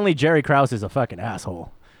Jordan. Apparently, Jerry Krause is a fucking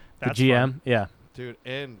asshole. That's the GM. fun. Yeah. dude,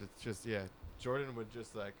 and it's just Jordan would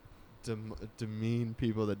just like demean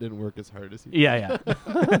people that didn't work as hard as he. Yeah.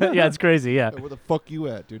 Yeah. It's crazy. Yeah. Like, where the fuck you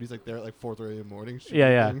at, dude? He's like there at like 4:30 in the morning. shooting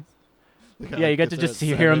Yeah. things. The guy, Yeah. You like, get to gets there just at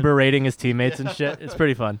hear him 7. berating his teammates and shit. It's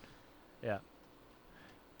pretty fun. Yeah.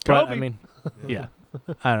 But I Kobe. mean, yeah.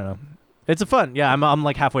 I don't know. It's a fun. Yeah. I'm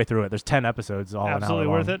like halfway through it. There's 10 episodes all Absolutely an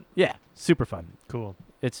hour worth long. it? Yeah. Super fun. Cool.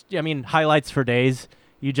 It's. I mean, highlights for days.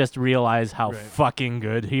 You just realize how Right. fucking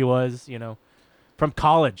good he was. From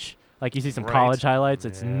college. Like you see some Right. college highlights.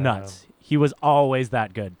 It's Yeah. nuts. He was always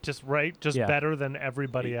that good. Just Yeah. better than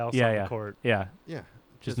everybody else Yeah, on yeah. the court. Yeah. Yeah.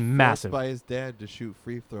 Just forced massive. by his dad to shoot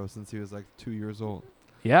free throws since he was like 2 years old.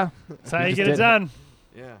 Yeah. That's how He you just get it did. done.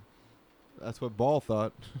 Yeah. That's what Ball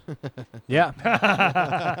thought. Yeah.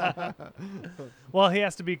 Well, he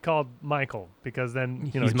has to be called Michael because then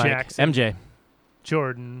He's Mike. Jackson, MJ.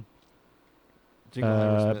 Jordan,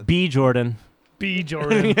 Jingle Smith. B. Jordan. B.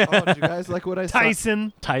 Jordan, Oh, did you guys like what I saw?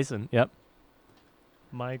 Tyson, Tyson. Yep.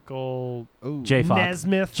 Michael Ooh. J. Fox.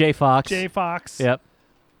 Nesmith, J. Fox. J. Fox. Yep.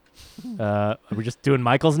 Are we just doing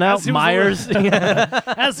Michaels now? As he was a Myers.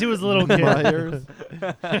 As he was a little kid. Myers.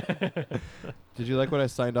 Did you like what I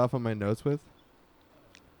signed off on my notes with?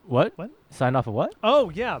 What? What? Signed off of what? Oh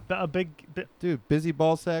yeah, a big Dude, busy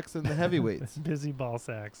ball sacks and the heavyweights. busy ball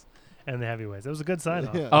sacks and the heavyweights. It was a good sign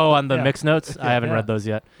off. Yeah. Oh, on the Yeah. mixed notes? I haven't Yeah. read those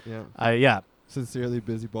yet. Yeah. Yeah. Sincerely,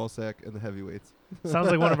 busy ball sack and the heavyweights. Sounds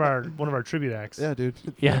like one of our tribute acts. Yeah, dude.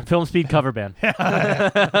 Yeah. Film Speed cover band. Oh,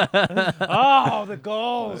 the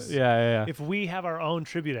goals. Yeah. If we have our own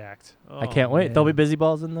tribute act, I can't wait. There'll be man. busy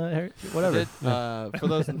balls in the whatever. For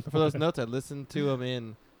those notes, I listened to them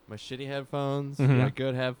in my shitty headphones, Mhm. my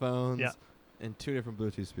good headphones, Yeah. and 2 different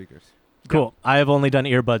Bluetooth speakers. Cool. I have only done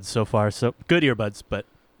earbuds so far, so good earbuds, but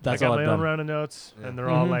that's I got all my I've own done. round of notes, Yeah. and they're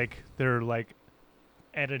all Mhm. they're like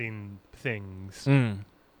editing things. Mm.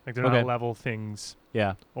 Like they're Okay. not level things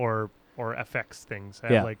Yeah. or effects things. I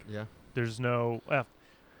Yeah. have, like Yeah. there's no.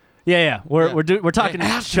 Yeah. We're Yeah. we're talking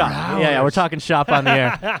After shop. Yeah, we're hours. talking shop on the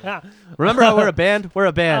air. Remember how we're a band? We're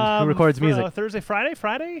a band who records music. Thursday, Friday.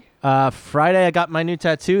 Friday, I got my new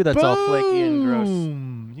tattoo. That's all flaky and gross.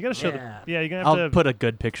 Boom. You gotta show Yeah. the. Yeah, you're gonna have I'll to. put a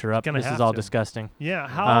good picture up. Gonna This is have all to. disgusting. Yeah.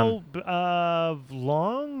 How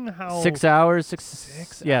long? How 6 hours.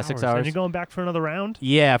 6 Yeah, 6 hours. And you're going back for another round?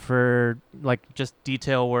 Yeah, for like just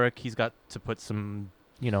detail work. He's got to put some,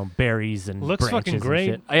 berries and Looks fucking branches and great.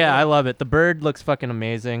 shit. Yeah, I love it. The bird looks fucking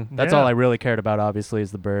amazing. That's all Yeah. I really cared about, obviously,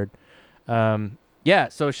 is the bird. Yeah,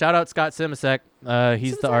 so shout out Scott Simasek.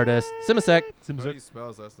 He's the artist. Simasek. How do you spell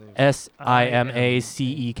his last name?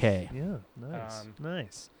 Simacek. Yeah. Nice.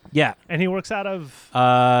 Nice. Yeah. And he works out of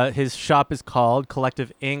His shop is called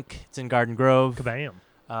Collective Ink. It's in Garden Grove.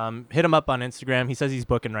 Kabam. Hit him up on Instagram. He says he's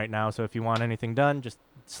booking right now, so if you want anything done, just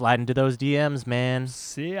slide into those DMs, man.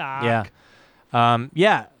 Sick. Yeah.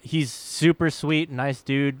 Yeah, he's super sweet, nice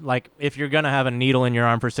dude. Like, if you're gonna have a needle in your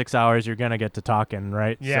arm for 6 hours, you're gonna get to talking,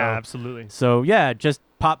 right? Yeah, absolutely. So yeah, just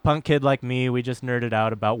pop punk kid like me. We just nerded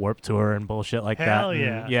out about Warped Tour and bullshit like that. Hell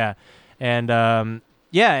and, yeah.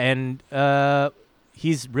 yeah, and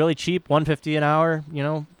he's really cheap, $150 an hour. You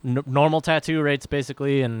know, normal tattoo rates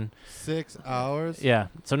basically, and 6 hours. yeah,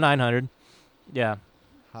 so $900. Yeah.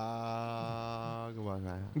 Come on,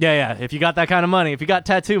 man. Yeah. If you got that kind of money, if you got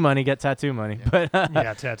tattoo money, get tattoo money. Yeah. But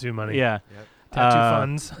Yeah, tattoo money. yeah, Yep. Tattoo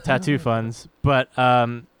funds. tattoo funds. But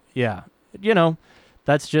yeah, you know,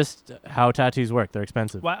 that's just how tattoos work. They're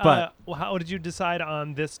expensive. But How did you decide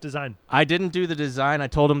on this design? I didn't do the design. I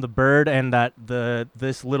told him the bird and that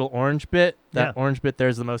this little orange bit, that Yeah. orange bit there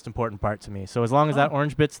is the most important part to me. So as long as that Oh.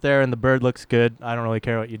 orange bit's there and the bird looks good, I don't really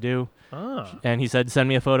care what you do. Oh. And he said, send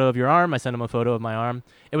me a photo of your arm. I sent him a photo of my arm.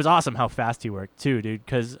 It was awesome how fast he worked too, dude.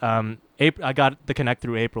 Because I got the connect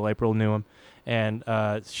through April. April knew him. And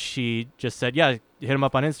she just said, yeah, hit him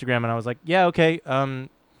up on Instagram. And I was like, yeah, okay.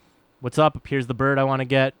 What's up? Here's the bird I want to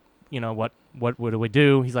get. You know, what do we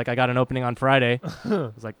do? He's like, I got an opening on Friday. I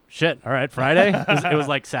was like, shit, all right, Friday? It was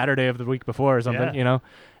like Saturday of the week before or something, Yeah. you know?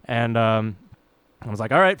 And I was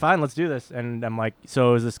like, all right, fine, let's do this. And I'm like,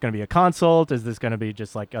 so is this going to be a consult? Is this going to be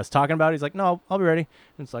just like us talking about it? He's like, no, I'll be ready.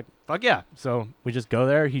 And it's like, fuck yeah. So we just go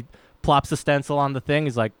there. He plops the stencil on the thing.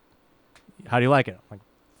 He's like, how do you like it? I'm like,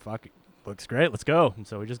 fuck, it looks great. Let's go. And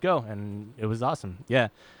so we just go. And it was awesome. Yeah.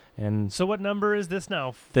 And So what number is this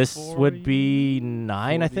now? this would be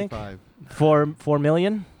 9, I think. 45. 4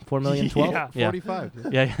 million? 4 million 12? Yeah. Yeah. 45.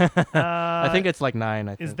 Yeah. I I think it's like 9.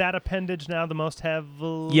 I think. Is that appendage now the most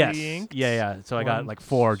heavily Yes. inked? Yeah. So I got One, like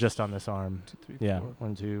 4 just on this arm. 2, 3, Yeah. 4.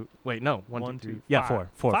 1, 2. Wait, no. 1, One, 2, 3. two, Yeah, five.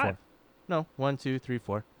 4. Five. No, 1, 2, 3,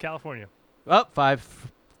 4. California. Oh,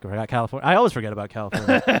 5. I got California. I always forget about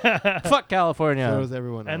California. Fuck California. So does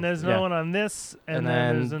everyone else. And there's Yeah. no one on this, and, and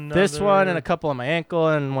then there's then another. this one and a couple on my ankle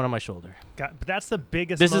and one on my shoulder. But that's the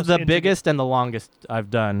biggest. This is most the intricate- biggest and the longest I've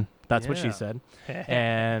done. That's what she Yeah. said.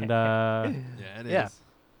 And Yeah, it is. Yeah.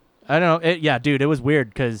 I don't know. Yeah, dude, it was weird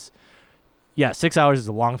because, 6 hours is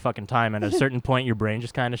a long fucking time. And at a certain point, your brain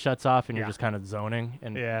just kind of shuts off and you're Yeah. just kind of zoning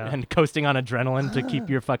and Yeah. and coasting on adrenaline to keep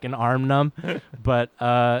your fucking arm numb. But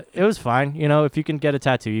it was fine. You know, if you can get a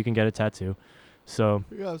tattoo, you can get a tattoo. So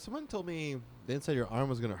Yeah, someone told me the inside of your arm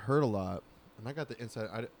was going to hurt a lot. And I got the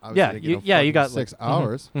inside. I Yeah, didn't you- get no yeah, you fucking got, 6 like- mhm.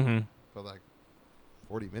 hours. hmm For like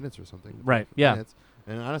 40 minutes or something. Right, 50 yeah. minutes.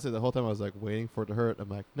 And honestly, the whole time I was like waiting for it to hurt. I'm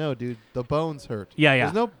like, no, dude, the bones hurt. Yeah.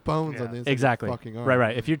 There's no bones Yeah. on the inside Exactly. of your fucking arm.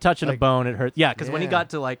 Right. If you're touching a Like- bone, it hurts. Yeah, because when he Yeah. got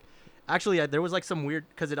to like, actually, there was like some weird,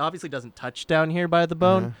 because it obviously doesn't touch down here by the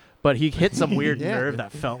bone, but he hit some weird Yeah. nerve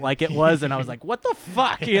that felt like it was, and I was like, what the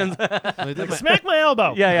fuck? Ian? When they did my, Smack my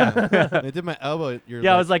elbow. yeah. when they did my elbow. You're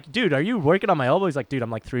Yeah, I was like, dude, are you working on my elbow? He's like, dude, I'm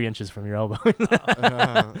like 3 inches from your elbow.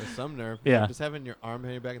 some nerve. Yeah. Just having your arm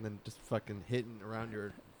behind your back and then just fucking hitting around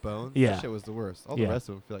your bones. Yeah. That shit was the worst. All Yeah. the rest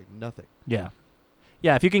of them feel like nothing. Yeah.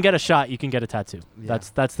 If you can get a shot, you can get a tattoo. Yeah,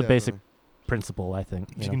 That's the basic definitely. principle, I think.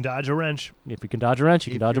 If you can dodge a wrench. If you can dodge a wrench,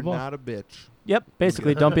 you can If dodge a you're ball. not a bitch. Yep,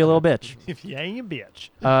 basically, don't be a little bitch. If you ain't a bitch.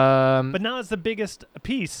 But But now it's the biggest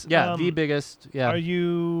piece. the biggest. Yeah. Are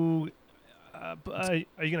you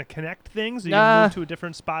gonna connect things? Are you Nah. gonna move to a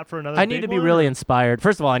different spot for another? I need big to be one, really or- inspired.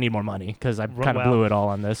 First of all, I need more money because I kind of Well, blew it all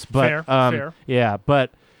on this. But fair. yeah, but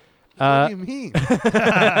What do you mean?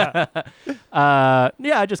 yeah,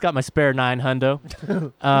 I just got my spare 9 hundo.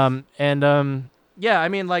 I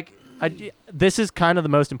mean, like, this is kind of the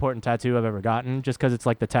most important tattoo I've ever gotten, just because it's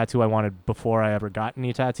like the tattoo I wanted before I ever got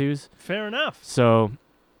any tattoos. Fair enough. So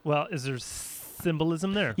Well, is there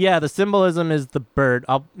symbolism there? yeah, the symbolism is the bird.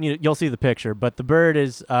 You'll see the picture, but the bird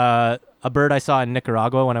is a bird I saw in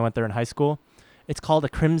Nicaragua when I went there in high school. It's called a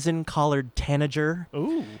crimson-collared tanager.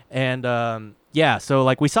 Ooh. And so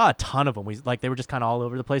like we saw a ton of them. They were just kind of all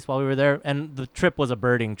over the place while we were there. And the trip was a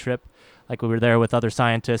birding trip. Like we were there with other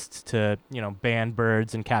scientists to, ban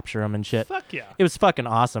birds and capture them and shit. Fuck yeah. It was fucking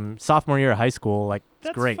awesome. Sophomore year of high school, like it's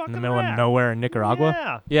That's great in the fucking middle rad. of nowhere in Nicaragua.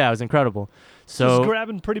 Yeah. Yeah, it was incredible. So just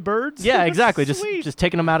grabbing pretty birds. yeah, exactly. Sweet. Just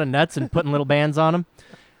taking them out of nets and putting little bands on them.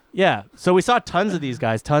 Yeah. So we saw tons of these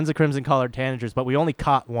guys, tons of crimson-collared tanagers, but we only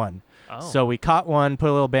caught one. Oh. So we caught one, put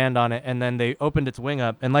a little band on it, and then they opened its wing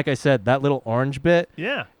up. And like I said, that little orange bit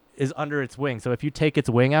yeah. is under its wing. So if you take its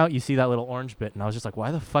wing out, you see that little orange bit. And I was just like,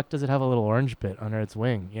 why the fuck does it have a little orange bit under its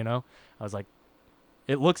wing? I was like,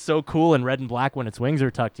 it looks so cool in red and black when its wings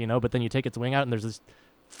are tucked, but then you take its wing out and there's this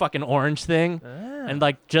fucking orange thing. Ah. And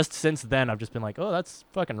like just since then, I've just been like, oh, that's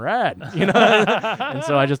fucking rad, And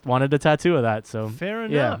so I just wanted a tattoo of that. So Fair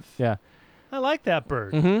yeah, enough. yeah. I like that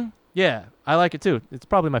bird. Mm-hmm. Yeah, I like it too. It's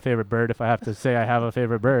probably my favorite bird. If I have to say I have a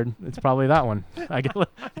favorite bird, it's probably that one. I get,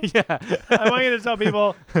 yeah, I want you to tell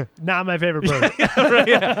people, not my favorite bird. right,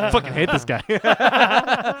 yeah. I fucking hate this guy.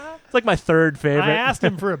 It's like my third favorite. I asked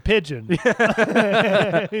him for a pigeon. He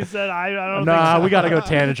said, I don't Nah, think so. we got to go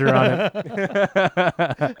tanager on it.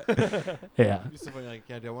 Yeah. It'd be so funny, like,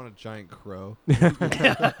 yeah, dude, I want a giant crow.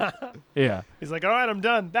 Yeah. He's like, all right, I'm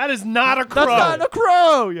done. That is not a crow. That's not a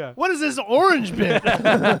crow. Yeah. What is this orange bit?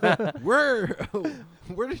 Where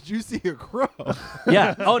did you see a crow?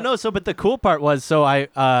 Yeah. Oh no. So, but the cool part was, so I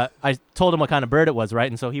told him what kind of bird it was, right?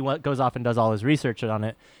 And so he goes off and does all his research on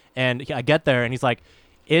it. And I get there, and he's like,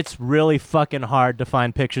 "It's really fucking hard to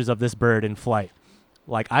find pictures of this bird in flight.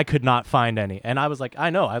 Like, I could not find any." And I was like, "I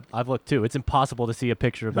know. I've looked too. It's impossible to see a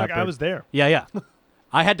picture of that Like, bird." I was there. Yeah, yeah.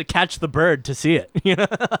 I had to catch the bird to see it. You know?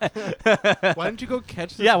 Why didn't you go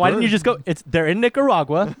catch this Yeah. Why didn't you bird? just go? They're in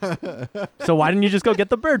Nicaragua. So why didn't you just go get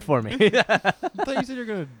the bird for me? I thought you said you were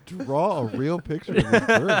going to draw a real picture of this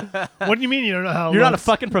bird. What do you mean you don't know how it You're not a looks?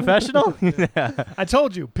 fucking professional. Yeah. I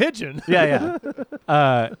told you, pigeon. Yeah,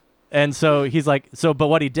 yeah. And so he's like, but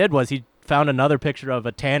what he did was he found another picture of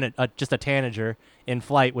just a tanager in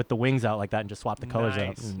flight with the wings out like that, and just swapped the colors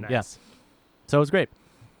out. Nice, And nice. Yeah, so it was great.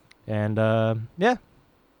 And yeah,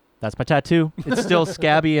 that's my tattoo. It's still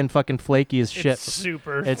scabby and fucking flaky as shit. It's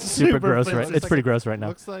super. It's super gross, flimsy. right? It's pretty gross right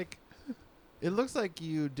now. It looks like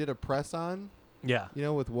you did a press on, Yeah. you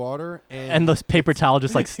know, with water And the paper towel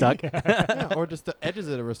just like stuck. yeah, or just the edges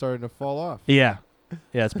of it were starting to fall off. Yeah.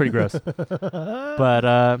 Yeah, it's pretty gross. But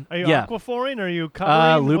Are you yeah. aquaforing or are you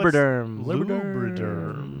covering? Lubriderm.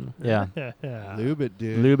 Lubriderm. Yeah. Yeah. Lube it,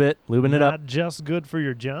 dude. Lubing it up. Not just good for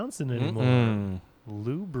your Johnson anymore. Mm.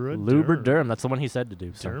 Lubriderm. Lubriderm. That's the one he said to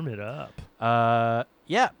do. So. Derm it up.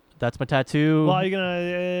 Yeah, that's my tattoo. Well, are you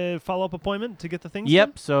gonna follow-up appointment to get the things?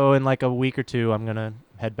 Yep. So in like a week or two, I'm gonna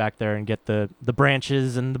head back there and get the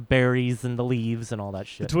branches and the berries and the leaves and all that done?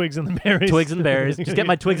 shit. The twigs and the berries. Twigs and berries. Just get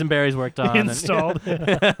my twigs and berries worked on. installed.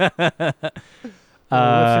 And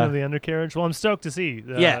Lifting of the undercarriage. Well, I'm stoked to see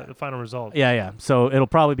the final result. yeah, yeah. So it'll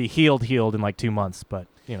probably be healed in like 2 months, but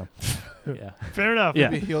you know, yeah. Fair enough. Yeah.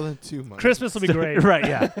 Be healed in 2 months. Christmas will be great. Right.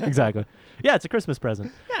 Yeah. Exactly. Yeah, it's a Christmas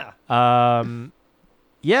present. Yeah.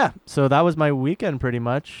 Yeah. So that was my weekend pretty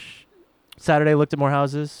much. Saturday looked at more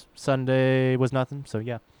houses. Sunday was nothing. So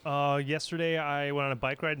yeah. Yesterday I went on a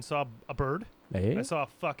bike ride and saw a bird. Hey. I saw a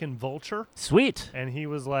fucking vulture, Sweet. and he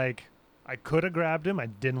was like, I could have grabbed him. I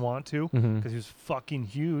didn't want to because Mm-hmm. he was fucking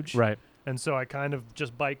huge. Right. And so I kind of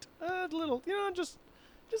just biked a little, just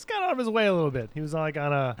got out of his way a little bit. He was like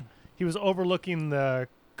he was overlooking the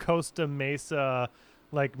Costa Mesa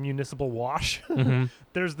like municipal wash. Mm-hmm.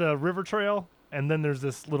 There's the river trail, and then there's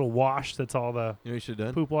this little wash that's all the You know what you should have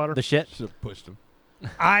done? poop water. The shit. Should have pushed him.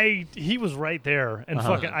 He was right there, and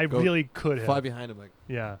Uh-huh. fucking, I Go really could have. Fly behind him, like,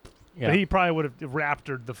 Yeah. Yeah. But he probably would have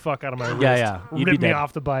raptored the fuck out of my wrist. Yeah, yeah. You'd be Ripped me dead.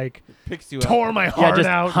 off the bike. picks you Tore up. my Yeah, heart just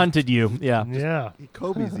out. hunted you. Yeah. Yeah. He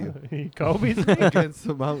Kobe's you He Kobe's me? against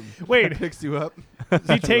the mountain. Wait, Picks you up.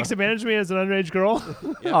 he takes advantage of me as an underage girl?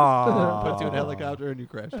 Aww. Puts you in a helicopter and you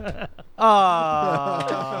crash.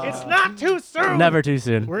 Aww. It's not too soon. Never too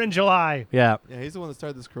soon. We're in July. Yeah. Yeah, he's the one that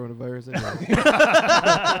started this coronavirus.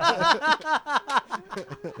 Anyway.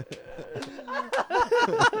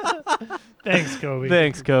 Thanks, Kobe.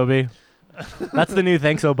 Thanks, Kobe. That's the new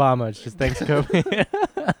thanks, Obama. It's just thanks, Kobe.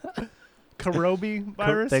 Karobi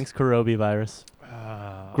virus? Thanks, Karobi virus.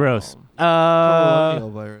 Oh. Gross. Colonial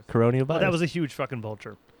virus. Coronial Oh, virus. that was a huge fucking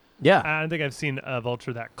vulture. yeah. I don't think I've seen a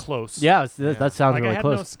vulture that close. Yeah, Yeah. that sounds Like, I really had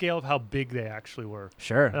close. no scale of how big they actually were.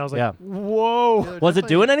 Sure. And I was like, yeah. whoa. Yeah, Was it definitely-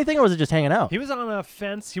 doing anything or was it just hanging out? He was on a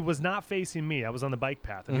fence. He was not facing me. I was on the bike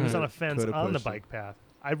path, and he was Mhm. on a fence Could've on the pushed him. bike path.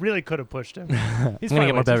 I really could have pushed him. He's I'm gonna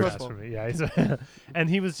get more probably way too beverages. fast for me. Yeah, he's and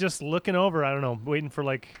he was just looking over. I don't know, waiting for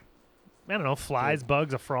like, I don't know, flies, Dude.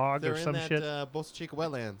 bugs, a frog, They're or in some that shit. Bolsa Chica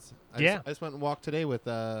wetlands. Yeah. I just went and walked today with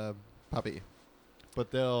Puppy.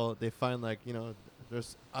 But they find like,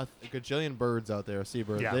 there's a gajillion birds out there,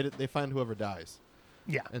 seabirds. Yeah. They find whoever dies.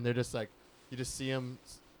 Yeah. And they're just like, you just see them.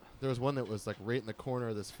 There was one that was like right in the corner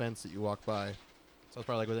of this fence that you walk by. So it's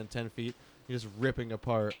probably like within 10 feet. You're just ripping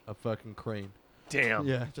apart a fucking crane. Damn.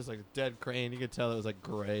 Yeah, just like a dead crane. You could tell it was like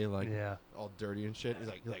gray, like Yeah. all dirty and shit. He's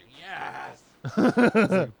like yes.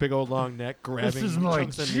 It's like big old long neck grabbing. This is my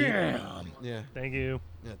chunks of meat. jam. Yeah. Thank you.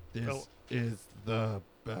 Yeah, this Oh. is the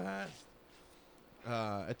best.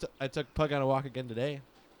 I took Pug on a walk again today.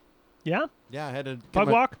 Yeah. Yeah, I had to Pug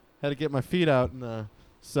walk. Had to get my feet out in the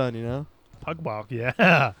sun. Pug walk.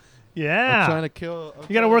 Yeah. Yeah. I'm trying to kill.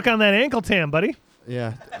 You got to work on that ankle tan, buddy.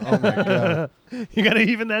 Yeah. Oh my god. You got to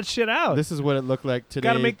even that shit out. This is what it looked like today.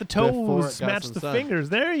 Got to make the before it toes got match some the sun. fingers.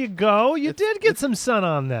 There you go. You It's- did get some sun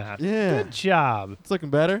on that. Yeah. Good job. It's looking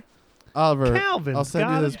better. Oliver, Calvin's I'll send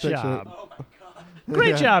got you this a picture. job. Great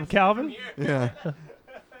Yeah. job, Calvin. Yeah.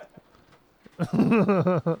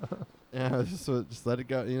 Yeah, just let it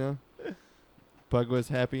go, you know. Pug was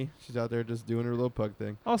happy. She's out there just doing her little pug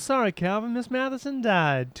thing. Oh, sorry, Calvin. Miss Matheson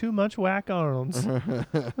died. Too much whack arms.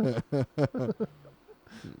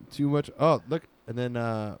 Too much. Oh, look, and then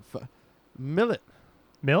millet.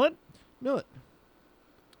 Millet?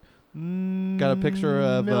 Got a picture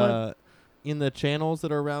of millet. in the channels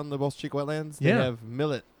that are around the Balls Cheek wetlands. They Yeah. have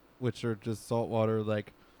millet, which are just saltwater,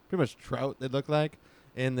 like pretty much trout. They look like,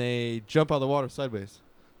 and they jump out of the water sideways.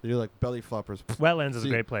 They do like belly floppers. Wetlands is a See-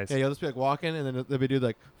 great place. Yeah, you'll just be like walking, and then they'll be doing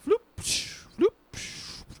like floop, psh, floop,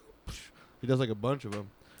 psh, floop, psh. He does like a bunch of them.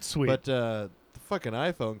 Sweet. But the fucking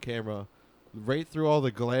iPhone camera, right through all the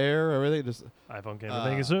glare, everything, just iPhone camera.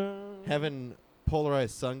 Thank you, sir. having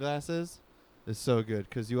polarized sunglasses is so good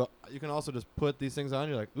because you can also just put these things on.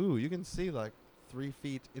 You're like, ooh, you can see like 3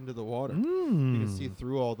 feet into the water. You can see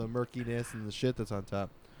through all the murkiness and the shit that's on top.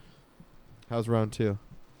 How's round 2?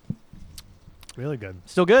 Really good.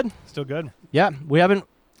 Still good? Still good. Yeah, we haven't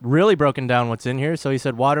really broken down what's in here. So he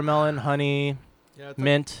said watermelon, honey, Yeah, it's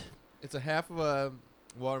mint. it's a half of a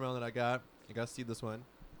watermelon that I got. I got to see this one,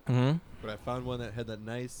 Mm-hmm. but I found one that had that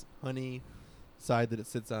nice honey side that it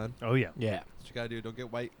sits on. Oh, yeah. Yeah. What you gotta do, don't get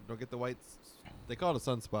the white. They call it a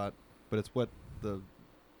sunspot, but it's what the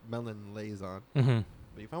melon lays on. Mm-hmm.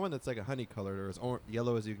 But you find one that's like a honey colored or as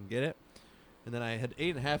yellow as you can get it. And then I had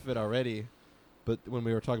 8.5 of it already, but when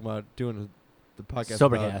we were talking about doing the podcast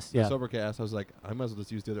Sobercast, about yeah. the Sobercast, I was like, I might as well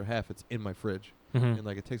just use the other half. It's in my fridge, Mm-hmm. and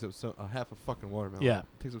like it takes up a half a fucking watermelon. Yeah. It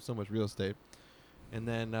takes up so much real estate. And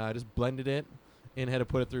then I just blended it and had to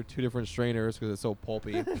put it through 2 different strainers because it's so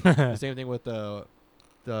pulpy. The same thing with the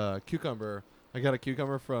cucumber. I got a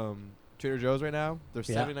cucumber from Trader Joe's right now. They're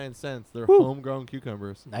Yeah. 79 cents. They're Woo. homegrown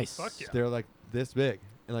cucumbers. Nice. Fuck yeah. They're like this big,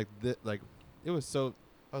 and like it was so.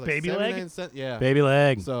 I was like Baby leg? 79 cents. Yeah. Baby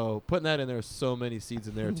leg. So putting that in there, so many seeds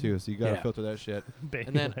in there too. So you gotta Yeah. filter that shit. Baby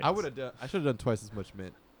And then I legs. would have I should have done twice as much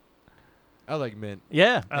mint. I like mint.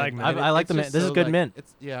 Yeah. I like And mint. and I like it's the mint. just This is so, good like, mint.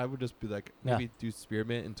 It's I would just be like Yeah. maybe do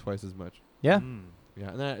spearmint and twice as much. Yeah. Mm. Yeah,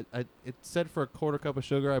 and then it said for a quarter cup of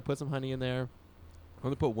sugar, I put some honey in there. I'm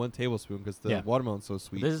gonna put 1 tablespoon because the Yeah. watermelon's so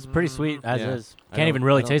sweet. This is pretty sweet as Yeah. is. I Can't even don't-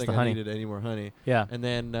 really I don't taste think the I honey. needed any more honey. Yeah. And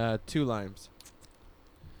then 2 limes.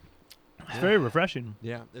 It's very refreshing.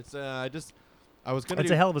 Yeah, it's I was gonna It's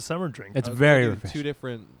do a hell of a summer drink. It's I was very gonna do refreshing. 2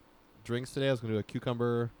 different drinks today. I was gonna do a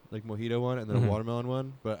cucumber like mojito one and then Mhm. a watermelon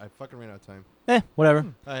one, but I fucking ran out of time. Whatever.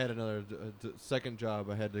 I had another second job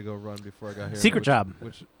I had to go run before I got here. Secret which- job.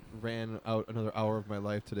 which ran out another hour of my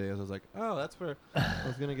life today. As I was like, oh, that's where I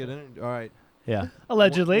was gonna get in. All right, Yeah.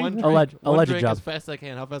 Allegedly. One Alleged drink job. as fast as I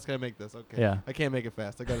can. How fast can I make this? Okay. Yeah. I can't make it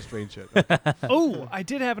fast. I got to strain shit. Oh, I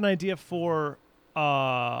did have an idea for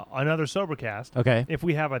another Sobercast. Okay. If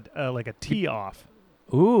we have a like a tee off,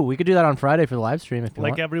 Ooh, we could do that on Friday for the live stream if you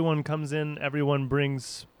like want. everyone comes in, everyone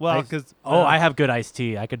brings because Oh, I have good iced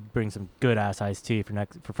tea. I could bring some good ass iced tea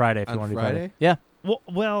for Friday if On you want to do Friday? Friday. Yeah.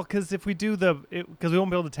 well, because if we do because we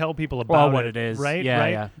won't be able to tell people about Well, what it is. right? Yeah, right.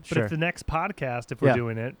 yeah. But Sure. if the next podcast, if we're Yeah.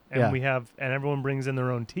 doing it, and Yeah. we have, and everyone brings in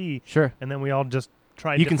their own tea, Sure. and then we all just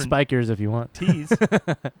try You can different spike yours if you want. teas.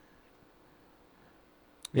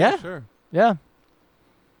 Yeah. Sure. Yeah.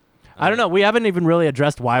 I don't know. We haven't even really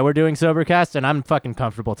addressed why we're doing Sobercast, and I'm fucking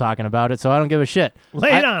comfortable talking about it, so I don't give a shit.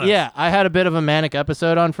 Lay it on us. Yeah, I had a bit of a manic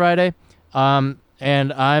episode on Friday, and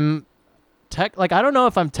I'm I don't know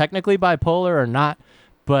if I'm technically bipolar or not,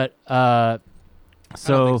 but I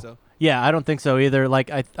don't think so. yeah, I don't think so either. Like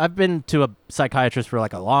I've been to a psychiatrist for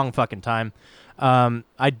like a long fucking time.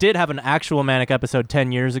 I did have an actual manic episode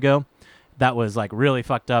 10 years ago that was like really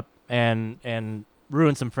fucked up and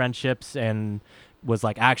ruined some friendships and was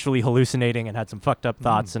like actually hallucinating and had some fucked up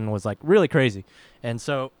thoughts and was like really crazy. And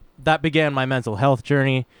so that began my mental health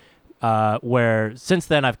journey, where since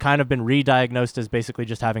then I've kind of been re-diagnosed as basically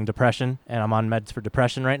just having depression, and I'm on meds for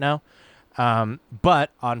depression right now.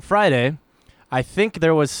 But on Friday, I think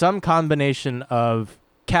there was some combination of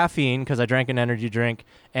caffeine, because I drank an energy drink,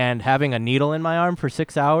 and having a needle in my arm for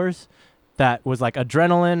 6 hours that was like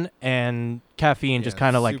adrenaline and caffeine just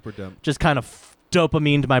kind of like super dumb. just kind of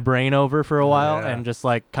dopamined my brain over for a while Yeah. and just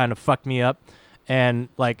like kind of fucked me up and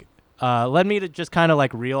like led me to just kind of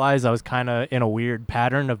like realize I was kind of in a weird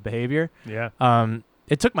pattern of behavior. Yeah.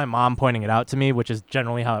 It took my mom pointing it out to me, which is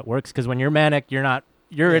generally how it works, because when you're manic, you're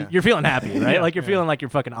feeling happy, right? Yeah. Like you're feeling like you're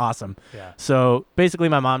fucking awesome. Yeah. So basically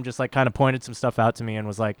my mom just like kind of pointed some stuff out to me and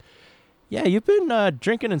was like, yeah, you've been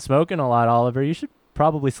drinking and smoking a lot, Oliver. You should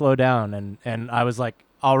probably slow down. And I was like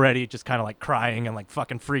already just kind of like crying and like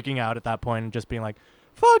fucking freaking out at that point and just being like,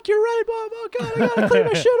 fuck, you're right, Mom. Oh God, I gotta clean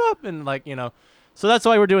my shit up. And like, So that's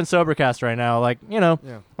why we're doing Sobercast right now. Like, you know,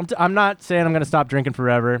 Yeah. I'm not saying I'm going to stop drinking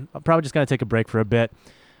forever. I'm probably just going to take a break for a bit.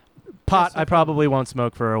 Pot, I probably won't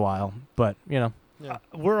smoke for a while, but, you know. Yeah.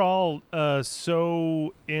 We're all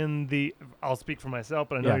so in the. I'll speak for myself,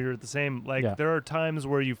 but I know Yeah. you're the same. Like Yeah. there are times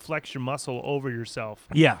where you flex your muscle over yourself,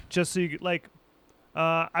 Yeah. just so you like.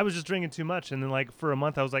 I was just drinking too much, and then like for a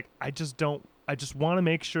month, I was like, I just want to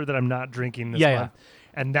make sure that I'm not drinking this Yeah, month,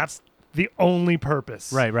 and that's the only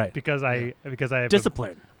purpose. Right. Because I have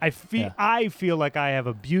Discipline. I feel like I have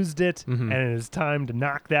abused it, Mhm. and it is time to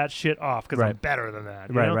knock that shit off because I'm Right. better than that.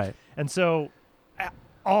 you Right, know? right. And so,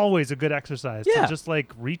 always a good exercise Yeah. to just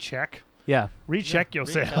like recheck Yeah.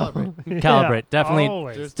 yourself. recalibrate. Calibrate. Definitely-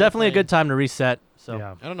 Always. There's Definitely a definitely- good time to reset. So,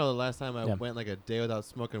 Yeah. I don't know the last time I Yeah. went like a day without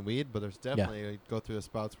smoking weed, but there's definitely I go through the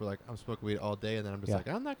spouts where like I'm smoking weed all day, and then I'm just Yeah. like,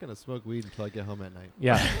 I'm not gonna smoke weed until I get home at night.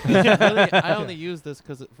 yeah. Really, I only use this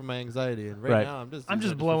because for my anxiety, and right, Right. now I'm just I'm using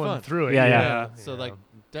just it for blowing fun. through it. Yeah, Yeah. yeah. So like,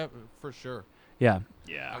 for sure. Yeah.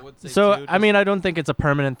 yeah. I would say So, too, I mean, I don't think it's a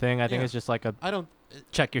permanent thing. I think Yeah. it's just like a I don't.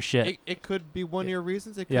 check your shit. It could be one of your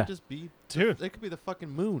reasons. It could Yeah. just be Dude. It could be the fucking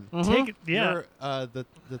moon. Take it. Yeah. You're, the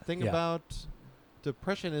thing Yeah. about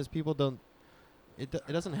depression is people don't. It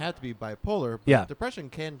doesn't have to be bipolar. But Yeah. Depression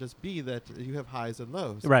can just be that you have highs and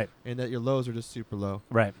lows. Right. And that your lows are just super low.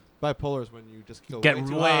 Right. Bipolar is when you just go Get way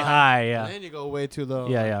too way high. high. And Yeah. then you go way too low.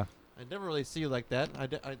 Yeah. Yeah. I never really see you like that.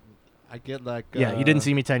 I get like. Yeah. You didn't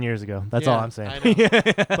see me 10 years ago. That's all yeah, I'm saying. I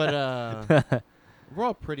know. But we're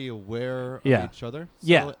all pretty aware of Yeah. each other. So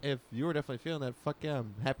Yeah. if you were definitely feeling that, fuck yeah,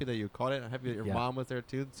 I'm happy that you caught it. I'm happy that your Yeah. mom was there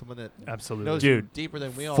too. Someone that Absolutely. knows you Dude, deeper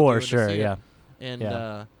than we all do. For and to sure. see it. Yeah. And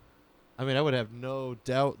Yeah. I mean, I would have no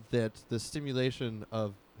doubt that the stimulation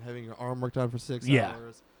of having your arm worked on for 6 Yeah.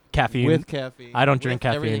 hours Caffeine. with caffeine, I don't with drink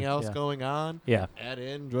caffeine, everything else yeah. going on, Yeah. add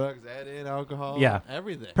in drugs, add in alcohol, Yeah.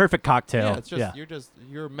 everything. Perfect cocktail. Yeah, it's just yeah.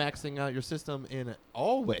 you're maxing out your system in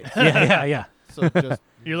all ways. Yeah. So just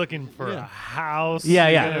You're looking for Yeah. a house. Yeah,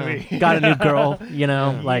 you're yeah. gonna be- Got a new girl, you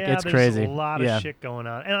know, Yeah. like Yeah, it's there's crazy. a lot of yeah. shit going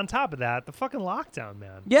on. And on top of that, the fucking lockdown,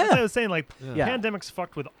 man. Yeah. That's what I was saying, like, Yeah. pandemic's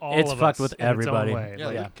fucked with all It's of fucked us with in its own everybody. way. yeah,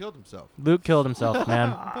 Like, Yeah. Luke killed himself. Luke killed himself,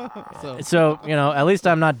 man. So So, you know, at least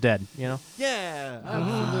I'm not dead, you know? yeah,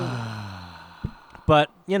 absolutely.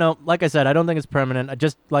 But, you know, like I said, I don't think it's permanent. I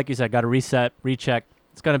just, like you said, got to reset, recheck.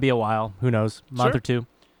 It's going to be a while. Who knows? Month Sure. or two.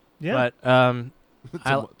 yeah. But,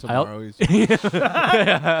 I'll- Tomorrow he's guys,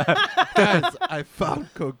 I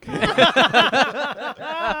found cocaine.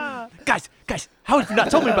 guys, how have you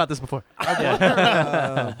not told me about this before? What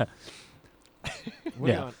are you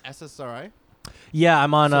Yeah. on SSRI? Yeah,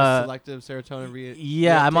 I'm on, So selective serotonin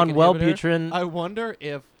yeah, I'm on reuptake inhibitor? Wellbutrin. I wonder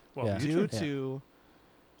if Well, Yeah. due Yeah. to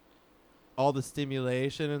all the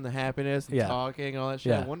stimulation and the happiness and Yeah. talking and all that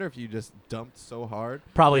shit, I Yeah. wonder if you just dumped so hard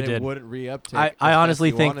Probably that did. it wouldn't reuptake. I as fast honestly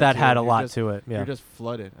as you think wanted that to, had a and lot you're just, to it. Yeah. You're just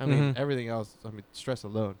flooded. I mean, Mhm. everything else. I mean, stress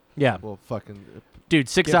alone Yeah. will fucking. Dude,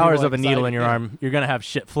 6 give people hours of a needle anxiety, in your yeah. arm, you're going to have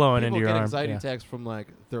shit flowing People into your get arm. anxiety Yeah. attacks from like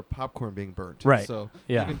their popcorn being burnt. Right. So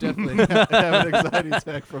Yeah. you can definitely have an anxiety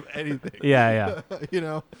attack from anything. Yeah. You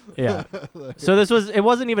know. Yeah. Like- So it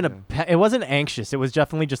wasn't even Yeah. it wasn't anxious. It was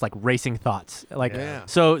definitely just like racing thoughts. Like, Yeah.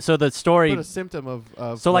 so the story, But a symptom of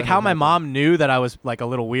so like what how had my happened. mom knew that I was like a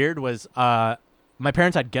little weird was, my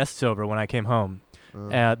parents had guests over when I came home.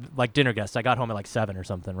 Like dinner guests. I got home at like 7 or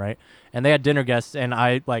something, right? And they had dinner guests, and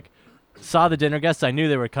I like saw the dinner guests. I knew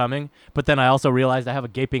they were coming, but then I also realized I have a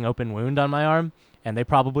gaping open wound on my arm, and they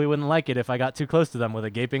probably wouldn't like it if I got too close to them with a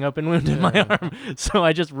gaping open wound in my Yeah. arm. So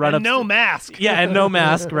I just run and up. no mask. Yeah, and no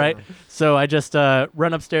mask, right? So I just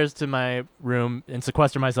run upstairs to my room and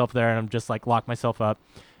sequester myself there, and I'm just like lock myself up,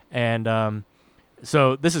 and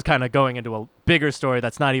so this is kind of going into a bigger story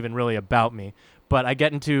that's not even really about me. But I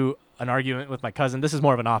get into an argument with my cousin. This is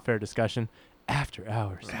more of an off-air discussion after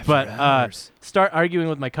hours. Start arguing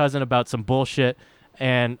with my cousin about some bullshit,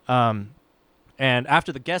 and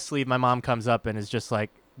after the guests leave, my mom comes up and is just like,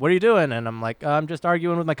 "What are you doing?" And I'm like, "I'm just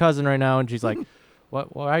arguing with my cousin right now." And she's like,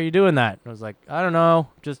 "What? Why are you doing that?" And I was like, "I don't know.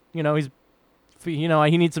 Just he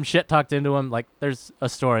needs some shit talked into him. Like, there's a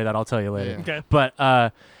story that I'll tell you later." Yeah. Okay. But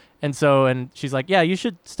and she's like, "Yeah, you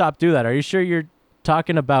should stop doing that. Are you sure you're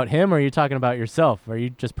talking about him, or are you talking about yourself? Are you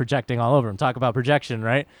just projecting all over him? Talk about projection,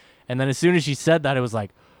 right?" And then as soon as she said that, it was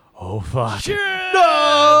like, "Oh fuck,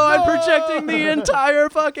 no! I'm projecting the entire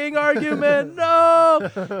fucking argument, no!"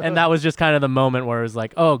 And that was just kind of the moment where it was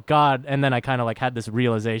like, "Oh god!" And then I kind of like had this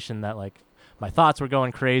realization that like my thoughts were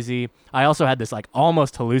going crazy. I also had this like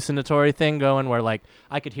almost hallucinatory thing going where like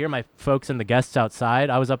I could hear my folks and the guests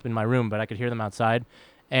outside. I was up in my room, but I could hear them outside.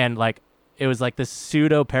 And like it was like this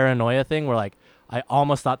pseudo paranoia thing where like I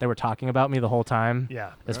almost thought they were talking about me the whole time.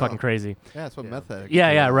 Yeah. It's Oh. fucking crazy. Yeah, that's what Yeah. meth addicts Yeah,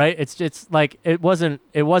 do. yeah, right. It's like it wasn't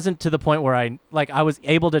to the point where I was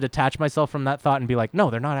able to detach myself from that thought and be like, no,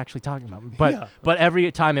 they're not actually talking about me. But Yeah. but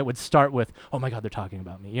every time it would start with, oh my god, they're talking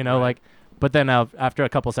about me. You know, Right. like. But then after a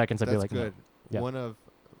couple seconds, I'd That's be like, good. Yeah.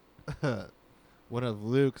 One of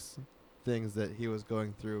Luke's things that he was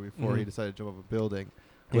going through before he Mhm. decided to jump off a building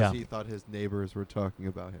was Yeah. he thought his neighbors were talking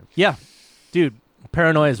about him. yeah, dude,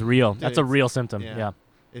 paranoia is real. Dude, That's a it's- real symptom. yeah. Yeah,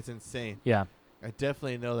 It's insane. yeah, I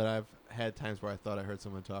definitely know that I've had times where I thought I heard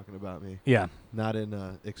someone talking about me. yeah, Not in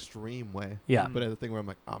a extreme way, yeah. Mm. but at the thing where I'm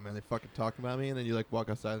like, oh man, they fucking talking about me, and then you like walk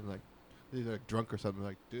outside and like they're like drunk or something.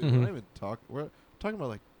 Like, dude, Mhm. we're not even talking. We're talking about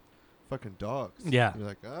like fucking dogs. Yeah. You're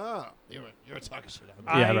like, oh, you're talking shit out of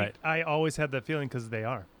me. Yeah, right. I always had that feeling because they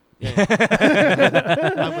are.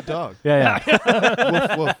 I'm a dog. Yeah,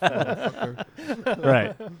 Woof, woof, motherfucker.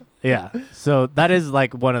 right. Yeah. So that is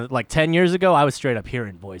like one of like 10 years ago, I was straight up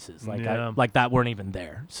hearing voices like Yeah. like that weren't even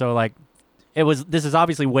there. So like this is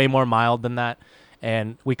obviously way more mild than that,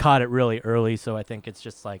 and we caught it really early. So I think it's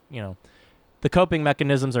just like, you know, the coping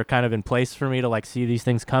mechanisms are kind of in place for me to like see these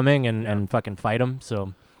things coming and fucking fight them.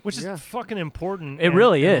 So Which is Yeah. fucking important. It and-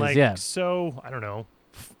 really and, is, like, yeah. So, I don't know,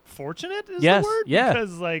 fortunate is Yes, the word? yeah.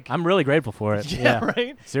 Because, like, I'm really grateful for it. yeah,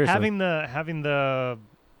 right? Seriously. Having the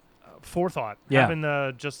forethought, Yeah. having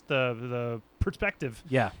the perspective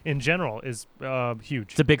yeah. in general is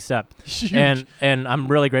huge. It's a big step. Huge. And I'm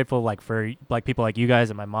really grateful like for like people like you guys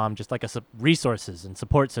and my mom, just like resources and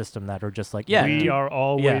support system that are just like, yeah, we dude, are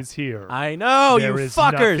always here. I know, There you is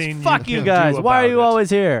fuckers. nothing you Fuck you can guys. do Why are about you it. always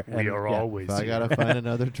here? We And, are yeah. always If I here. gotta find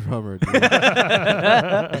another drummer, dude,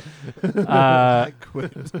 uh, I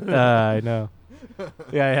quit. I know.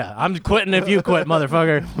 Yeah. I'm quitting if you quit,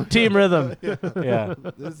 motherfucker. Team rhythm. Yeah.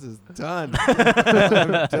 This is done.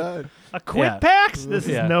 I'm done. A quit Yeah. pact? This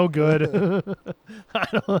Yeah. is no good. I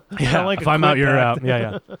don't Yeah. like If a I'm out, quit you're pact.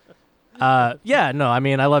 out. Yeah. Yeah, no, I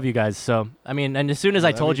mean, I love you guys. So, I mean, and as soon as I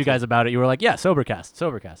Love told you you guys about it, you were like, yeah, Sobercast.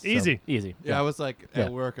 So, Easy. easy. Yeah, I was like Yeah.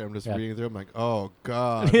 at work. I'm just Yeah. reading through. I'm like, oh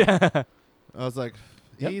god. Yeah. I was like,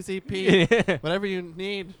 Yep. easy, Pete. Whatever you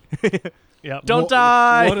need. Yep. Don't One-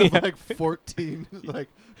 die. One of like 14 like.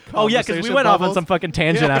 Oh, yeah, because we conversation went off on bubbles. some fucking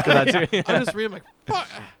tangent Yeah. after that, too. I'm just reading like, fuck,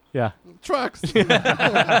 Yeah. trucks. Trucks.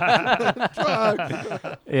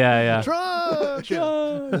 Yeah. Trucks.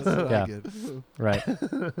 That's what Yeah. I get. Right.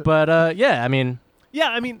 But, yeah, I mean, Yeah,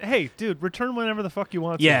 I mean, hey, dude, return whenever the fuck you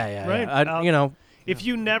want to. yeah. Right? You know, If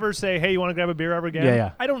you never say, hey, you want to grab a beer ever again?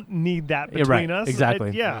 Yeah. I don't need that You're between right, us.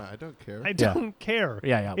 exactly. Yeah. I don't care. I Yeah. don't care.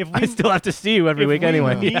 yeah. If I we- still have to see you every If week we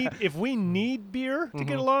anyway. Need, Yeah. If we need beer to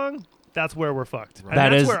get Mhm. along, that's where we're fucked. And That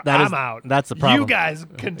that's is- where that I'm is- out. That's the problem. You guys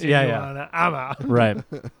continue Yeah. on it. I'm out. Right.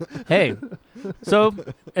 Hey, so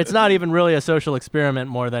it's not even really a social experiment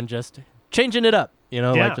more than just changing it up. You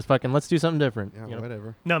know, Yeah. like just fucking let's do something different. Yeah, you know?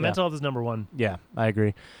 whatever. No, Yeah. mental health is number one. Yeah, I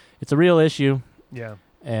agree. It's a real issue. Yeah.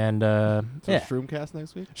 And So yeah. Shroomcast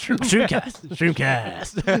next week. Shroomcast.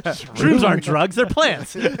 Shroomcast. Shrooms aren't drugs, they're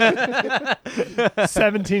plants.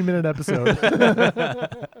 17-minute episode.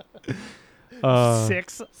 6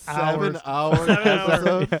 hours. 7 hours. 7 hours.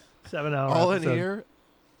 episode. 7 hours. All in here.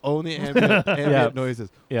 Only ambient Yeah. noises.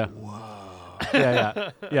 Yeah. Wow.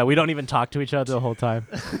 Yeah, we don't even talk to each other the whole time.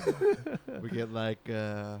 We get like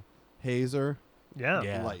hazer Yeah.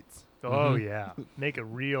 Yeah. lights. Oh, Mhm. yeah. Make it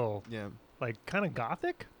real, Yeah. like, kind of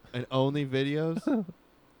gothic? And only videos of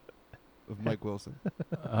Mike Wilson.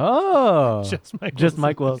 Oh. Just Mike Just Wilson.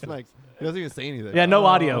 Mike Wilson. Mike. He doesn't even say anything. Yeah, no Oh.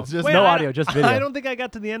 audio. Just Wait, no I- audio, just video. I don't think I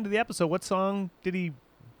got to the end of the episode. What song did he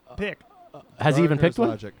pick? Has he even Gardner's picked one?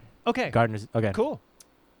 Logic. Okay. Gardeners. Okay. Cool.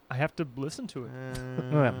 I have to listen to it.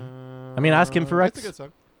 I mean, ask him for That's Rex. a good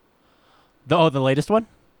song. The latest one?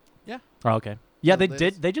 Yeah. Oh, okay. Yeah, The they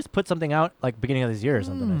latest. did. They just put something out like beginning of this year or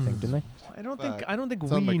something. I think, didn't they? I don't Fuck. think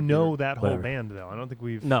It's on my we know computer. that whole Whatever. band though. I don't think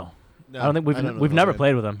we've No, No, I don't think we've know we've the never band.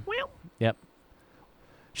 played with them. Well. Yep.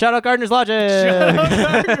 Shout out Gardeners Logic. Yeah,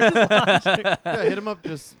 hit him up.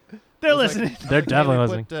 Just They're It's like- listening. They're definitely They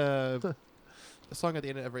listening. Put, a song at the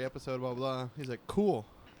end of every episode. Blah blah. He's like, cool.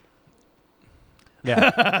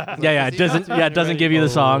 Yeah, yeah. It doesn't. Yeah, it doesn't give you the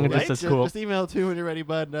song. It Right? just says Just, cool. Just email it to when you're ready,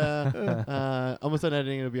 bud. Almost done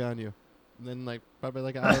editing. It'll be on you. And then like probably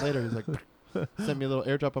like an hour later, he's like, sent me a little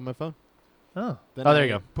airdrop on my phone. Oh. Then Oh, there I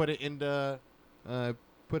you go. Put it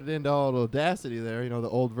into all Audacity there. You know, the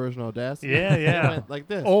old version of Audacity. Yeah, It yeah. went like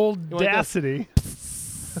this. Old You want this? Dacity.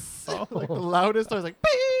 Like the loudest. I was like,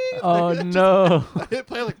 beep! Oh Like, no. I hit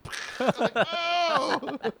play like, I was like,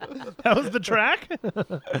 oh! That was the track?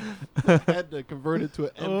 I had to convert it to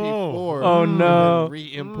an MP4. Oh. Oh, and no. then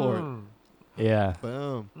re-import. Mm. Yeah.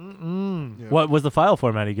 Boom. Mm-mm. Yeah. What was the file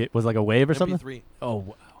format you get? Was it like a wave or something? MP3. Oh,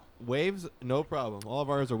 wow. Waves, no problem. All of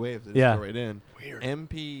ours are waves. They just Yeah. go right in. Weird.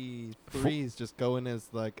 MP3s just go in as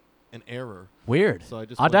like an error. Weird. So I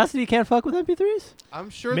just went- Audacity can't fuck with MP3s? I'm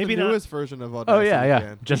sure Maybe the not. newest version of Oh, Audacity yeah.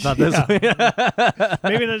 can. Just not this Yeah. one.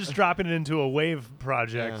 Maybe not just dropping it into a wave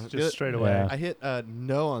project Yeah. just straight away. Yeah. I hit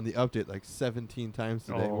no on the update like 17 times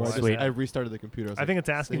today. Oh, where I, sweet. I restarted the computer. I think it's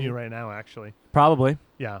asking see? you right now, actually. Probably.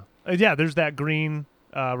 Yeah. Yeah, there's that green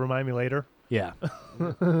remind me later. Yeah.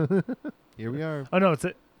 Here we are. Oh, no, it's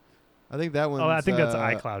it. I think that one. Oh, I think that's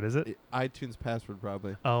iCloud, is it? iTunes password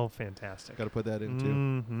probably. Oh, fantastic. Got to put that in too.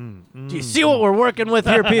 Mm-hmm. Do you see what we're working with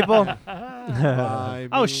here, people?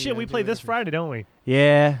 Oh, shit, we play this Friday, don't we?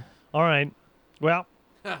 Yeah. All right. Well,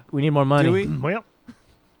 We need more money. Do we? well.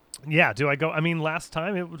 Yeah, do I go? I mean, last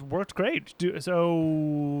time it worked great.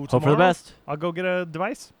 So Hope for the tomorrow, best. I'll go get a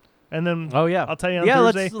device, and then Oh, yeah. I'll tell you on Yeah,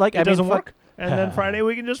 Thursday let's, like, it I mean, doesn't fuck. work, and then Friday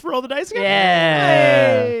we can just roll the dice again.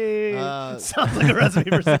 Yeah. Hey! Uh, Sounds like a recipe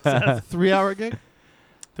for success. 3 hour gig.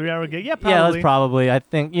 3-hour gig. Yeah, probably. Yeah, that's probably. I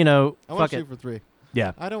think, I want fuck to it. shoot for 3.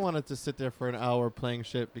 Yeah. I don't want it to sit there for an hour playing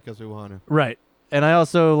shit because we want to. Right. And I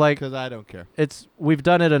also, like, Because I don't care. we've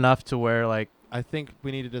done it enough to where, like, I think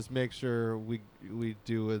we need to just make sure we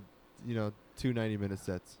do a, 2 90-minute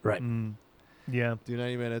sets. right. Yeah. Do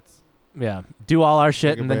 90 minutes. Yeah. Do all our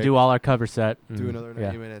shit Take a and then break. do all our cover set. Do and- another 90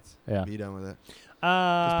 yeah. minutes. Yeah. Be done with it.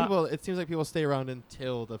 'Cause Uh, people, it seems like people stay around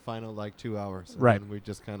until the final 2 hours. And Right. then we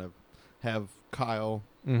just kind of have Kyle,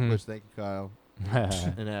 Mhm. which thank you Kyle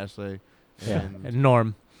and Ashley. yeah. And And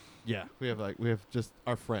Norm. yeah, we have just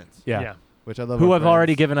our friends, Yeah. which I love. Who our have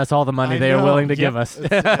already friends. given us all the money I they are know. willing to Yep. give us. If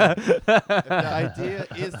the idea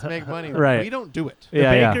is to make money. Right. We don't do it.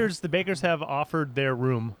 yeah, the bakers have offered their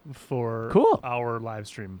room for Cool. our live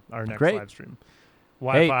stream, our next Great. live stream.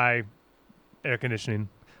 Wi-Fi, air conditioning.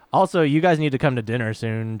 Also, you guys need to come to dinner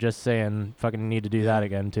soon. Just saying, fucking need to do that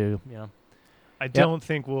again too. You know. I don't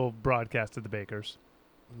think we'll broadcast at the bakers,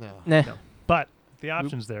 No. Nah. No. but the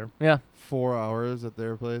option's there. Yeah. 4 hours at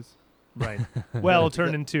their place. Right. Well, it'll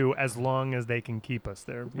turn into as long as they can keep us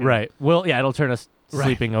there. you know. Right. Well, yeah, it'll turn us Right.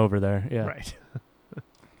 sleeping over there. Yeah. Right.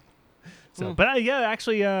 So, but yeah,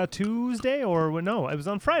 actually, Tuesday or no, it was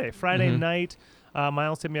on Friday. Friday Mhm. night,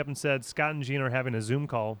 Miles hit me up and said Scott and Gene are having a Zoom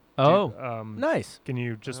call. Oh, Nice. nice. Can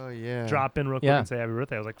you just oh yeah. drop in real quick Yeah. and say happy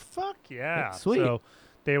birthday? I was like, fuck yeah. Sweet. So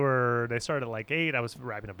they started at like 8. I was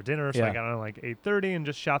wrapping up for dinner, so I Yeah. got on at like 8:30 and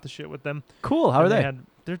just shot the shit with them. Cool. How are And they?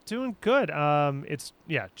 they're doing good. It's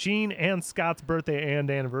Gene and Scott's birthday and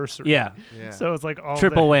anniversary. Yeah. Yeah. So it's like all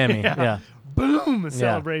Triple day. whammy. Yeah. Boom, Yeah.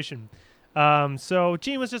 celebration. So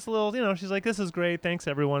Jean was just a little, she's like, this is great. Thanks,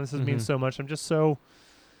 everyone. This means Mhm. so much. I'm just so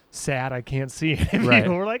sad I can't see any of Right.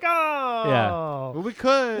 you. We're like, oh. well, we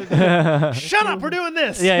could. Shut up. We're doing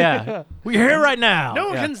this. Yeah. We're here right now. No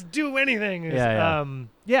one Yeah. can do anything. Yeah.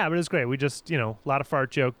 Yeah, but it's great. We just, a lot of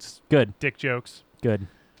fart jokes, Good. dick jokes. Good.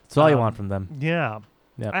 That's all you Um, want from them. Yeah.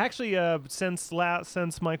 Yep. I actually, since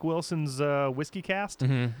Mike Wilson's whiskey cast,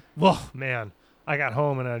 Mm-hmm. well, man, I got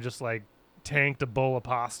home and I just like tanked a bowl of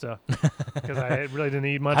pasta because I really didn't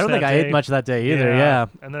eat much. I don't think that I day. ate much that day either. Yeah.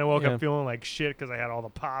 And then I woke Yeah. up feeling like shit because I had all the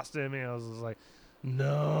pasta in me. I was just like,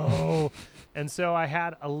 no. And so I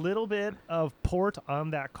had a little bit of port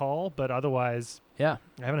on that call, but otherwise, Yeah.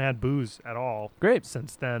 I haven't had booze at all Great.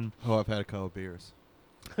 since then. Oh, I've had a couple beers.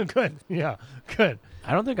 Good. Yeah. Good.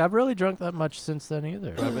 I don't think I've really drunk that much since then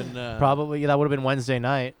either. I've been Probably that would have been Wednesday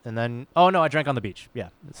night, and then I drank on the beach. Yeah,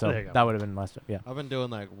 so There you go. that would have been last time. Yeah, I've been doing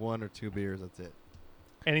like 1 or 2 beers. That's it.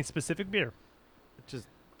 Any specific beer? Just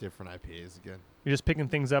different IPAs again. You're just picking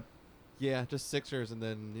things up. Yeah, just Sixers, and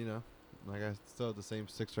then like I still have the same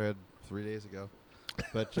Sixer I had 3 days ago.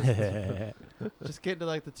 But just getting to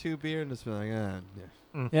like the 2 beer and just being like,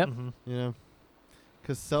 yeah, Yep. Mhm.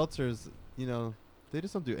 because seltzers, they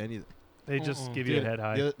just don't do anything. They just Mm-mm. give you a Dude, head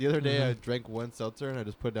high. The other day I Mhm. drank 1 seltzer and I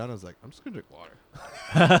just put it down. I was like, I'm just gonna drink water.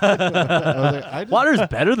 I was like, I just- Water's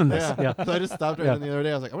better than this. Yeah. Yeah. So I just stopped right Yeah. then the other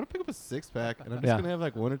day. I was like, I'm gonna pick up a 6-pack and I'm just Yeah. gonna have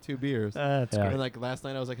like 1 or 2 beers. That's Yeah. And like last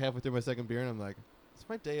night I was like halfway through my 2nd beer and I'm like, it's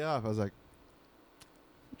my day off. I was like,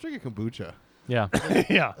 I'm drinking kombucha. Yeah. great.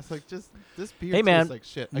 Yeah. It's like just this beer Hey, man, tastes like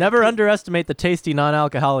shit. I Never can taste- underestimate the tasty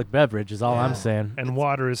non-alcoholic beverage. Is all I'm Yeah. saying. And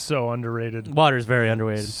water is so underrated. Water is very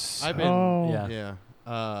underrated. I've been So- Yeah. yeah.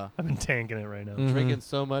 I've been tanking it right now. Mhm. Drinking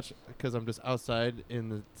so much because I'm just outside in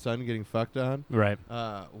the sun getting fucked on. Right.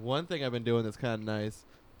 One thing I've been doing that's kind of nice.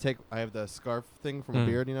 I have the scarf thing from a Mm.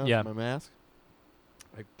 beard, Yeah. for my mask.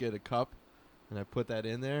 I get a cup and I put that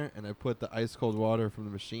in there, and I put the ice cold water from the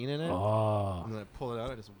machine in it. Oh. And then I pull it out.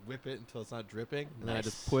 I just whip it until it's not dripping, and then I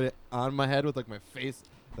just put it on my head with like my face.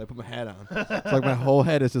 And I put my hat on. So like my whole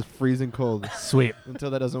head is just freezing cold Sweet. until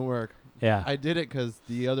that doesn't work. Yeah. I did it because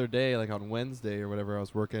the other day, like on Wednesday or whatever, I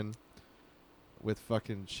was working with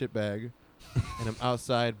fucking shitbag, and I'm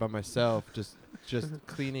outside by myself, just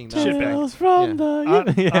cleaning. Shitbag. Tales from Yeah. the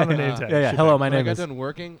On the name tag. yeah. Shitbag. Hello, my When I name got is. done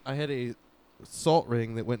working, I had a salt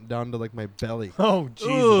ring that went down to like my belly. Oh, Jesus.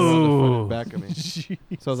 On the front Ooh. and back of me. Jeez.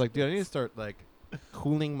 So I was like, dude, I need to start like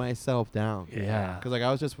cooling myself down. Yeah. Because like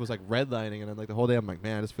I was like redlining, and then like the whole day I'm like,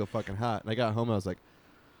 man, I just feel fucking hot. And I got home, and I was like,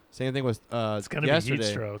 same thing was It's going to be heat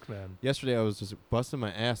yesterday. stroke, man. Yesterday I was just busting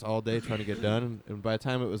my ass all day trying to get done, and by the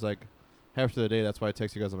time it was like half of the day, that's why I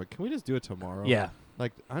text you guys. I'm like, can we just do it tomorrow? Yeah.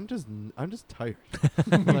 Like I'm just tired.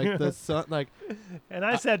 Like the sun, like And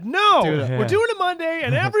I said, no, Dude, we're doing it Monday,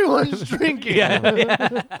 and everyone's drinking. Yeah.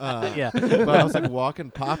 Yeah. But I was like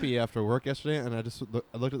walking Poppy after work yesterday, and I just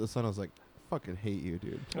I looked at the sun. I was like, fucking hate you,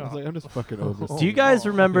 dude. I was Oh. like, I'm just fucking over this. Do you guys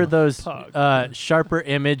remember those Pug. Sharper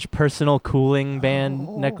Image personal cooling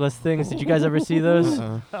band necklace things? Did you guys ever see those?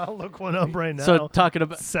 I'll look one up right now. So talking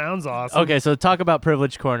about Sounds awesome. okay, so talk about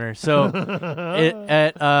Privilege Corner. So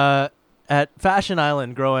at Fashion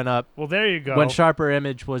Island growing up, Well, there you go. when Sharper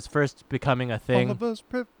Image was first becoming a thing, All of us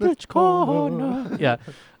Privilege Corner. Yeah,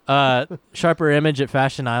 Sharper Image at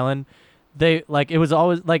Fashion Island. They like it was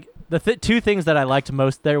always like the two things that I liked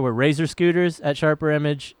most there were Razor scooters at Sharper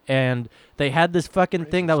Image, and they had this fucking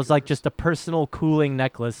thing that was like just a personal cooling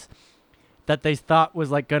necklace that they thought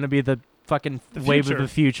was like going to be the fucking The wave of future. the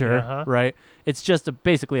future, Uh-huh. right? It's just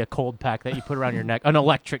basically a cold pack that you put around your neck, an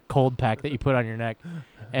electric cold pack that you put on your neck,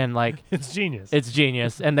 and like It's genius. it's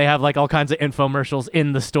genius. And they have like all kinds of infomercials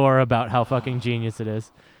in the store about how fucking genius it is.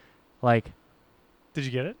 Like, Did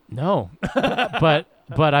you get it? no,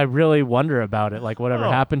 but I really wonder about it, like whatever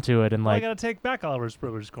Oh. happened to it, and Well, I like got to take back Oliver's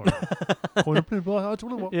Privilege Corner. yeah,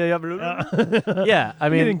 I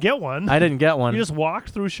you mean, didn't get one. I didn't get one You just walked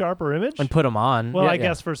through Sharper Image? and put them on. Well, Yeah, I yeah.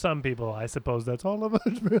 guess for some people, I suppose that's all of it.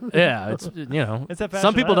 Yeah, it's It's at some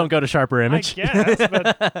Fashion people don't Island. go to Sharper Image. I guess,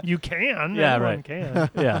 but you can. Yeah, Everyone right. can.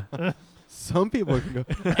 Yeah, Some people can go.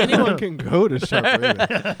 Anyone can go to Sharper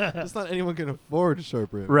Image. Just not anyone can afford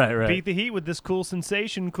Sharper Image. right. Beat the heat with this cool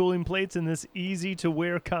sensation cooling plates and this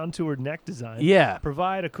easy-to-wear contoured neck design. Yeah,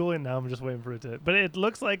 Provide a cooling. Now I'm just waiting for it to. But it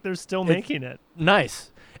looks like they're still It's- making it.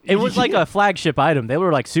 nice. It was like a flagship item. They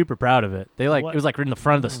were like super proud of it. They like What? it was like in the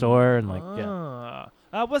front of the store and like yeah.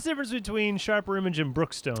 What's the difference between Sharper Image and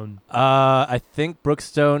Brookstone? I think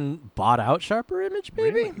Brookstone bought out Sharper Image,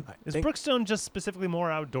 maybe. Really? Is Brookstone just specifically more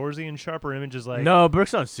outdoorsy and Sharper Image is like No,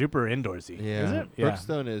 Brookstone's super indoorsy. Yeah. Is it? Yeah.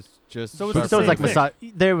 Brookstone is just. So it's the Brookstone's like same massage.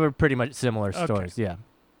 They were pretty much similar Okay. stores. Yeah.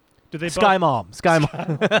 do they Sky Mall. Sky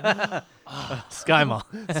Mall. Sky Mall.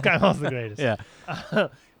 both Sky Mall's the greatest. Yeah.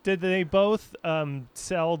 Did they both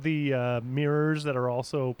sell the mirrors that are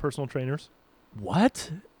also personal trainers?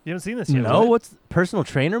 What? You haven't seen this yet? No. right? What's personal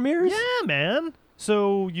trainer mirrors? Yeah, man.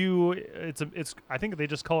 So it's I think they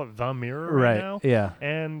just call it the mirror right, now. Yeah.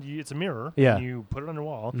 And it's a mirror. Yeah. And you put it on your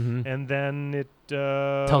wall, Mm-hmm. and then it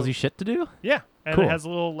Tells you shit to do. Yeah, and Cool. it has a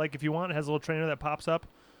little like if you want, it has a little trainer that pops up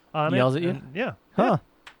on Yells it. at you? and- yeah. Huh.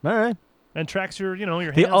 All right. And tracks your your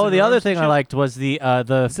hands. The and the other arms and thing I shit. liked was the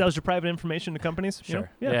sells your private information to companies. you know?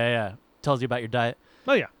 sure. Yeah. Yeah. Tells you about your diet.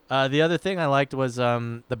 Oh yeah. The other thing I liked was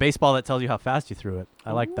the baseball that tells you how fast you threw it.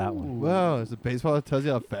 I liked that one. Wow, is it baseball that tells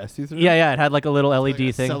you how fast you threw? Yeah, it had like a little Like LED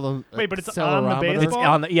a thing. Wait, but it's on the accelerometer? It's baseball?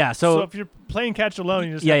 on the So, So, if you're playing catch alone,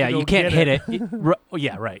 you just yeah, have to go you can't get hit it.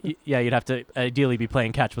 Yeah, right. Yeah, you'd have to ideally be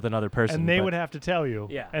playing catch with another person. and they but- would have to tell you.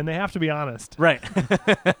 Yeah. And they have to be honest. Right.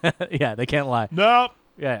 Yeah, they can't lie. Nope.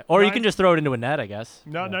 Yeah, or you Nine- can just throw it into a net, I guess.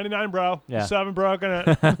 Not Yeah. 99, bro. Yeah. 7 broken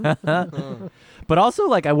it. But also,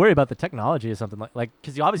 like, I worry about the technology or something like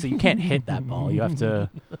because obviously you can't hit that ball. You have to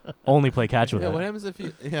only play catch with Yeah, it. what happens if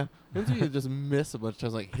you what happens if you just miss a bunch of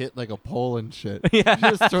times, like hit like a pole and shit? Yeah.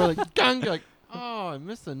 You just throw like gong, you're like, oh, I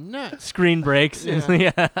missed a net. Screen breaks. Yeah.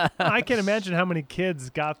 Yeah. I can imagine how many kids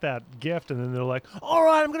got that gift, and then they're like, "All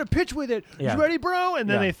right, I'm gonna pitch with it. Yeah. You ready, bro?" And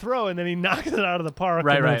then Yeah. they throw, and then he knocks it out of the park,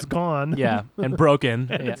 Right, and then right. it's gone. Yeah, and broken.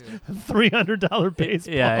 Yeah. $300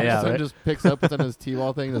 baseball. Yeah, yeah. Son right. just picks up what's on his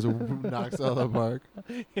T-ball thing, and just knocks it out of the park.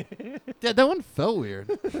 Yeah, that one fell weird.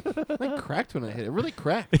 Like cracked when I hit it. It really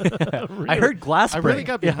cracked. I heard glass I break. really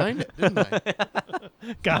got behind it, didn't I?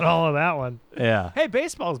 Got all of that one. Yeah. Hey,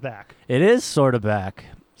 baseball's back. It is sort of back.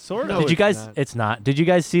 Sort No, of. Did you it's guys? not. It's not. Did you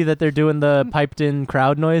guys see that they're doing the piped-in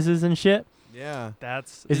crowd noises and shit? Yeah.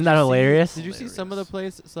 That's Isn't that hilarious? Did you see some of the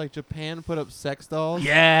places like Japan put up sex dolls?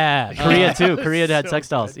 Yeah, Korea too. Korea had So sex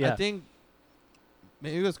dolls. good. Yeah. I think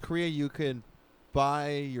maybe it was Korea. You could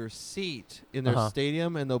buy your seat in their Uh-huh.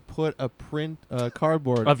 stadium, and they'll put a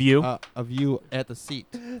cardboard Of you? of you at the seat.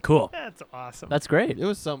 Cool. That's awesome. That's great. It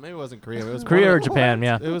was some. It wasn't Korea. It was Korea one or of- Japan,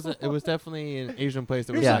 yeah. It was definitely an Asian place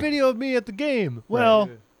that was Here's Yeah. a video of me at the game. Well,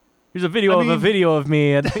 Here's a video I of a mean- video of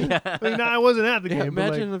me. And, I mean, I wasn't at the Yeah, game. but,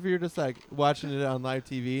 like, imagine if you're just like watching it on live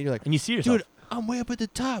TV, and you're like, and you see yourself. dude, I'm way up at the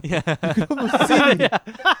top. Yeah. Yeah.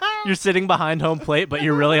 You're sitting behind home plate, but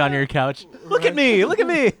you're really on your couch. Look at me. Look at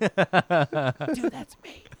me. Dude, that's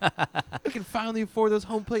me. I can finally afford those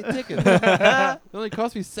home plate tickets. It only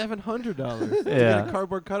cost me $700 to get Yeah. a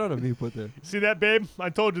cardboard cutout of me put there. see that, babe? I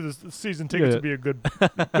told you this season tickets Yeah. would be a good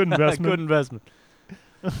investment. Good investment.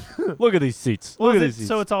 Look at these seats. Well, Look at is these it- seats.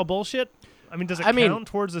 so it's all bullshit. I mean, does it I mean, count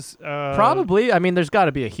towards this? Probably. I mean, there's got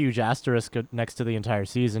to be a huge asterisk next to the entire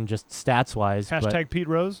season, just stats wise. Hashtag Pete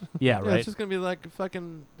Rose. Yeah, Yeah, right. it's just gonna be like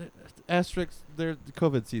fucking asterisk. Their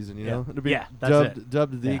COVID season, you Yeah. know. It'll be Yeah, that's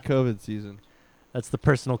dubbed the Yeah. COVID season. That's the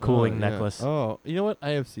personal cooling Oh, yeah. necklace. Oh, you know what? I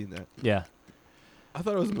have seen that. Yeah. I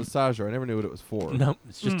thought it was a massager. I never knew what it was for. No,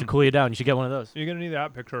 it's just to Mm. cool you down. You should get one of those. You're gonna need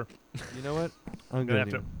that picture. You know what? I'm Gonna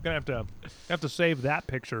gonna have to save that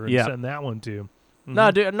picture and Yeah. send that one to you. No,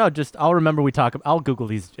 Mhm. dude, no, just I'll remember we talk. I'll Google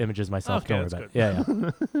these images myself. Okay, Don't worry that's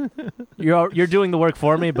about it. Yeah. You're doing the work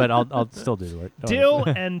for me, but I'll still do the work. Don't Dill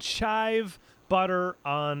worry. and chive butter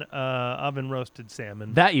on oven roasted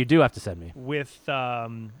salmon That you do have to send me. with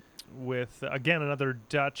again another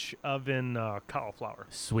Dutch oven cauliflower.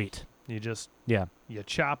 Sweet. You just Yeah. you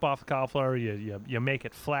chop off the cauliflower, you make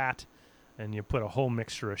it flat, and you put a whole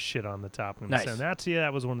mixture of shit on the top. I'm gonna Nice. send that to you.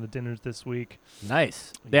 That was one of the dinners this week.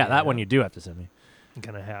 Nice. Yeah, that one Yeah. you do have to send me.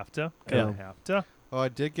 Gonna have to. Yeah. Gonna have to. Oh, I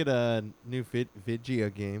did get a new Vigia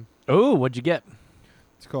game. Oh, what'd you get?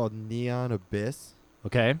 It's called Neon Abyss.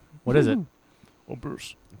 Okay. What is it? Oh,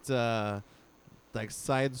 Bruce. It's like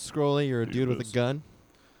side scrolling. You're a dude with a Yes. gun,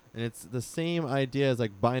 and it's the same idea as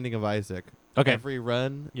like Binding of Isaac. Okay. Every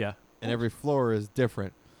run Yeah. and every floor is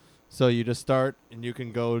different. So you just start and you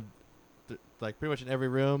can go like pretty much in every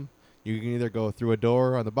room. You can either go through a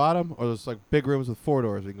door on the bottom, or there's like big rooms with 4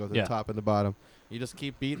 doors. You can go to Yeah. the top and the bottom. You just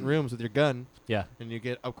keep beating rooms with your gun, Yeah. and you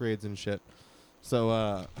get upgrades and shit.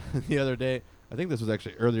 So the other day, I think this was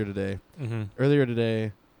actually earlier today. Mm-hmm. Earlier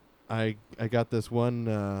today, I got this one.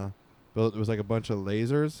 It was like a bunch of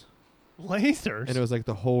lasers, Lasers. and it was like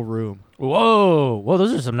the whole room. Whoa. Whoa,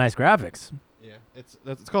 those are some nice graphics. Yeah,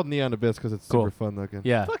 it's called Neon Abyss because it's Cool. super fun looking.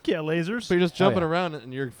 Yeah. Fuck yeah, lasers. So you're just Oh, jumping yeah. around,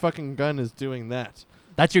 and your fucking gun is doing that.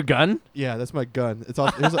 That's your gun? Yeah, that's my gun. It's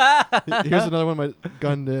all. Here's another one. My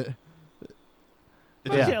gun. It's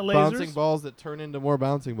Yeah. just Yeah, bouncing lasers. balls that turn into more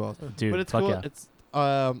bouncing balls. Dude, But it's fuck cool. yeah. It's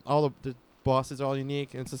all the bosses are all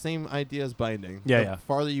unique, and it's the same idea as Binding. Yeah, The yeah.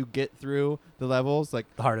 farther you get through the levels, like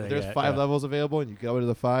The harder if they there's get, 5 yeah. levels available, and you go to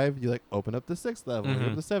the 5, you like open up the 6th level, open Mhm.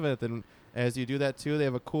 up the 7th, and as you do that too, they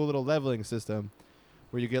have a cool little leveling system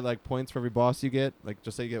where you get like points for every boss you get. Like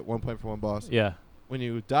just say you get 1 point for one boss. Yeah. When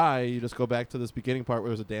you die, you just go back to this beginning part where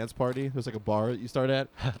there's a dance party. There's like a bar that you start at.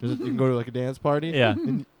 You can go to like a dance party. Yeah.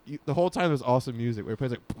 And the whole time there's awesome music where it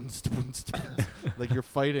plays like boons, boons, boons, like you're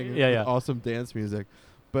fighting Yeah, with yeah. awesome dance music.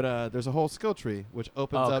 But there's a whole skill tree which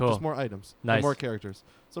opens Oh, up cool. just more items, and Nice. more characters.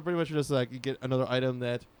 So pretty much you're just like you get another item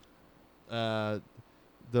that the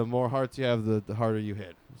more hearts you have, the harder you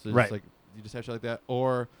hit. So Right. just like you just have shit like that.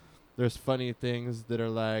 Or there's funny things that are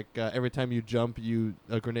like every time you jump,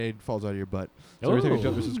 a grenade falls out of your butt. So every time you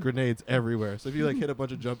jump, there's just grenades everywhere. So if you like hit a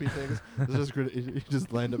bunch of jumpy things, there's just you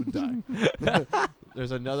just land up and die.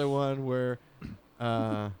 There's another one where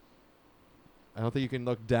I don't think you can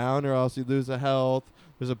look down or else you lose a health.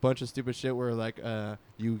 There's a bunch of stupid shit where like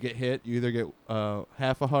you get hit, you either get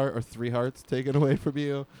half a heart or 3 hearts taken away from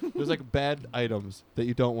you. There's like bad items that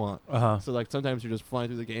you don't want. Uh-huh. So like sometimes you're just flying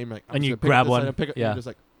through the game, like I'm And just you gonna pick grab up this one. item, pick up, and Yeah. you're just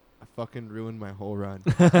like I fucking ruined my whole run.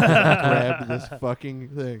 Grab this fucking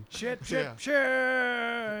thing. Shit, Yeah. shit.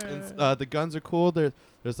 And, the guns are cool.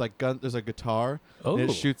 There's a guitar. Oh. And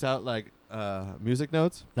it shoots out like music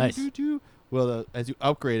notes. Nice. Doo-doo-doo. Well, as you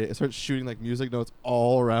upgrade it, it starts shooting like music notes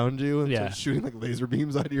all around you, and Yeah. starts shooting like laser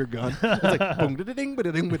beams out of your gun. It's like boom, da-da-ding,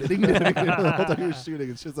 ba-da-ding, ba-da-ding, ba-da-ding. The whole time you're shooting,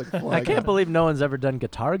 it's just like flying. I can't out. believe no one's ever done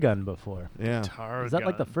Guitar Gun before. Yeah. Guitar Is that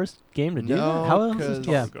like the gun. first game to do No, that? How else? 'cause-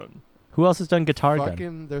 Yeah. Guitar gun. Who else has done Guitar Gun?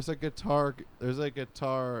 Fucking, there's a guitar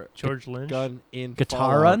George Lynch. gun in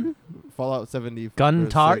Guitar Fallout. Run? Fallout 70.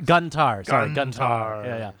 Guntar? or 6. Guntar. Sorry, Guntar. Guntar.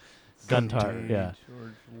 Yeah, yeah. Guntar. Yeah.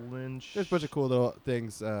 George Lynch. There's a bunch of cool little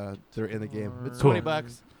things that are in the game. It's Cool.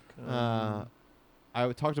 $20. I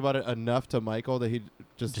talked about it enough to Michael that he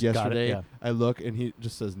just Just got it, yesterday. yeah. I look and he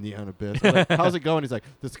just says Neon Abyss. I'm like, how's it going? He's like,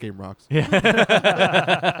 this game rocks. Yeah.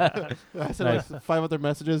 I sent Nice. like 5 other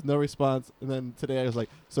messages, no response. And then today I was like,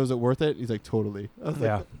 so is it worth it? He's like, totally. I was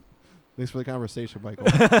Yeah. like, thanks for the conversation, Michael.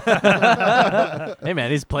 Hey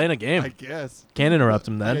man, he's playing a I game. guess. Can't interrupt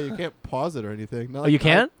him Yeah, then. you can't pause it or anything. Not Oh, like you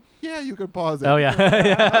can't? Yeah, you can pause it. Oh yeah.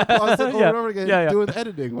 I paused it over Yeah. and over again, Yeah, yeah. doing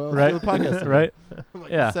editing while Right. doing the podcast. Right. I'm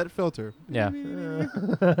like, Yeah. set filter. Yeah.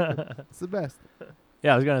 It's the best.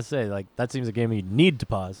 Yeah, I was gonna say like that seems a game you need to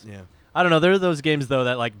pause. Yeah. I don't know. There are those games though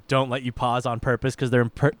that like don't let you pause on purpose because they're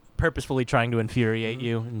purposefully trying to infuriate Mhm.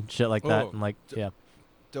 you and shit like that. Oh, And like, yeah.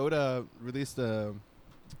 Dota released a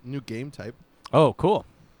new game type Oh, cool.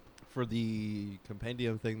 for the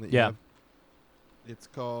compendium thing that you Yeah. have. It's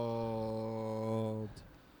called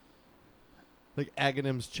like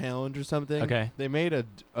Aghanim's Challenge or something. Okay. They made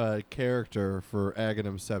a character for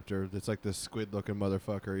Aghanim's Scepter that's like this squid-looking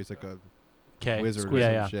motherfucker. He's like a Okay. wizard or Yeah,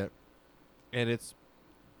 some yeah. shit. And it's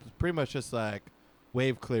pretty much just like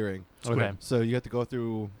wave clearing. Okay. So you have to go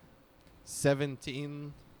through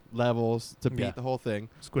 17 levels to beat Yeah. the whole thing.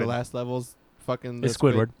 Squid. The last level's fucking the It's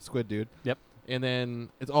Squidward. Squid dude. Yep. And then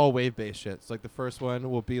it's all wave-based shit. So like the first one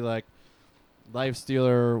will be like Life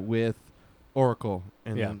Stealer with Oracle.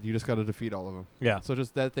 And Yeah. then you just got to defeat all of them. Yeah. So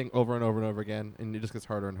just that thing over and over and over again. And it just gets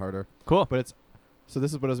harder and harder. Cool. But it's... So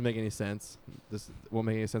this is what doesn't make any sense. This won't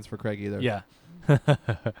make any sense for Craig either. Yeah.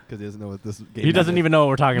 Because he doesn't know what this game He doesn't is. even know what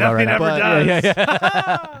we're talking about right Nothing now. ever But- does.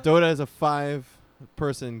 Yeah. Dota is a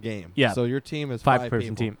 5-person game. Yeah. So your team is 5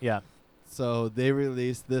 5-person people. team. Yeah. So they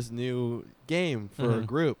released this new game for a Mhm.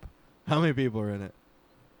 group. How many people are in it?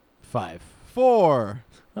 5. 4.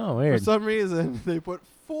 Oh, For weird. some reason, they put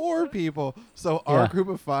 4 people. So our Yeah. group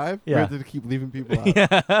of 5, we Yeah. have to keep leaving people out.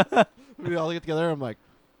 Yeah. We all get together. I'm like,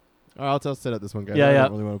 all right, I'll tell sit at this one guy. Yeah, I yeah.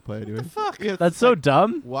 don't really want to play anyway. Fuck. Yeah, That's it's so like,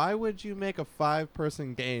 dumb. why would you make a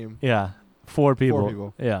 5-person game? Yeah. 4 people.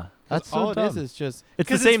 people. Yeah. That's so all dumb. it is just, It's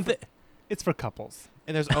the 'Cause same it's thing. It's for couples.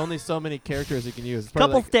 and there's only so many characters you can use. It's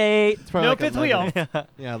probably Couple like, date. it's probably No like fifth 11 wheel.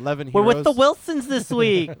 Yeah, 11 We're heroes. with the Wilsons this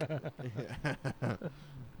week.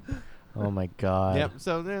 Oh my god. Yep.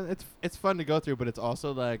 So then it's fun to go through, but it's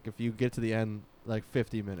also like if you get to the end, like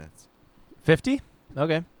 50 minutes. 50?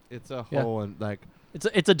 Okay. It's a Yeah. whole and like It's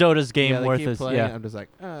a Dota's game yeah, they worth keep this. playing Yeah. it, I'm just like,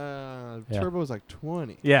 Yeah. Turbo's like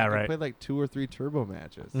 20. Yeah, I right. played like 2 or 3 Turbo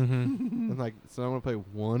matches. Mm-hmm. I'm like, so I'm gonna play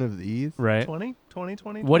one of these. Right. 20,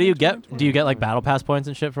 20. What do you 20, get? Do you get like battle pass points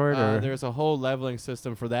and shit for it? Or? There's a whole leveling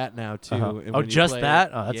system for that now too. Uh-huh. and Oh, when you just play that?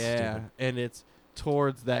 it- Oh, that's yeah, stupid. and it's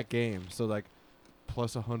towards that game. So like,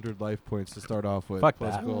 plus 100 life points to start off with. Fuck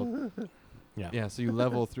plus that. gold. Yeah. Yeah, so you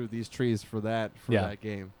level through these trees for that Yeah. that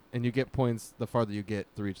game, and you get points the farther you get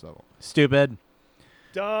through each level. Stupid.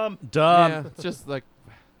 Dumb. Dumb. Yeah, it's just like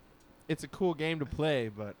it's a cool game to play,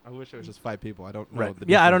 but I wish it was just 5 people. I don't know. Right. The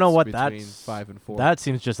Yeah, I don't know what difference between that's- 5 and 4. That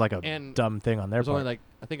seems just like a And dumb thing on their there's part. only like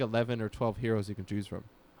I think 11 or 12 heroes you can choose from.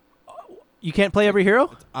 You can't play every hero?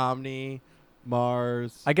 It's Omni,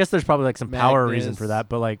 Mars, I guess there's probably like some power reason Magnus. for that,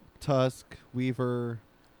 but like Tusk, Weaver,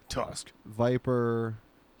 Tusk. Viper,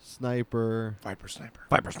 Sniper, Viper Sniper.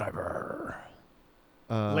 Viper Sniper.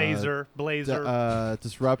 Laser. Blazer.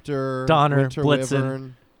 Disruptor, Donner, Winter Blitzen.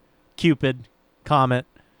 Wyvern, Cupid, Comet.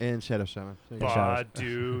 and Shadow Shaman. There you go. but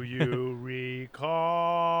do you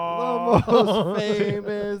recall The most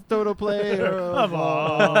famous Dota player of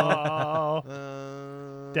all?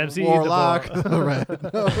 Dempsey the Warlock. Ball.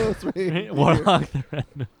 Red Nose Reindeer. Warlock the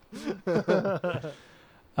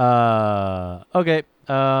Red. Okay.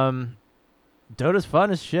 Dota's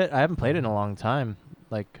fun as shit. I haven't played it in a long time.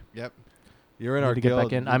 Like, Yep. You're in need our to get guild.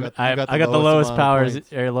 back in. You I got got the lowest amount of powers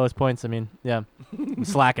points. or lowest points. I mean, yeah. I'm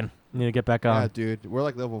slacking. Need to get back Yeah, on. dude. We're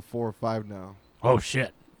like level 4 or 5 now. Oh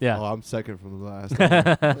shit. Yeah. Oh, I'm second from the last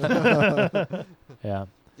one. Yeah.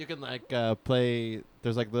 You can like play.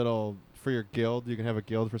 There's like little for your guild. You can have a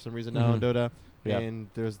guild for some reason now in Mhm. Dota, Yep. and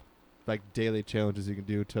there's like daily challenges you can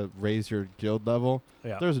do to raise your guild level.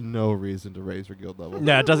 Yeah. There's no reason to raise your guild level.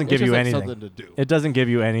 No, it doesn't It's give just you like anything. something to do. It doesn't give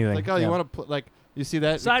you anything. Like, oh, Yeah. you want to like you see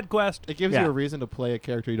that Side quest. it gives Yeah. you a reason to play a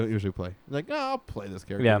character you don't usually play. Like, oh, I'll play this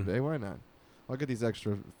character Yeah. today. Why not? I'll get these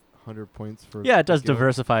extra 100 points for. Yeah, it does the guild.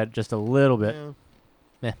 diversify it just a little bit. Yeah.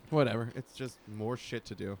 Meh. Whatever. It's just more shit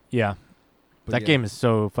to do. Yeah. But That yeah. game is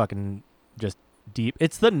so fucking just deep.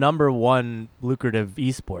 It's the #1 lucrative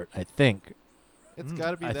esport, I think. It's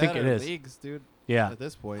got to be I that think it or is. leagues, dude. Yeah. At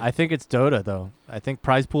this point. I think it's Dota though. I think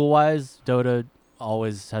prize pool wise, Dota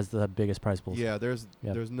always has the biggest prize pools. Yeah, there's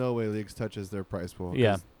Yeah. no way leagues touches their prize pool.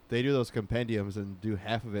 Yeah. 'cause they do those compendiums and do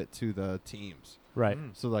half of it to the teams. Right.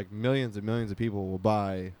 Mm. So like millions and millions of people will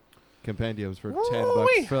buy compendiums for Woo-wee. 10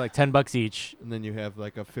 bucks, For like $10 each. and then you have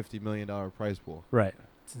like a $50 million prize pool. Right.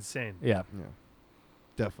 It's insane. Yeah. Yeah,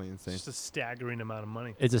 definitely It's insane. just a staggering amount of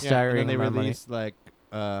money. It's a Yeah, staggering and then amount of they money. release like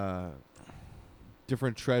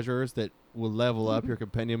different treasures that will level up your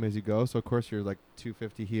compendium as you go. So of course you're like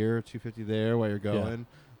 250 here, 250 there while you're going.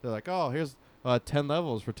 They're like, oh, here's 10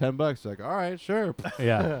 levels for $10. You're like, all right, sure,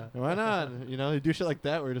 Yeah. why not? You know, you do shit like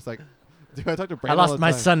that where you're just like, dude, I talk to I Brandon all lost the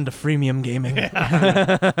my time. son to freemium gaming.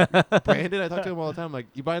 Brandon, I talk to him all the time. Like,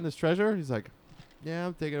 you buying this treasure? He's like, yeah,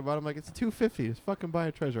 I'm thinking about it. I'm like, it's $250. Just fucking buy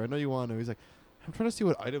a treasure. I know you want to. He's like, I'm trying to see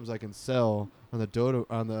what items I can sell on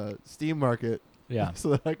the Steam market Yeah. so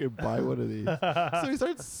that I can buy one of these. So he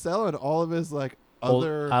starts selling all of his like Old,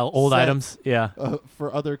 other old sets, items. Yeah.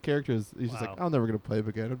 for other characters. He's just like, Wow. I'm never gonna play them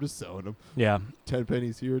again. I'm just selling them. Yeah. 10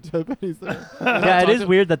 pennies here, 10 pennies there. Yeah, it is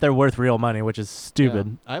weird that they're worth real money, which is stupid.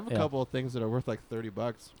 Yeah. I have a Yeah. couple of things that are worth like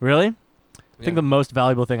 $30. Really? I Yeah. think the most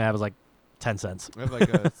valuable thing I have is like 10 cents. I have like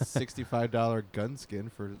a $65 gun skin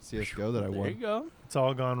for CS:GO that I There you won. go. It's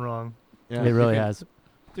all gone wrong. Yeah. It really has.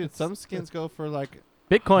 Dude, some skins go for like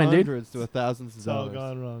Bitcoin, dude. hundreds to thousands of It's all dollars.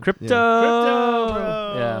 gone wrong. Crypto. Crypto,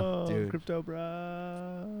 bro. Yeah. Dude. Crypto,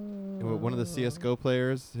 bro. One of the CS:GO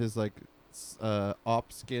players, his like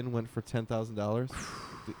op skin went for $10,000.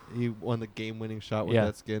 He won the game-winning shot with Yeah.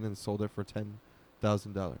 that skin and sold it for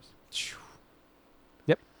 $10,000.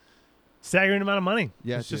 Staggering amount of money.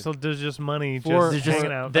 Yeah, it's dude. just there's just money For- just They're hanging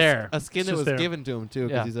just out. there. A skin It's that just was there. given to him too,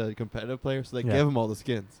 because Yeah. he's a competitive player. So they Yeah. gave him all the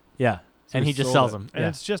skins. Yeah. So And he just sold sells it. them. And Yeah.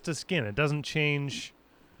 it's just a skin. It doesn't change.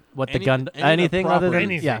 What the any- gun? any of the Anything other than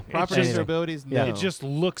properties. yeah. Anything. Properties just- or anything. abilities, Yeah. no. It just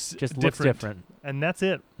looks Just different. looks different. And that's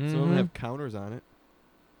it. Some of them Mhm. have counters on it.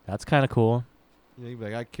 That's kind of cool. You know, you'd be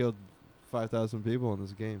like, I killed 5,000 people in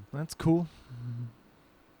this game. That's cool.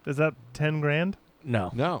 Is that 10 grand?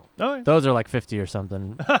 No. No. Oh, Those are like 50 or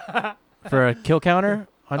something. For a kill counter?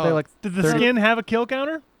 Aren't they Oh. like did the 30? skin have a kill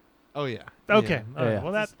counter? Oh yeah. Okay. Yeah. All right. Yeah.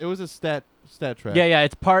 Well, that It was a stat track. Yeah,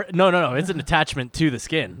 it's part No, it's an attachment to the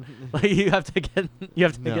skin. Like you have to get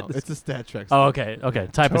No, get this. it's a stat track. Oh, skin. okay.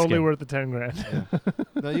 Type of totally skin. worth the 10 grand. Yeah.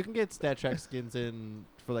 No, you can get stat track skins in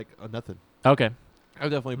for like nothing. Okay.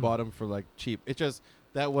 I've definitely Hmm. bought them for like cheap. It's just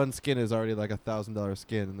that one skin is already like $1,000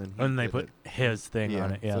 skin, and then he And they did put it. his thing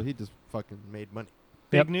on it. Yeah. So he just fucking made money.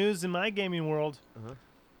 Big Yep. news in my gaming world. Uh-huh.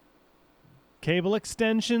 Cable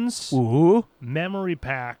extensions, Ooh. memory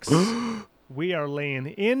packs. We are laying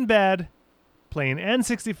in bed playing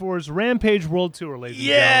N64's Rampage World Tour, ladies and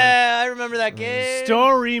Yeah, I remember that game. gentlemen.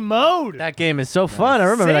 Story mode. That game is so fun. I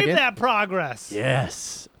remember Save that game. progress.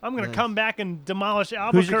 Yes. I'm going to Nice. come back and demolish Who's your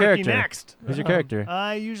Albuquerque character? next. Who's your character?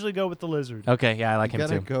 I usually go with the lizard. Okay, yeah, I like You him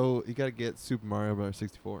gotta too. You gotta get Super Mario Bros.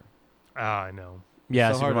 64. I know. Yeah,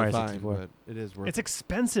 so Super hard Mario to find, 64. but it is worth. It's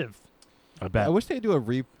expensive. I I bet. wish they'd do of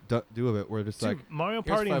it where just Dude, like Mario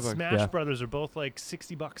here's Party and $5. Smash Yeah. Brothers are both like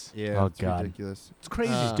 $60. yeah, Oh, it's God. ridiculous. It's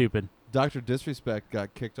crazy. Stupid. Dr. Disrespect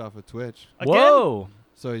got kicked off of Twitch, Again? Whoa.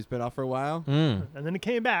 so he's been off for a while. Mm. And then it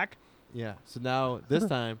came back. Yeah, so now this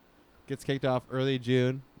time gets kicked off early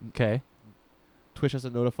June. Okay. Twitch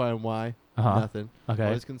doesn't notify him why. Uh-huh. Nothing. All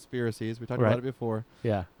Okay. these conspiracies. We talked Right. about it before,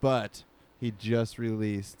 Yeah. but he just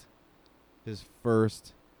released his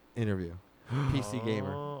first interview. PC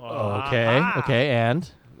Gamer. Oh, Okay. aha. Okay.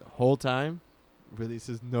 And The whole time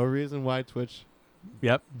releases no reason why Twitch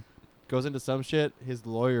yep. goes into some shit. His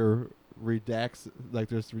lawyer redacts, like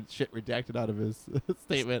there's shit redacted out of his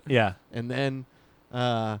statement, Yeah. and then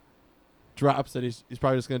drops that he's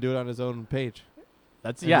probably just gonna do it on his own page.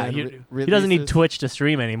 That's And yeah. then He doesn't need releases- Twitch to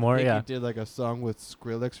stream anymore. I think Yeah. he did like a song with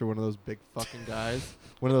Skrillex or one of those big fucking guys,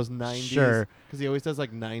 one of those 90s. Sure. Because he always does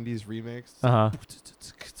like 90s remix. Uh huh.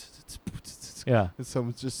 Yeah. And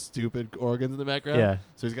some just stupid organs in the background. Yeah.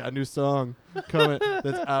 So he's got a new song coming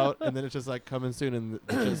that's out, and then it's just like coming soon, and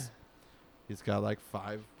it's just he's got like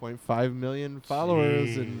 5.5 million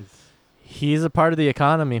followers, and He's a part of the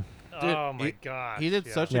economy. Dude, Oh my gosh. he did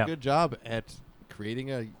yeah. such Yeah. a good job at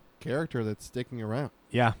creating a character that's sticking around.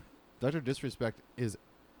 Yeah. Dr. Disrespect is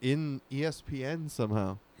in ESPN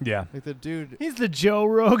somehow. Yeah. Like the dude. He's the Joe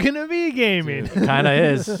Rogan of e-gaming. Dude. Kind of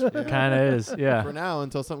is. Yeah. Kind of is. Yeah. For now,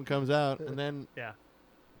 until something comes out, and then Yeah.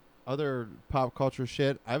 other pop culture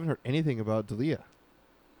shit. I haven't heard anything about Dalia.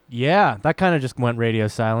 Yeah. That kind of just went radio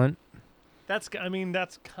silent. That's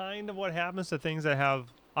kind of what happens to things that have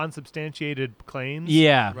unsubstantiated claims.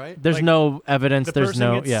 Yeah. Right? There's Like, no evidence. The There's person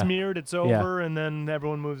no. gets Yeah. smeared, it's over, and then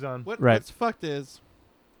everyone moves on. Right. What's fucked is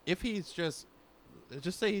if he's just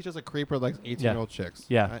say he's just a creeper like 18-year-old chicks.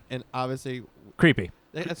 Yeah. And obviously Creepy.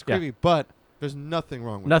 that's Yeah. creepy, but there's nothing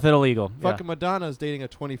wrong with Nothing illegal. it. Fucking Madonna's dating a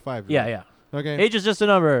 25-year-old. Yeah. Yeah. Okay. Age is just a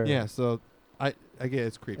number. Yeah, so I get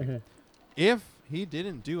it's creepy. Mm-hmm. If he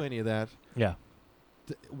didn't do any of that. Yeah.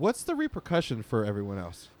 What's the repercussion for everyone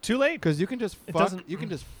else? Too late. Because you can just It fuck. doesn't- You can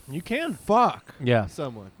just You can. fuck Yeah.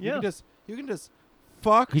 someone. Yeah. You can just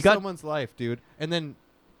fuck He got- someone's life, dude. And then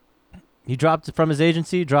He dropped from his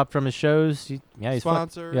agency, dropped from his shows. He's fucked.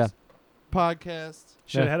 sponsors, Yeah. podcasts.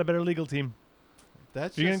 Should have Yeah. had a better legal team.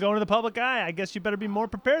 That's If you're going just to go into the public eye, I guess you better be more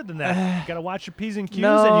prepared than that. You got to watch your P's and Q's,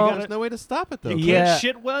 No. and you there's got no way to stop it though. you Yeah. can't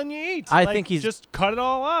shit when you eat. I Like, think he's- just cut it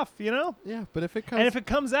all off, you know? Yeah, but if it comes, And if it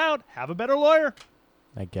comes out, have a better lawyer.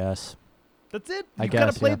 I guess. That's it. I You've got to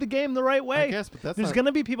guess, play yeah. the game the right way. I guess, but that's There's not, going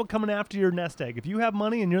to be people coming after your nest egg. If you have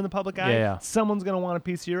money and you're in the public eye, Yeah. someone's going to want a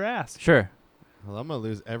piece of your ass. Sure. well, I'm gonna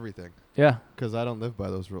lose everything Yeah. because I don't live by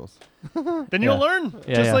those rules. Then you'll Yeah. learn,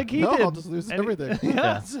 Yeah, just yeah. like he no, did. I'll just lose And- everything. yeah,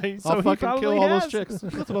 Yeah. so I'll he fucking probably kill all those has. chicks.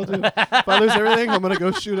 That's what I'll do. If I lose everything, I'm gonna go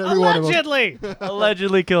shoot every one of them. Allegedly.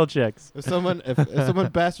 Allegedly kill chicks. If someone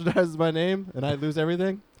bastardizes my name and I lose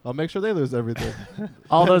everything, I'll make sure they lose everything.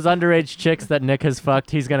 All those underage chicks that Nick has fucked,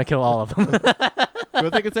 he's gonna kill all of them. I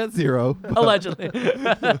think it's at 0. but Allegedly.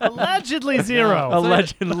 Allegedly zero.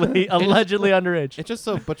 Allegedly underage. It's just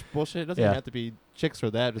so much bullshit. It doesn't Yeah. have to be chicks or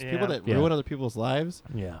that. Just people Yeah. that Yeah. ruin other people's lives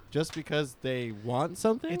Yeah. just because they want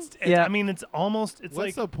something. Yeah. I mean, it's almost. It's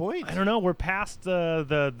What's like the point? I don't know. We're past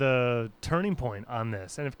the turning point on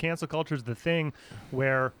this, and if cancel culture is the thing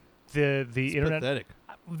where the It's internet, pathetic.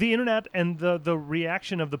 the internet, and the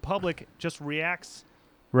reaction of the public just reacts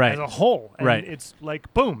Right. as a whole, and Right. it's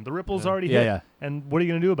like boom, the ripple's Yeah. already Yeah, hit, yeah. and what are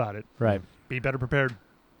you gonna do about it? Right. Be better prepared.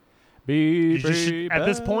 Be You just should- at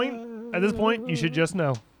this point, you should just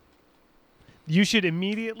know. You should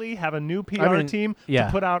immediately have a new PR mean, team yeah.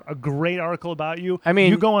 to put out a great article about you. I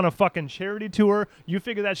mean- you go on a fucking charity tour. You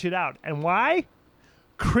figure that shit out. And why?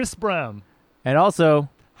 Chris Brown. And also,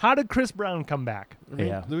 How did Chris Brown come back? I mean,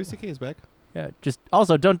 Yeah. Louis C.K. is back. yeah, just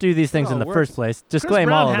also don't do these things No, in the it first works. place. Disclaim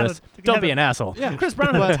Brown all of had this. a- Don't had be a- an asshole. Yeah, Chris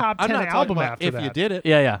Brown had a but top I'm 10 not talking album about after if that. you did it.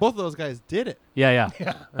 Yeah, yeah. Both of those guys did it. Yeah,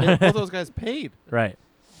 yeah. Both of those guys paid. Right.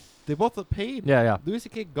 They both paid. Yeah, yeah. Louis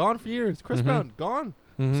C.K. gone for years. Chris Mhm. Brown gone.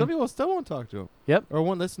 Mhm. Some people still won't talk to him. Yep. Or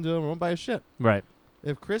won't listen to him or won't buy his shit. Right.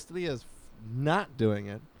 If Chris D'Elia is not doing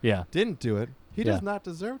it, Yeah. didn't do it, he Yeah. does not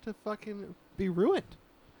deserve to fucking be ruined.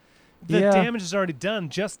 The Yeah. damage is already done.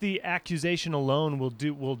 Just the accusation alone will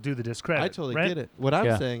do the discredit. I totally right? get it. What I'm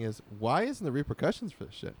Yeah. saying is, why isn't there repercussions for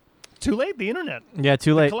this shit? Too late. The internet. Yeah,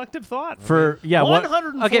 too The late. collective thought. For yeah, what?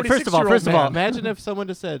 146 Okay, first of all, man. Imagine if someone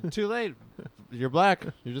just said, "Too late. You're black.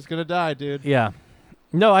 You're just gonna die, dude." Yeah.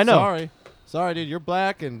 No, I know. Sorry, dude. You're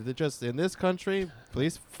black, and they're just in this country,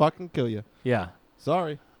 police fucking kill you. Yeah.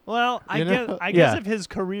 Sorry. Well, I You guess know? I guess Yeah. if his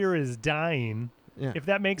career is dying, Yeah. if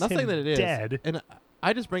that makes Not him saying that it is. dead, And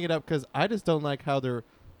I just bring it up because I just don't like how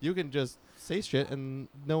you can just say shit and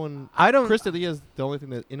no one. I don't. Chris D'Elia is the only thing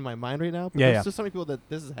that's in my mind right now. But Yeah, there's yeah. just so many people that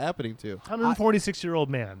this is happening to. 146-year-old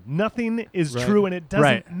man. Nothing is Right. true, and it doesn't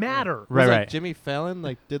Right. matter. Right, Was, like, right. Jimmy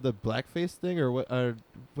Fallon did the blackface thing or what?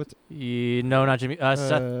 What's No, not Jimmy. Seth.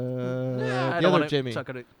 the I don't other wanna Jimmy? suck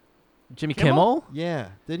it. Jimmy Kimmel? Kimmel? Yeah,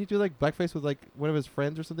 did he do like blackface with like one of his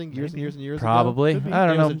friends or something years and Maybe. years and years ago? Probably. Could be. I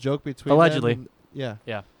don't There was a know. joke between Allegedly. them and- yeah,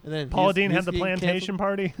 Yeah. and then Paula he's- Dean he's had the getting plantation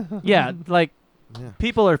party. Yeah, like canceled. Yeah.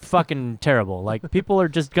 people are fucking terrible. Like people are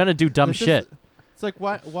just gonna do dumb It's just- shit. It's like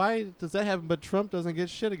why does that happen? But Trump doesn't get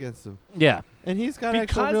shit against him, Yeah, and he's got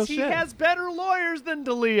actual real Because he shit. has better lawyers than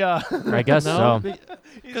D'Elia. I guess No, so. be- He's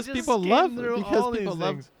Because just people skating love- through because all people these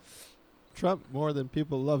love- things. Trump more than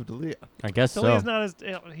people love D'Elia. I guess so. D'Elia's not as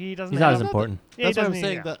he doesn't. He's not have, as important. Yeah, he That's what I'm doesn't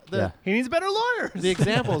saying. need- The, Yeah. He needs better lawyers. the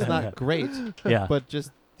example is not Yeah. great, Yeah. but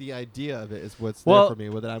just the idea of it is what's Well- there for me.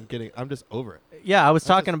 With it, I'm just over it. Yeah, I was That's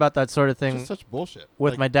talking just- about that sort of It's thing just such bullshit.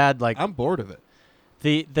 with Like, my dad. Like I'm bored of it.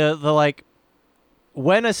 the like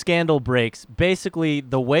when a scandal breaks, basically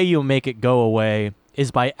the way you make it go away is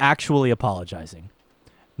by actually apologizing,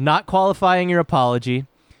 not qualifying your apology,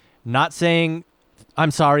 not saying I'm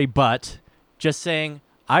sorry, but just saying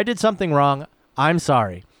I did something wrong. I'm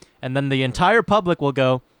sorry, and then the entire public will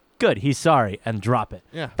go, "Good, he's sorry," and drop it.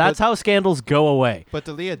 Yeah, That's how scandals go away. But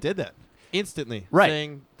D'Elia did that instantly, Right.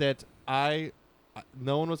 saying that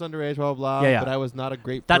no one was underage, blah blah blah. Yeah, yeah. But I was not a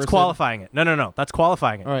great. That's person. qualifying it. No. That's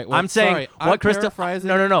qualifying it. All right. Well, I'm saying sorry, what I'm Krista. paraphrasing.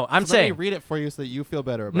 No. I'm So let me saying read it for you so that you feel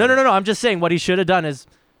better about no. it. I'm just saying what he should have done is,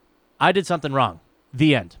 I did something wrong.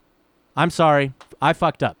 The end. I'm sorry. I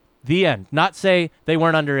fucked up. The end. Not say they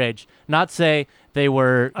weren't underage. Not say they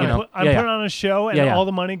were. You I'm, know. put, I'm yeah, putting on a show, and Yeah, yeah. all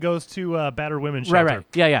the money goes to battered women yeah. shelter. Right.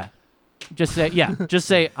 Yeah. Just say. Yeah. Just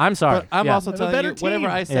say I'm sorry. But I'm Yeah. also Have a telling better you, whatever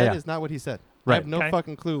team. I said Yeah. is not what he said. I have Right. no Okay.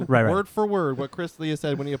 fucking clue, Right, right. word for word, what Chris D'Elia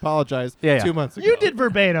said when he apologized Yeah, yeah. 2 months ago. You did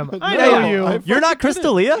verbatim. I No, know you. I You're not fucking Chris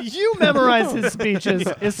D'Elia? You memorize his speeches.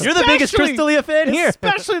 You're the biggest Chris D'Elia fan here.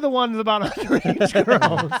 Especially the ones about underage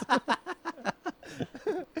girls.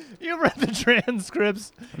 You read the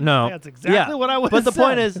transcripts. No. That's exactly what I would But have the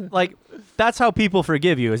point said. is, like, that's how people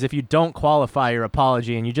forgive you, is if you don't qualify your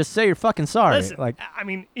apology and you just say you're fucking sorry. Listen, Like, I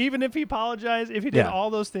mean, even if he apologized, if he did Yeah. all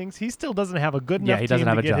those things, he still doesn't have a good Yeah, enough he doesn't team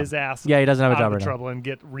have to a get job. his ass yeah, he doesn't have a out job of right now. trouble and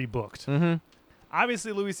get rebooked. Mm-hmm.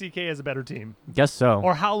 Obviously, Louis C.K. has a better team. Guess so.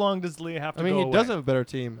 Or how long does Leah have to I mean, go he away? does have a better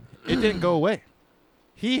team. It didn't go away.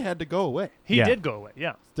 He had to go away. He Yeah. did go away,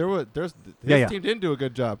 yeah. His Yeah. team didn't do a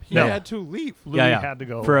good job. He No. had to leave. Louis Yeah, yeah. had to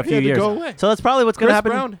go for away. a He few had to years. go away. So that's probably what's going to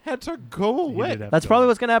Chris happen. Brown had to go He away. did have That's to probably go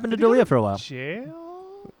what's going to happen to Did he go D'Elia to for a while.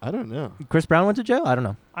 Jail? I don't know. Chris Brown went to jail? I don't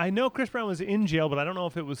know. I know Chris Brown was in jail, but I don't know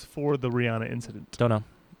if it was for the Rihanna incident. Don't know.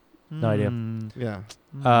 No idea.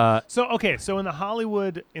 Yeah. So okay, so in the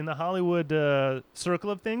Hollywood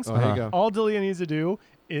circle of things, Oh, here you go. all D'Elia needs to do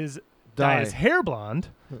is dye his hair blonde,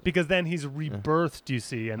 because then he's rebirthed. You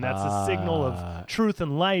see, and that's a signal of truth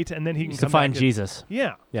and light, and then he can to come find back Jesus.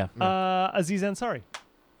 Yeah. Yeah. Aziz Ansari,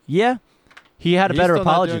 Yeah. He had a He's better still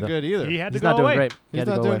apology, not though. doing good either. he had to He's go not doing away, great. He He's had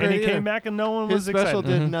to not go doing away. great. and he either. came back, and no one His was special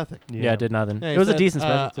excited. did Mhm. nothing. Yeah, it did nothing. Yeah, It he was a said, decent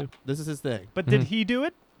special, too. This is his thing. But Mhm. did he do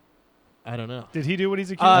it? I don't know. Did he do what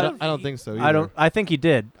he's accused Uh, of? I don't think so. I either. I think he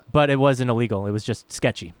did, but it wasn't illegal. It was just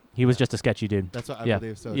sketchy. He was just a sketchy dude. That's what I Yeah.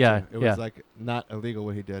 believe. So Yeah, too. It yeah. was like not illegal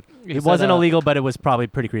what he did. He It said, wasn't illegal, but it was probably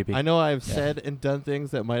pretty creepy. I know I've Yeah. said and done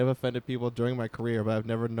things that might have offended people during my career, but I've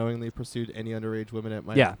never knowingly pursued any underage women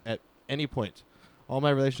at any point. All my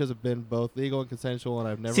relationships have been both legal and consensual, and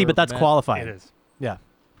I've never. See, but that's met- qualified. It is. Yeah.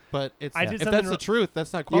 But it's I if did that's something the wrong- truth,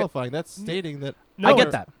 that's not qualifying. That's stating that. No, I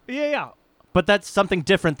get that. Yeah. But that's something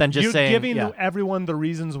different than just You're saying. giving yeah. everyone the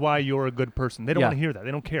reasons why you're a good person. They don't Yeah. want to hear that.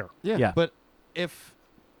 They don't care. Yeah. Yeah. But if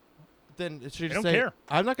then it should They just don't say care.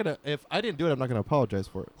 I'm not gonna. If I didn't do it, I'm not gonna apologize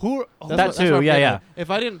for it. Who? That too, I'm yeah, getting yeah. at. If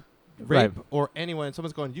I didn't Right. rape or anyone,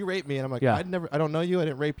 someone's going, "You raped me," and I'm like, Yeah. I don't know you. I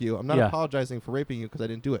didn't rape you. I'm not Yeah. apologizing for raping you because I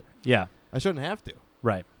didn't do it. Yeah. I shouldn't have to.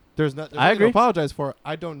 Right. There's I nothing agree. to apologize for.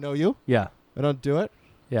 I don't know you. Yeah. I don't do it.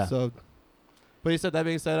 Yeah. So, but he said that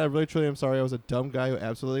being said, I really truly am sorry. I was a dumb guy who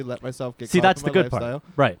absolutely let myself get See, caught up that's in the my good part. lifestyle.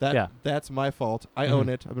 Right. That yeah. that's my fault. I Mhm. own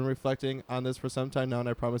it. I've been reflecting on this for some time now, and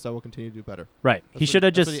I promise I will continue to do better. Right. That's He what- should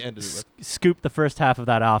have that's just what he ended it with. scooped the first half of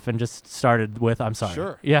that off and just started with "I'm sorry."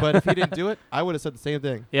 Sure. Yeah. But if he didn't do it, I would have said the same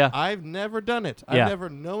thing. Yeah. I've never done it. Yeah. I've never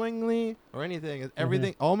knowingly or anything.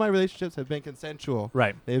 Everything. All my relationships have been consensual.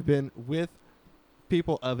 Right. They've been with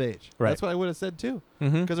people of age. Right. That's what I would have said too.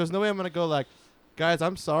 Mm-hmm. Because there's no way I'm gonna go like, guys,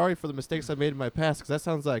 I'm sorry for the mistakes I made in my past. Because that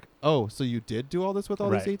sounds like, oh, so you did do all this with all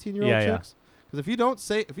Right. these 18-year-old Yeah, yeah. chicks? Because if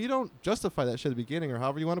you don't justify that shit at the beginning or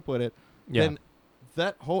however you want to put it, Yeah. then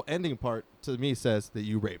that whole ending part to me says that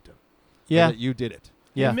you raped him. and Yeah. that you did it.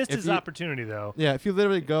 Yeah. He missed If his you- opportunity, though. Yeah, if you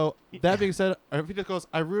literally go, that being said, or if he just goes,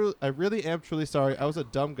 I really am truly sorry. I was a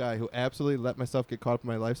dumb guy who absolutely let myself get caught up in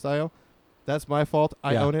my lifestyle. That's my fault.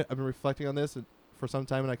 I Yeah. own it. I've been reflecting on this for some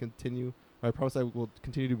time, and I promise I will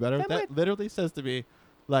continue to do better. That That might- literally says to me,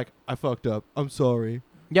 like, I fucked up. I'm sorry.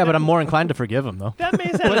 Yeah, but I'm more inclined to forgive him though. That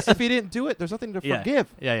may But sense. if he didn't do it, there's nothing to Yeah.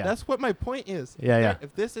 forgive. Yeah. Yeah. That's what my point is. Yeah, yeah.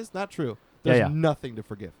 If this is not true, Yeah, there's yeah. nothing to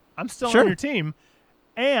forgive. I'm still Sure. on your team,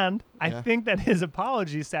 and I Yeah. think that his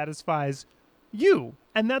apology satisfies you,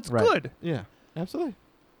 and that's Right. good. Yeah, absolutely.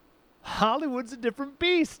 Hollywood's a different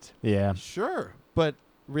beast. Yeah. Sure, but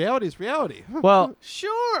reality is reality. Well,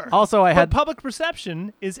 Sure. also I But had public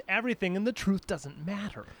perception is everything, and the truth doesn't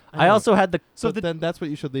matter. I know. also had the So But the, then that's what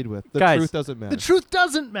you should lead with. The Guys, truth doesn't matter. the truth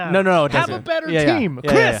doesn't matter. No, it Have a doesn't. better Yeah, yeah. team.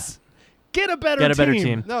 Yeah, yeah, Chris, get a better Get a better team.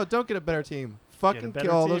 team. No, don't get a better team. Fucking better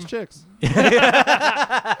kill all team. those chicks.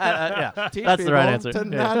 yeah. Teach That's the right people answer. to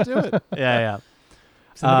Yeah. not do it. Yeah.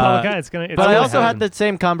 So the public eye, it's gonna. But I gonna also happen. had the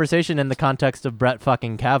same conversation in the context of Brett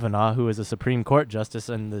fucking Kavanaugh, who is a Supreme Court justice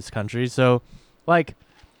in this country. So, like,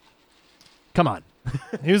 come on.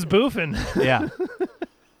 He was boofing. Yeah.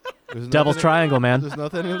 There's Devil's nothing- Triangle, man. There's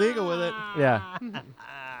nothing illegal with it. Yeah.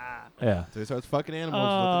 Yeah. So he starts fucking animals.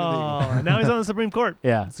 Nothing illegal. Oh, now he's on the Supreme Court.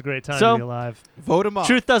 Yeah. It's a great time So- to be alive. Vote him off.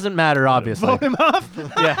 Truth doesn't matter, obviously. Vote him off.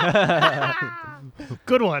 Yeah.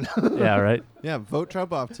 Good one. Yeah, right. Yeah, vote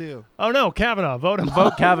Trump off too. Oh no, Kavanaugh. Vote him off.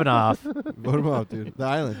 Vote Kavanaugh off. Vote him off, dude. The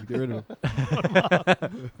island. Get rid of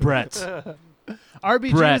him. Brett.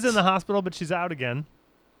 RBG Brett. is in the hospital, but she's out again.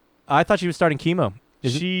 I thought she was starting chemo.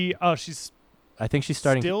 Is it- She's I think she's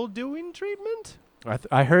starting. still doing treatment.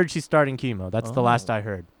 I heard she's starting chemo. That's the last Oh. I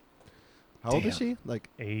heard. How old is Damn. she? Like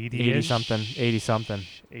 80 80-something. 80-something.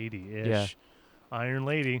 80-ish. Yeah. Iron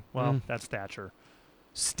Lady. Well, Mm. that's Thatcher.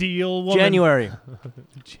 Steel woman. January.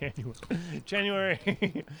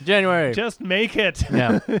 January. Just make it.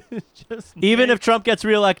 Yeah. Just Even make if Trump gets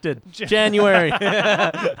reelected. January.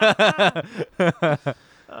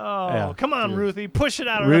 Oh, come on, Dude. Ruthie. Push it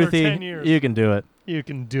out another 10 Ruthie, years. you can do it. You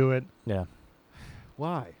can do it. Yeah.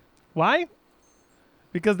 Why? Why?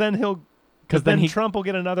 Because then he'll. Because then he Trump will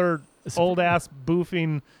get another old ass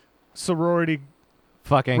boofing sorority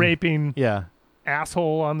fucking raping Yeah.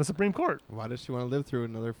 asshole on the Supreme Court. Why does she want to live through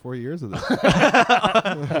another 4 years of this?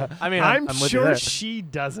 I mean, I'm with you sure there. she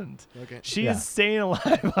doesn't. Okay. She's Yeah. staying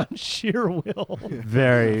alive on sheer will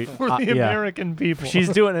Very for the yeah. American people. She's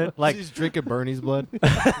doing it like She's drinking Bernie's blood.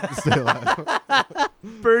 to stay alive.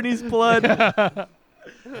 Bernie's blood.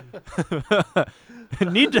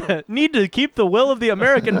 need to keep the will of the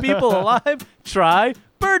American people alive. Try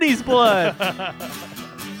Bernie's blood.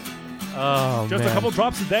 Oh just man. a couple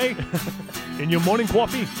drops a day in your morning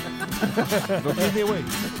coffee, Don't give me away.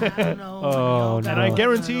 Oh no. and I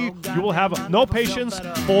guarantee you will have no patience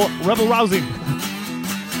for rebel rousing.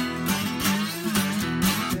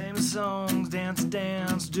 Famous songs,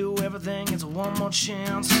 dance, do everything. It's one more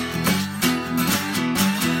chance.